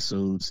two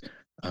episodes.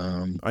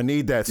 I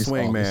need that This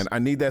swing, man. August. I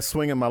need that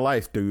swing in my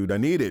life, dude. I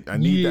need it. I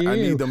need that. I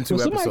Yeah. need them Well, two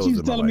somebody episodes keeps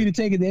in my telling me life.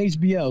 to take it to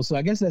HBO, so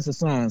I guess that's a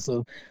sign.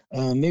 So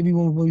maybe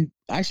when we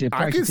actually I I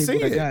probably can should take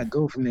see what I it got,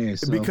 go from there.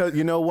 So because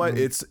you know what? um,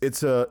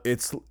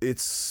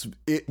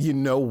 You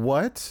know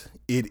what?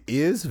 It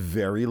is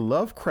very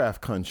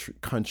Lovecraft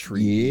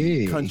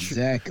yeah,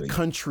 exactly.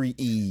 country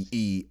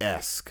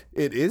esque.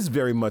 It is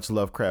very much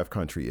Lovecraft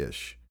country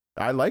ish.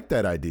 I like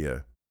that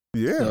idea. So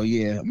Yeah.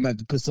 yeah, I'm gonna have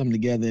to put something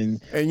together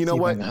and And you know see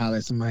if I can what? holler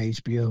at some of my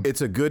HBO. It's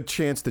a good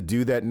chance to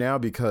do that now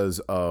because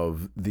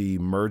of the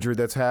merger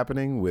that's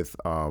happening with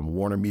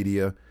Warner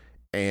Media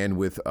and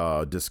with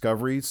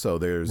Discovery. So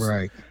there's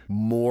Right.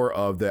 more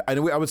of that. I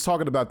know I was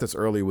talking about this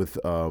earlier with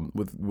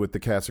the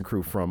cast and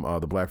crew from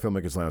the Black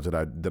Filmmakers Lounge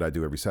that I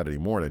do every Saturday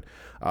morning.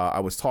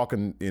 I was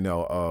talking,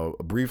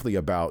 briefly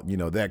about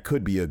that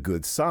could be a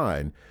good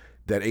sign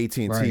that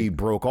AT&T Right.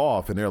 broke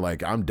off and they're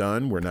like, I'm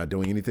done. We're not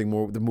doing anything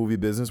more with the movie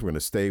business. We're going to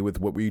stay with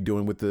what we're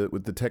doing with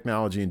the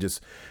technology and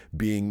just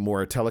being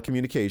more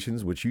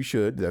telecommunications, which you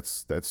should.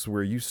 That's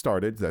where you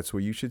started. That's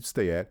where you should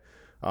stay at.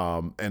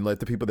 And let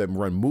the people that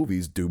run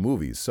movies do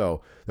movies.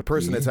 So the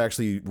person Yeah. that's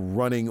actually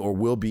running or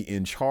will be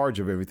in charge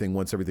of everything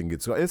once everything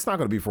gets, it's not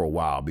going to be for a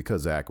while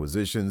because of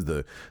acquisitions,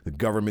 the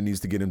government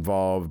needs to get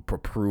involved,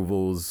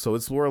 approvals. So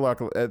it's more than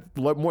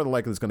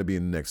likely it's going to be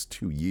in the next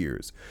 2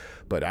 years.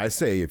 But I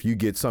say if you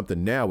get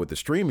something now with the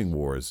streaming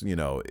wars,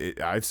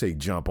 I'd say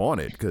jump on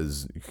it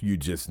because you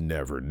just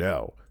never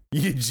know.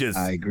 You I just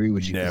agree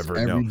with you because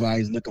never know.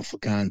 everybody's looking for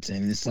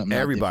content. There's something out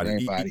there for Everybody,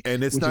 everybody,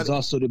 and it's which not. is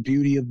also the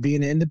beauty of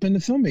being an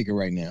independent filmmaker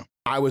right now.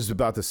 I was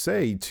about to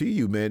say to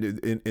you, man,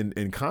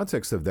 in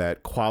context of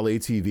that, Quality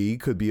TV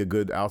could be a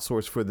good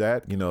outsource for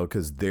that,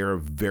 because they're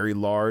very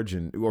large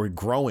or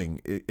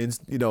growing,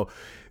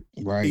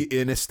 Right.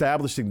 in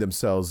establishing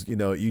themselves.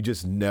 You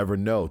just never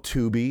know.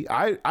 Tubi,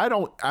 I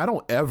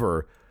don't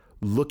ever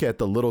look at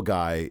the little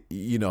guy,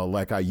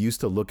 like I used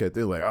to look at.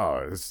 They're like,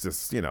 oh, it's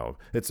just,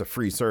 it's a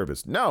free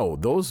service. No,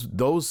 those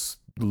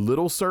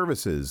little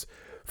services,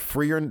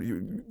 freer,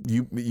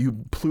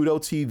 you Pluto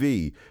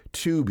TV,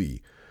 Tubi.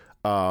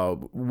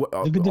 Look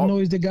at the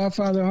noise that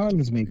Godfather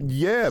Harlem's making.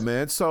 Yeah,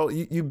 man. So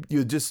you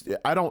just,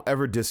 I don't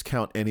ever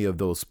discount any of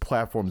those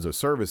platforms or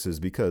services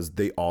because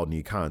they all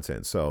need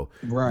content. So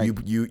Right.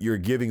 you're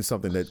giving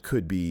something that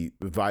could be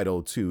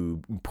vital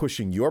to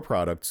pushing your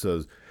product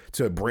to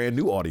a brand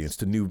new audience,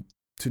 to new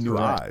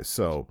Correct. eyes.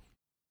 So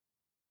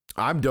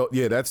I'm dope.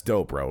 Yeah, that's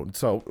dope, bro.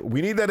 So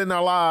we need that in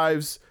our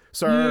lives,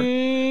 sir.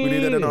 We need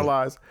that in our Yeah.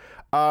 lives.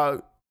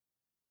 I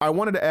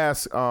wanted to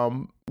ask,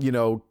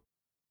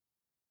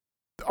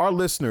 our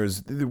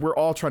listeners, we're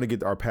all trying to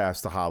get our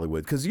paths to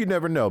Hollywood because you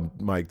never know,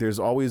 Mike. There's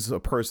always a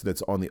person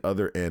that's on the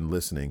other end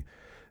listening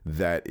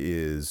that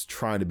is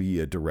trying to be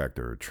a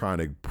director, trying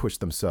to push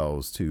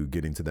themselves to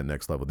getting to the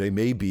next level. They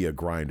may be a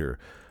grinder.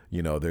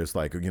 There's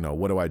like,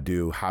 what do I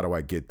do? How do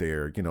I get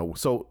there?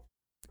 So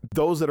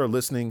those that are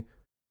listening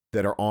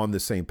that are on the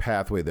same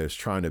pathway that's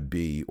trying to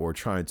be or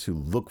trying to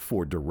look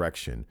for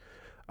direction,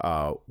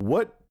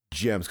 what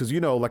gems? Because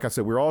like I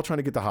said, we're all trying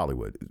to get to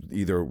Hollywood.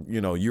 Either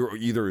you're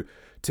either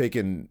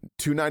taking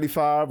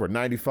 295 or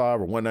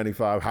 95 or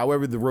 195,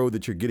 however the road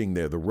that you're getting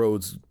there, the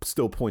roads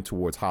still point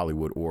towards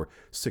Hollywood or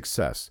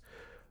success.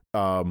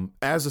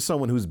 As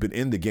someone who's been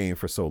in the game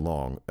for so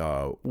long,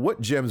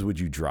 what gems would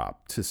you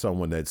drop to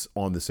someone that's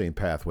on the same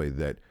pathway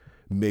that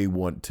may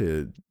want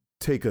to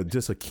take a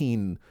little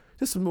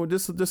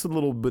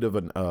bit of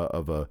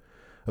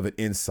an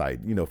insight,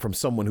 from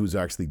someone who's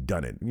actually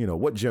done it?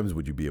 What gems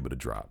would you be able to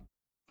drop?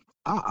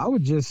 I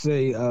would just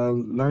say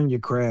learn your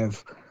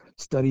craft,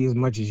 study as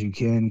much as you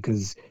can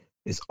because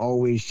it's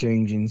always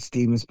changing.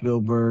 Steven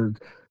Spielberg,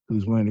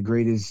 who's one of the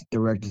greatest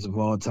directors of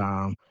all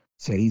time,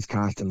 said he's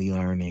constantly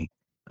learning.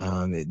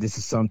 This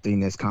is something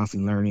that's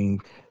constantly learning.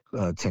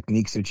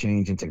 Techniques are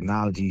changing,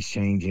 technology is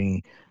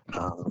changing.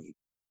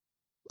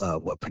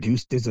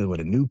 There's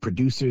a new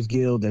producers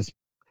guild that's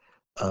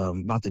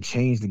about to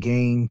change the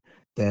game.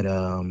 That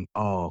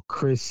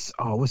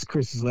what's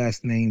Chris's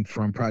last name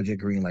from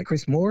Project Green? Like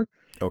Chris Moore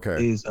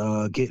Okay. is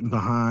getting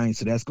behind,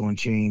 so that's going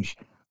to change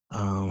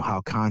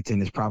how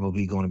content is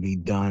probably going to be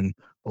done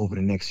over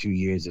the next few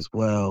years as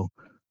well.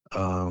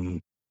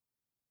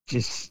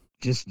 Just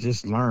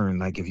learn.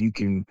 Like if you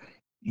can,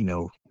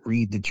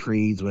 read the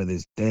trades, whether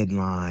it's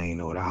Deadline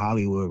or the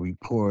Hollywood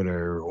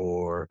Reporter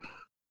or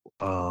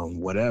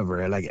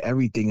whatever. Like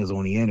everything is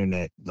on the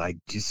internet. Like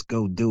just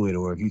go do it.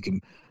 Or if you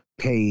can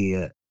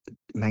pay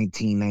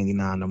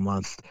 $19.99 a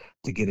month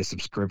to get a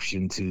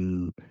subscription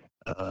to,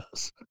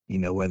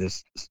 whether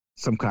it's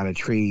some kind of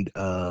trade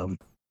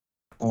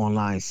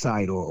online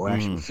site or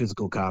actual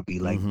physical copy,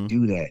 like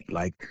do that.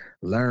 Like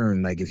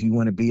learn. Like if you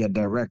want to be a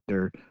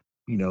director,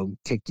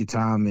 take your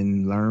time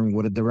and learn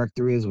what a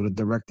director is, what a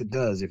director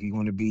does. If you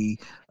want to be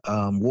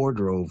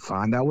wardrobe,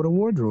 find out what a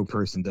wardrobe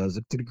person does.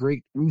 Look to the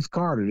great Ruth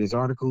Carter. There's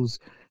articles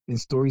and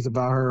stories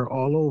about her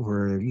all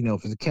over.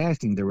 If it's a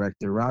casting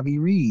director, Robbie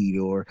Reed,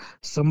 or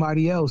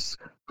somebody else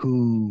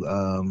who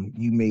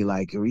you may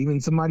like, or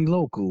even somebody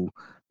local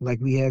like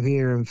we have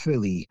here in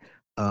Philly.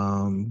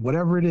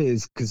 Whatever it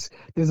is, because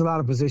there's a lot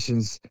of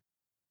positions,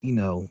 you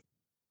know,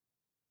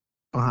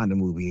 behind the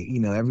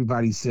movie.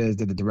 Everybody says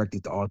that the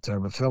director's the author,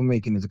 but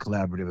filmmaking is a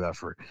collaborative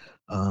effort.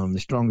 The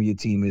stronger your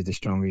team is, the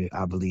stronger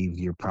I believe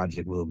your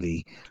project will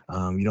be.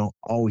 You don't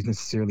always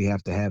necessarily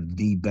have to have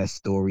the best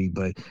story,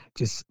 but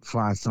just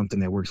find something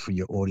that works for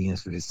your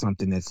audience. If it's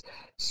something that's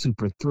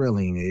super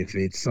thrilling, if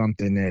it's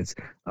something that's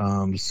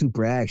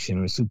super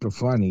action or super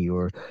funny,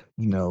 or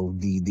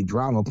the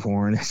drama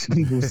porn as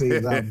people say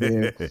is out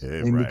there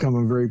and Right.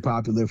 becoming very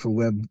popular for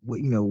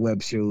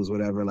web shows,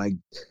 whatever.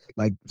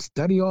 Like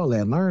study all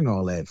that, learn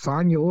all that,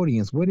 find your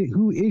audience.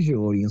 Who is your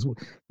audience?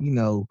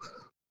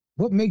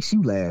 What makes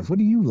you laugh? What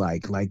do you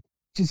like? Like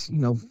just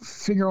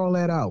figure all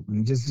that out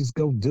and just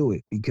go do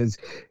it. Because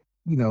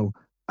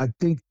I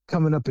think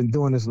coming up and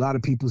doing this, a lot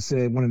of people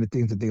said one of the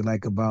things that they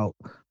like about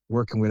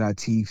working with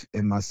Atif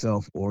and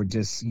myself, or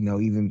just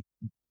even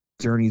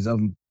journeys of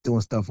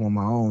doing stuff on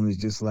my own, is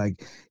just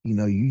like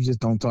you just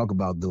don't talk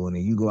about doing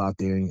it. You go out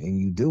there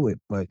and you do it.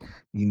 But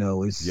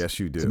it's, yes,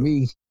 you to do.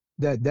 me,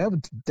 that's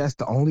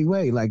the only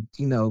way. Like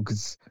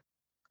because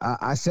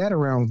I sat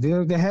around.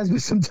 There has been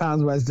some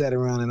times where I sat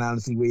around and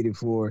honestly waited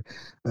for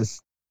a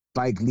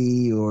Spike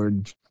Lee or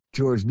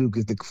George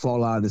Lucas to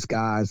fall out of the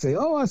sky and say,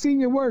 "Oh, I seen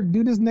your work.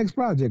 Do this next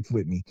project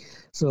with me."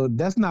 So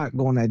that's not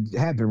going to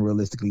happen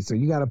realistically. So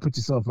you got to put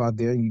yourself out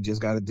there and you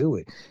just got to do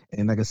it.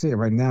 And like I said,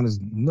 right now there's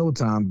no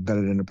time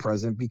better than the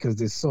present, because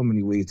there's so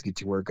many ways to get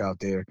your work out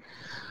there.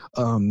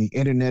 The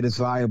internet is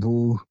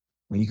viable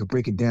when you can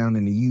break it down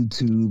into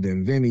YouTube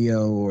and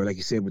Vimeo, or like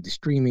you said, with the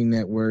streaming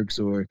networks,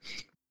 or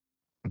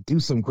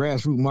do some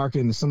grassroots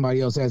marketing that somebody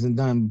else hasn't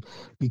done,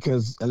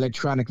 because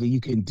electronically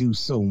you can do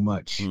so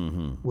much,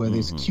 whether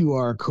it's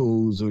QR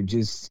codes or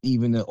just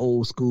even the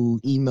old school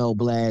email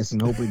blast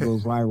and hope it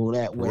goes viral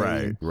that way.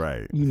 Right, And,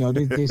 right.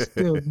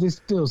 There's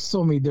still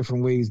so many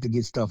different ways to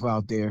get stuff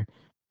out there.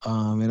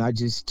 And I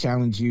just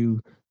challenge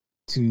you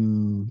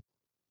to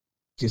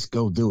just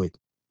go do it.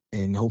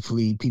 And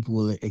hopefully people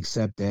will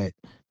accept that.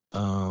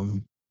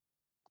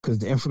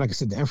 Because like I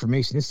said, the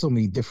information, there's so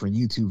many different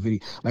YouTube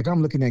videos. Like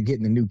I'm looking at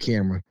getting a new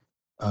camera,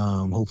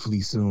 hopefully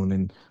soon.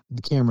 And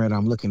the camera that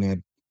I'm looking at,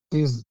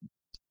 there's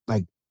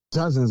like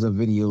dozens of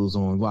videos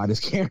on why this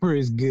camera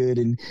is good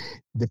and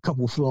the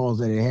couple flaws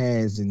that it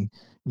has, and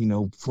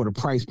for the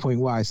price point,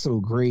 why it's so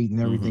great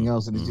and everything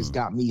else. And it's just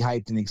got me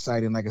hyped and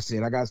excited. And like I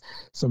said, I got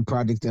some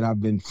projects that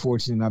I've been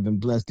fortunate, I've been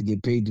blessed to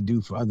get paid to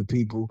do for other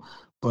people.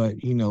 But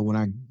when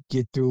I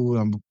get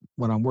through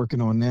what I'm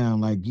working on now,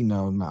 like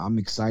I'm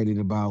excited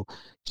about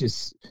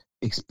just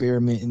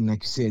experimenting,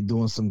 like you said,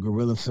 doing some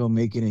guerrilla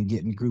filmmaking and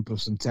getting a group of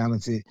some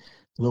talented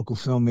local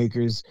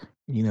filmmakers.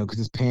 Because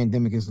this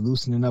pandemic is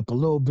loosening up a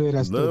little bit.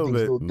 I still think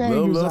it's a little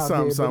dangerous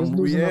out something, there, but it's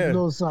loosening up a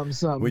little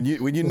something. When you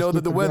Let's know that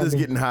get the weather's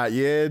together. getting hot,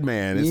 yeah,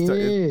 man.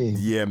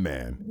 Yeah,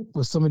 man.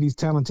 For some of these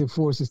talented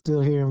forces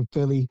still here in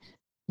Philly,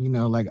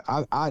 like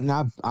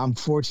I'm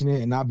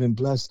fortunate and I've been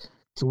blessed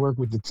to work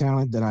with the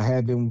talent that I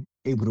have been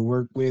able to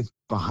work with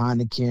behind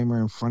the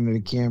camera, in front of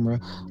the camera.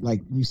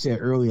 Like you said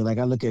earlier, like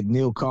I look at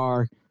Neil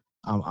Carr,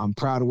 I'm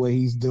proud of what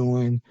he's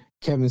doing.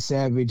 Kevin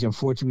Savage,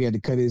 unfortunately, we had to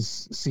cut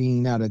his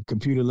scene out of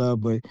Computer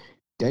Love, but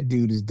that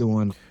dude is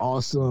doing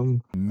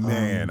awesome.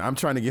 Man, I'm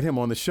trying to get him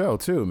on the show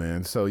too,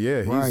 man. So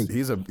yeah, Right.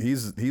 he's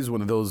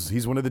one of those.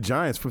 He's one of the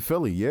giants for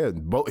Philly. Yeah,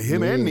 both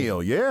him and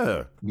Neil.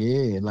 Yeah.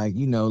 Yeah, like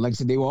like I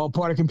said, they were all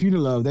part of Computer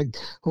Love, that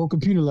whole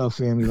Computer Love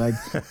family. Like,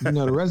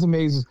 the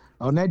resumes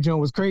on that joint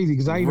was crazy,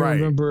 because I even Right.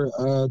 remember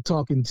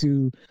talking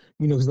to,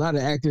 because a lot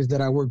of actors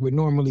that I work with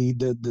normally,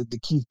 the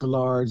Keith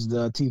Billards,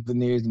 the Teeth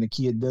Veneers, and the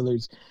Kia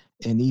Dillards,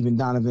 and even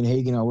Donovan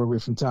Hagen I work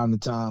with from time to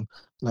time.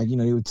 Like,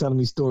 they were telling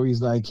me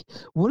stories like,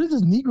 what is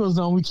this Negro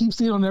Zone we keep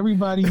seeing on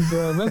everybody's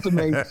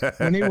resume,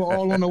 when they were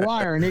all on the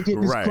wire, and they get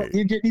Right.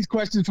 they get these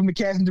questions from the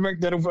casting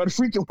director of the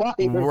freaking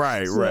wire.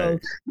 Right.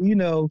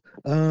 So,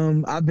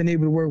 right. I've been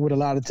able to work with a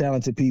lot of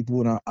talented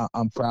people, and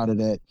I'm proud of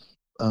that.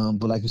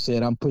 But like you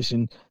said, I'm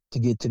pushing to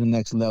get to the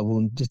next level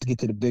and just to get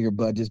to the bigger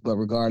budgets. But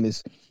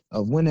regardless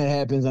of when that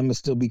happens, I'm gonna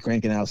still be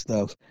cranking out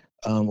stuff.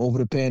 Over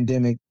the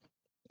pandemic,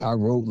 I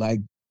wrote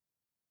like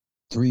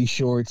 3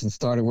 shorts and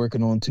started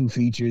working on 2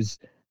 features.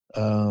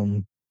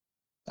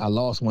 I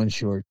lost one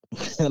short.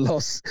 I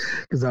lost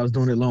because I was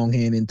doing it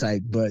longhand and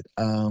tight. But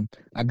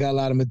I got a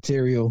lot of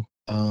material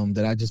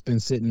that I just been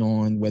sitting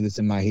on, whether it's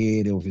in my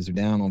head or if it's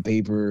down on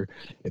paper,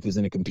 if it's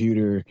in a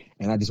computer,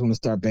 and I just want to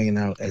start banging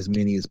out as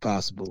many as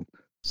possible.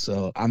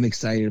 So I'm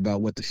excited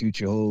about what the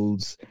future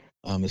holds,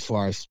 as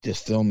far as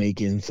just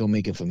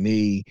filmmaking for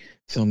me,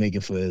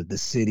 filmmaking for the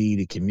city,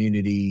 the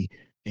community,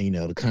 and,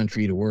 the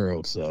country, the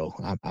world. So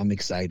I'm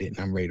excited and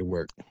I'm ready to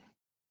work.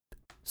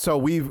 So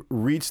we've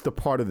reached the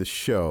part of the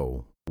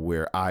show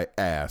where I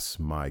ask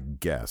my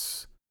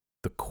guests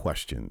the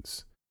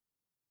questions.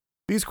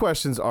 These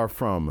questions are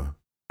from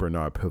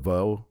Bernard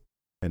Pivot,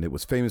 and it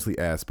was famously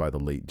asked by the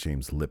late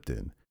James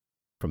Lipton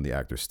from the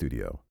Actors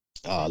Studio.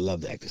 Oh, I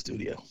love the Actors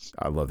Studio.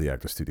 I love the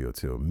Actors Studio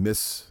too.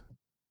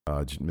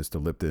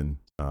 Mr. Lipton,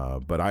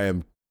 but I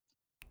am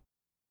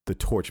the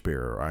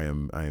torchbearer.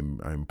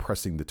 I'm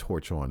pressing the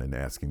torch on and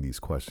asking these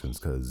questions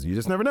because you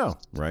just never know,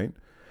 right?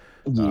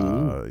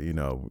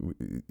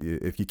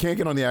 If you can't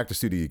get on the Actors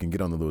Studio, you can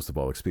get on the Lewis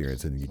Duvall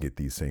Experience and you get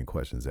these same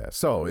questions asked.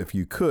 So if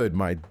you could,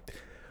 my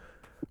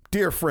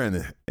dear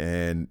friend,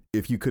 and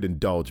if you could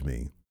indulge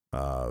me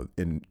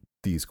in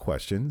these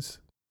questions.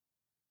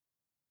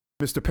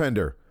 Mr.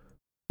 Pender,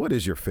 what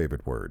is your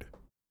favorite word?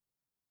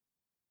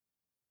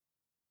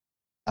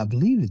 I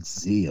believe it's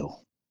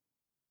zeal.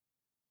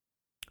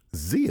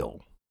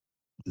 Zeal?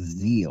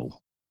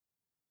 Zeal.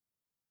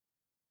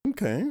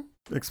 Okay,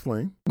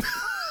 explain.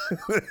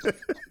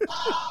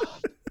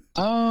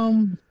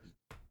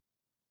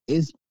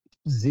 It's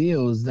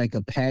zeal is like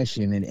a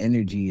passion and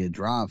energy, a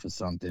drive for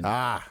something.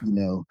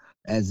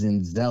 As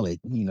in zealot.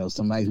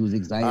 Somebody who's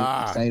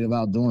excited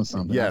about doing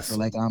something. Yes. I feel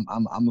like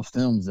I'm a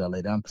film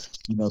zealot.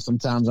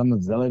 Sometimes I'm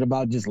a zealot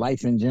about just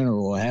life in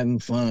general, or having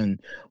fun,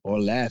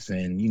 or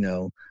laughing.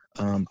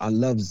 I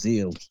love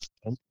zeal.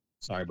 Oh,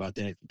 sorry about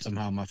that.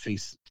 Somehow my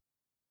face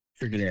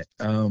triggered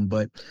that.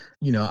 But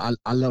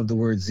I love the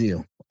word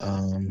zeal.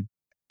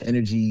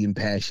 Energy and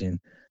passion.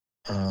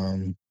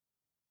 I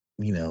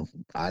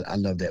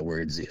love that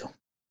word zeal.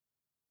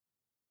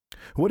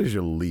 What is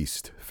your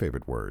least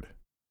favorite word?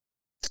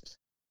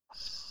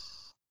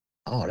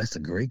 Oh, that's a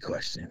great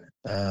question.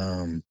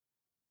 I'm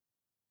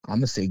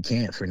gonna say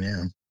can't for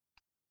now.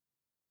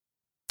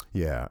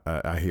 Yeah,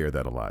 I hear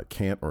that a lot.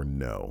 Can't or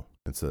no.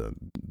 It's they're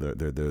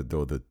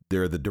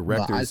the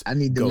directors. I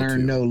need to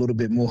learn no a little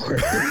bit more.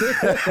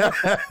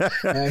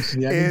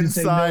 Actually, I need to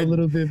say no a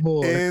little bit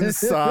more.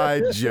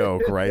 Inside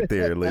joke right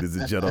there, ladies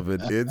and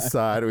gentlemen.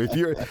 Inside.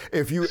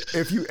 If you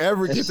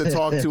ever get to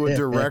talk to a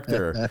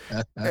director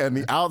and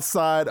the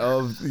outside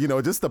of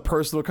just the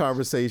personal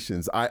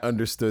conversations, I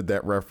understood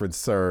that reference,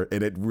 sir,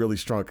 and it really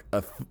struck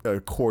a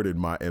chord in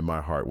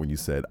my heart when you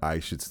said I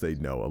should say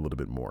no a little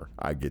bit more.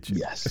 I get you.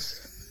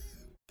 Yes.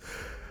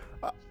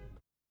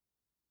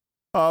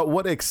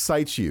 What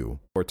excites you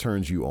or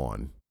turns you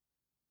on?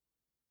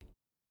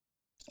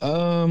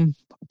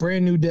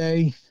 Brand new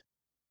day,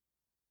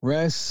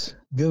 rest,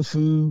 good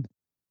food,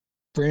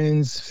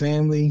 friends,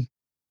 family,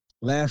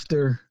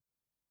 laughter.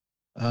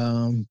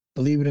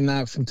 Believe it or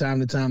not, from time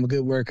to time, a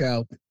good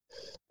workout,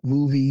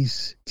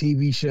 movies,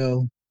 TV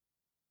show.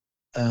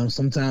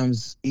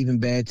 Sometimes even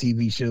bad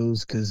TV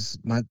shows, because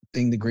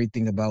the great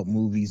thing about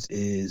movies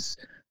is,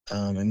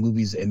 and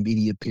movies and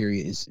media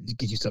period, is it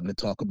gives you something to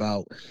talk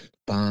about,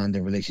 bond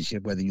and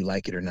relationship, whether you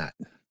like it or not.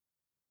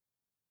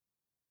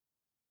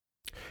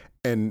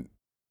 And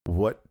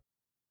what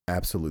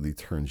absolutely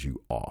turns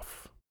you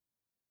off?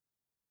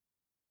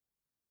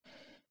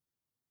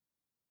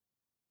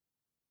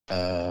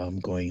 I'm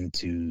going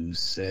to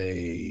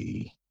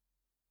say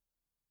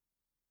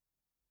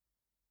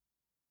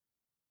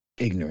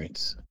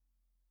ignorance.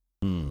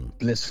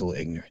 Blissful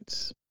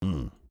ignorance.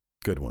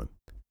 Good one.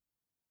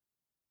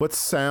 What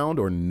sound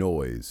or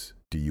noise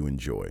do you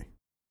enjoy?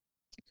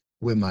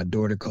 When my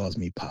daughter calls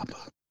me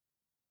Papa.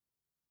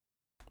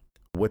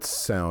 What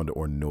sound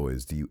or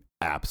noise do you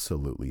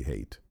absolutely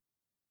hate?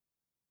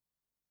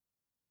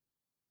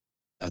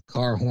 A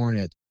car horn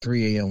at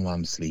 3 a.m. while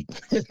I'm asleep.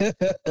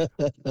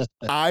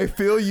 I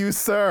feel you,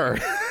 sir.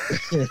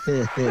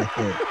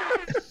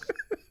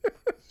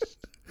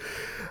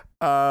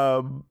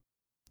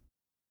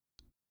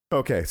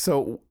 Okay,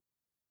 so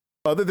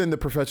other than the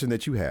profession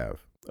that you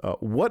have,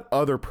 what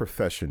other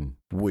profession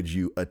would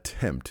you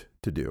attempt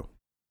to do?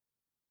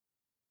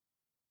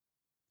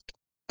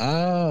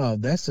 Oh,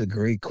 that's a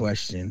great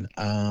question.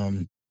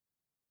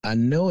 I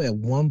know at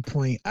one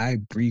point I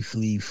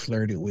briefly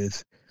flirted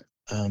with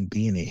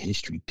being a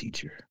history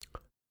teacher.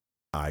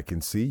 I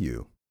can see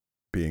you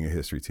being a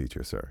history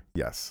teacher, sir.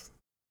 Yes.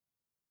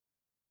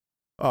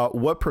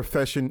 What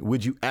profession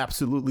would you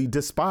absolutely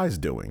despise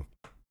doing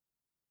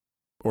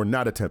or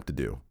not attempt to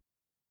do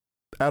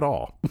at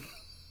all?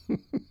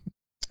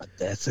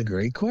 That's a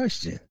great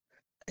question.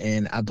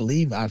 And I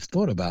believe I've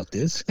thought about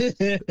this, but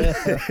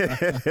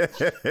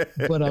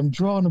I'm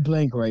drawing a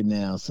blank right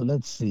now. So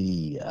let's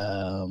see.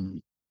 A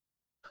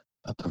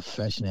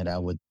profession that I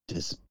would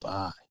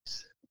despise.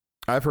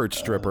 I've heard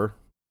stripper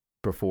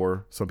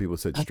before. Some people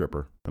said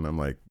stripper, and I'm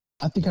like,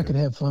 I think I could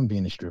have fun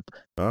being a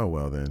stripper. Oh,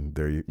 well, then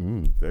there you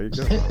go.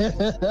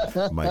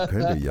 Mike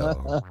Pender,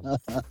 y'all,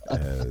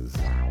 as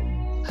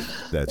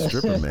That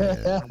stripper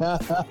man.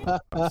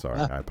 I'm sorry.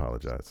 I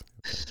apologize.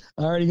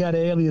 I already got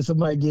an alias.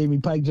 Somebody gave me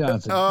Pike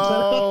Johnson.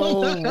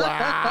 Oh,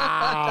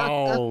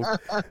 wow.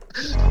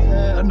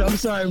 No, I'm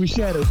sorry. It was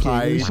Shadow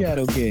King. It was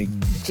Shadow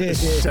King.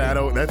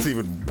 Shadow. That's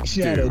even.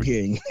 Shadow dude,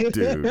 King.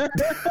 Dude.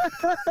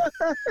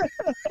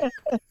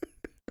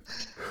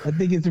 I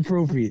think it's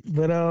appropriate,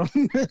 but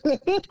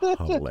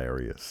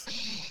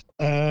Hilarious.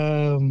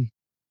 oh,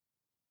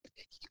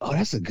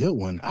 that's a good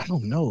one. I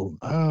don't know.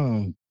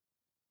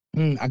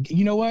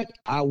 You know what?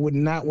 I would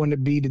not want to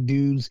be the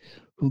dudes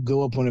who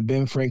go up on a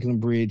Ben Franklin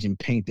bridge and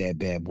paint that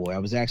bad boy. I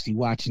was actually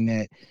watching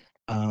that.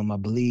 I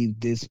believe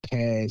this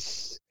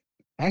past.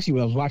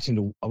 Actually, I was watching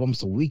it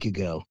almost a week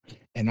ago,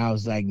 and I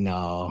was like,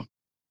 no.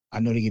 I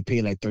know they get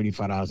paid like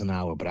 $35 an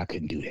hour, but I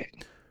couldn't do that.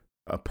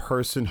 A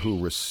person who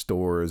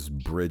restores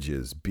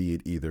bridges, be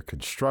it either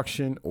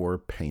construction or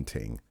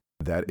painting.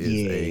 That is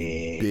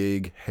a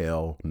big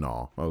hell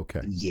no.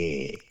 Okay.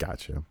 Yeah.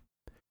 Gotcha.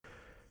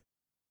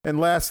 And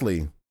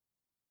lastly,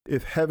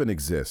 if heaven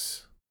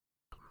exists,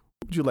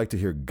 what would you like to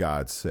hear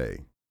God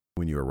say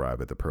when you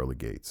arrive at the pearly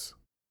gates?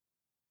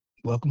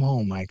 Welcome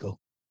home, Michael.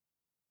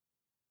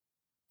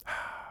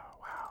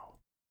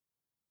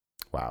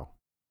 Wow.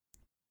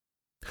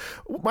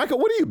 Michael,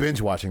 what are you binge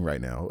watching right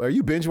now? Are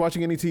you binge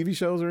watching any TV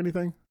shows or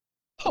anything?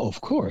 Oh,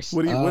 of course.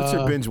 What's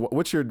your binge?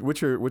 What's your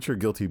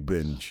guilty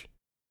binge?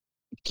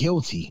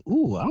 Guilty.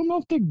 Ooh, I don't know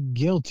if they're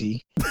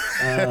guilty.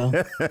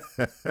 Because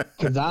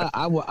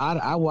I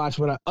watch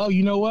what I. Oh,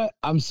 you know what?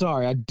 I'm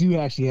sorry. I do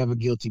actually have a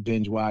guilty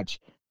binge watch.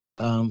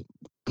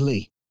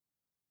 Glee.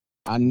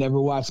 I never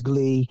watched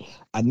Glee.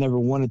 I never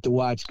wanted to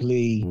watch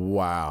Glee.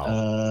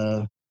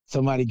 Wow.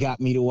 Somebody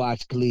got me to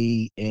watch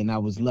Glee, and I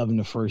was loving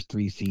the first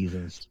 3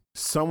 seasons.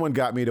 Someone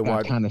got me to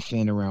watch. Kind of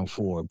fan around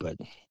 4, but.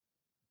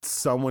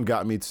 Someone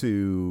got me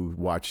to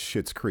watch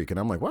Schitt's Creek, and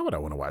I'm like, why would I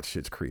want to watch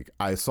Schitt's Creek?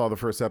 I saw the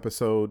first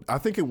episode. I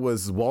think it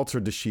was Walter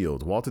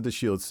DeShield. Walter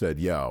DeShield said,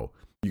 yo,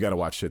 you got to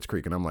watch Schitt's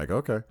Creek. And I'm like,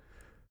 okay.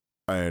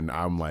 And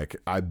I'm like,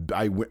 I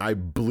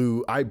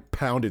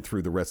pounded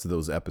through the rest of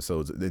those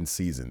episodes in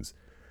seasons.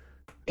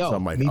 So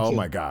I'm like, oh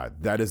my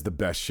God, that is the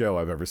best show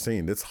I've ever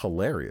seen. It's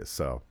hilarious.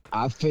 So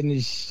I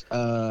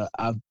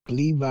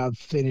believe I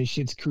finished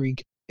Schitt's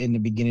Creek in the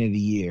beginning of the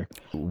year.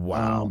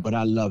 Wow. But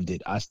I loved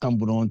it. I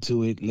stumbled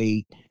onto it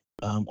late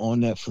on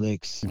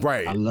Netflix.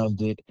 Right. I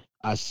loved it.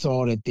 I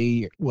saw that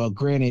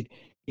granted,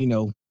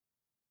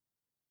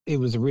 it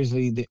was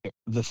originally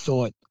the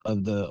thought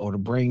of the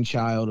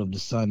brainchild of the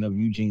son of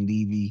Eugene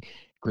Levy,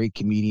 great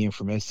comedian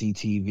from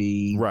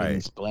SCTV,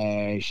 right?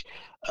 Splash,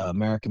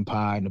 American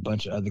Pie, and a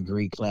bunch of other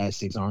great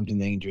classics, Armed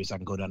and Dangerous. I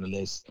can go down the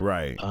list.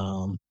 Right.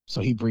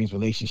 So he brings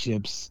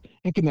relationships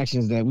and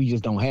connections that we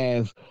just don't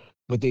have.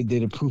 But they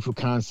did a proof of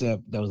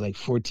concept that was like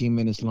 14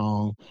 minutes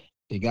long.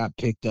 They got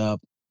picked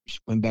up,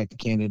 went back to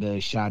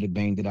Canada, shot it,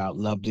 banged it out,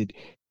 loved it.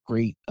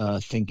 Great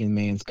thinking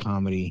man's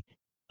comedy.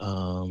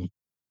 That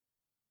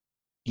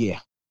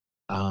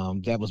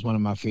was one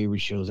of my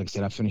favorite shows. Like I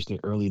said, I finished it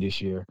early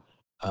this year.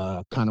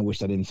 Kind of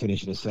wish I didn't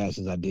finish it as fast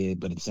as I did,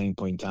 but at the same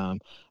point in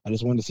time, I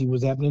just wanted to see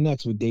what's happening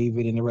next with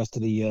David and the rest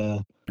of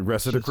the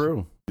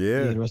crew.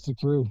 Yeah, the rest of the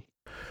crew.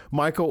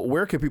 Michael,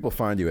 where can people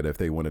find you if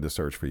they wanted to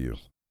search for you?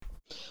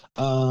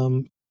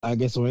 I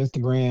guess on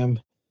Instagram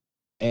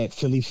at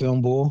Philly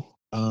Film Bull,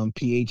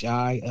 PHILLY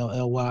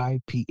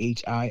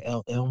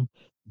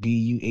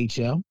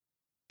PHILMBUHL.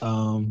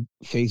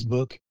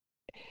 Facebook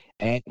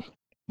at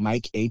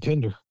Mike A.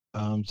 Pender.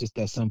 Just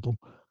that simple.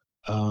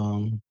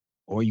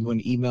 Or you want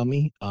to email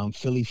me,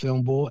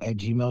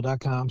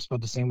 phillyfilmbull@gmail.com.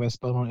 Spelled the same way I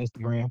spelled on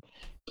Instagram.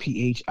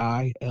 PHILLY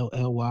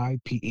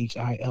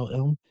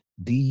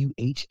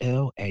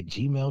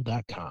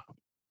PHILMBUHL@gmail.com.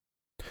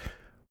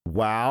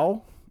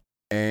 Wow.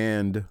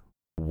 And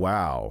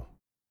wow.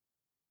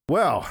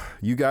 Well,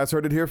 you guys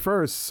heard it here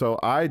first. So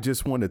I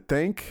just want to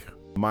thank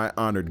my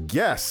honored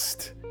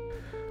guest,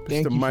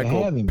 Mr.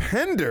 Michael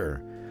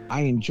Pender.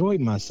 I enjoyed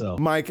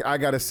myself. Mike, I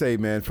got to say,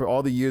 man, for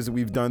all the years that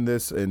we've done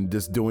this and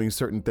just doing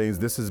certain things,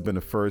 this has been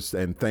a first.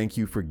 And thank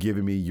you for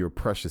giving me your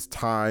precious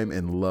time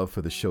and love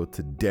for the show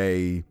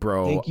today,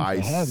 bro. Thank you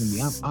for having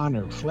me. I'm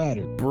honored,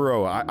 flattered.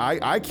 Bro,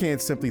 I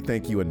can't simply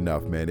thank you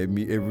enough, man.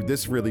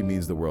 This really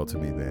means the world to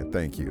me, man.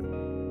 Thank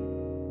you.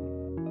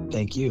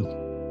 Thank you.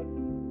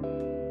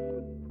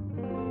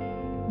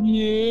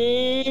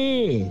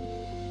 Yeah.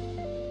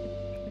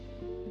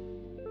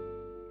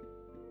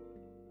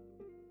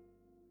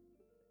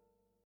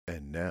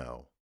 And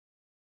now,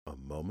 a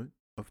moment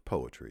of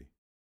poetry.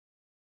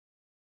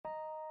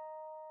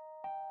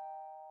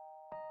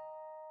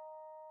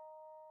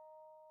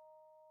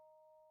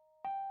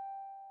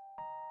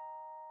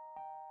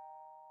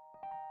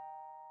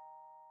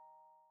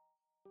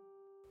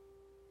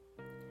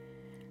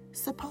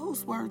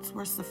 Suppose words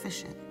were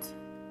sufficient.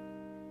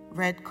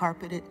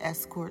 Red-carpeted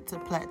escort to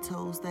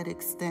plateaus that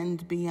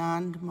extend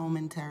beyond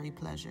momentary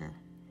pleasure.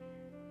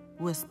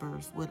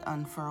 Whispers would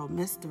unfurl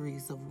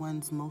mysteries of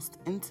one's most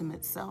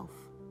intimate self.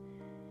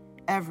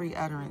 Every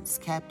utterance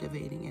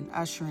captivating and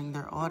ushering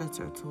their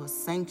auditor to a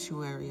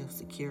sanctuary of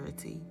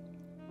security.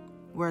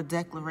 where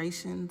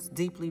declarations,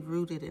 deeply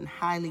rooted in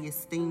highly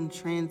esteemed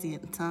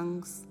transient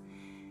tongues,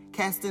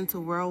 cast into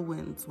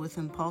whirlwinds with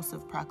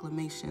impulsive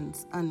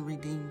proclamations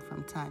unredeemed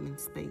from time and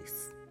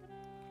space.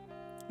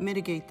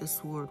 Mitigate the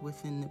sword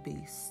within the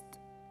beast.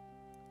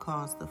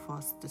 Cause the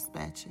false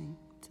dispatching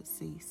to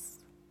cease.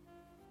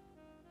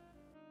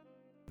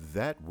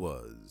 That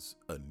was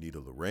Anita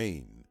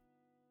Lorraine.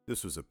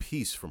 This was a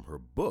piece from her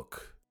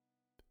book,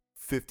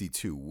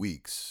 52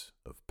 Weeks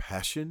of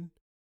Passion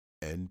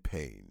and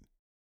Pain,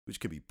 which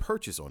can be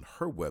purchased on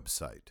her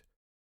website,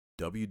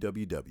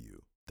 www.lulu.com.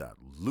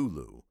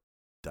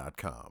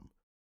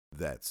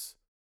 That's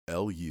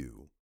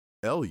LULU.com.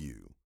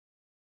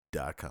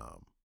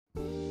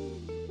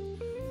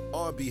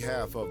 On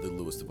behalf of the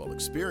Louis Duval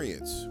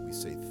Experience, we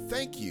say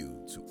thank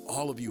you to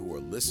all of you who are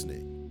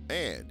listening.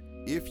 And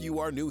if you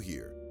are new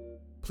here,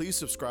 please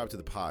subscribe to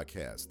the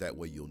podcast. That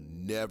way you'll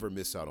never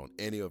miss out on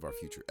any of our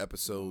future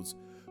episodes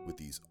with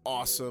these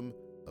awesome,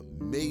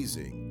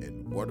 amazing,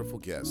 and wonderful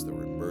guests that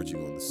are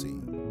emerging on the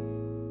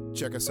scene.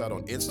 Check us out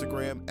on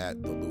Instagram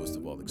at the Louis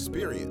Duval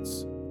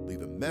Experience.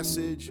 Leave a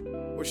message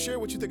or share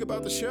what you think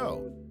about the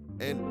show.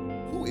 And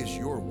who is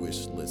your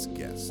wish list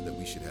guest that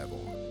we should have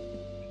on?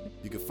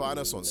 You can find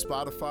us on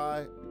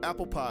Spotify,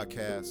 Apple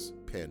Podcasts,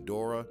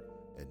 Pandora,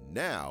 and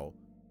now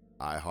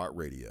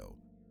iHeartRadio,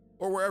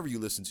 or wherever you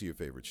listen to your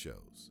favorite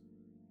shows.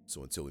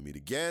 So until we meet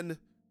again,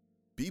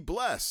 be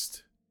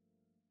blessed,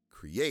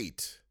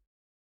 create,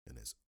 and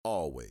as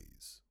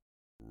always,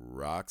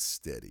 rock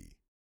steady.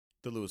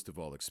 The Louis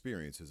Duval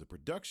Experience is a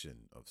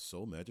production of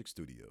Soul Magic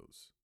Studios.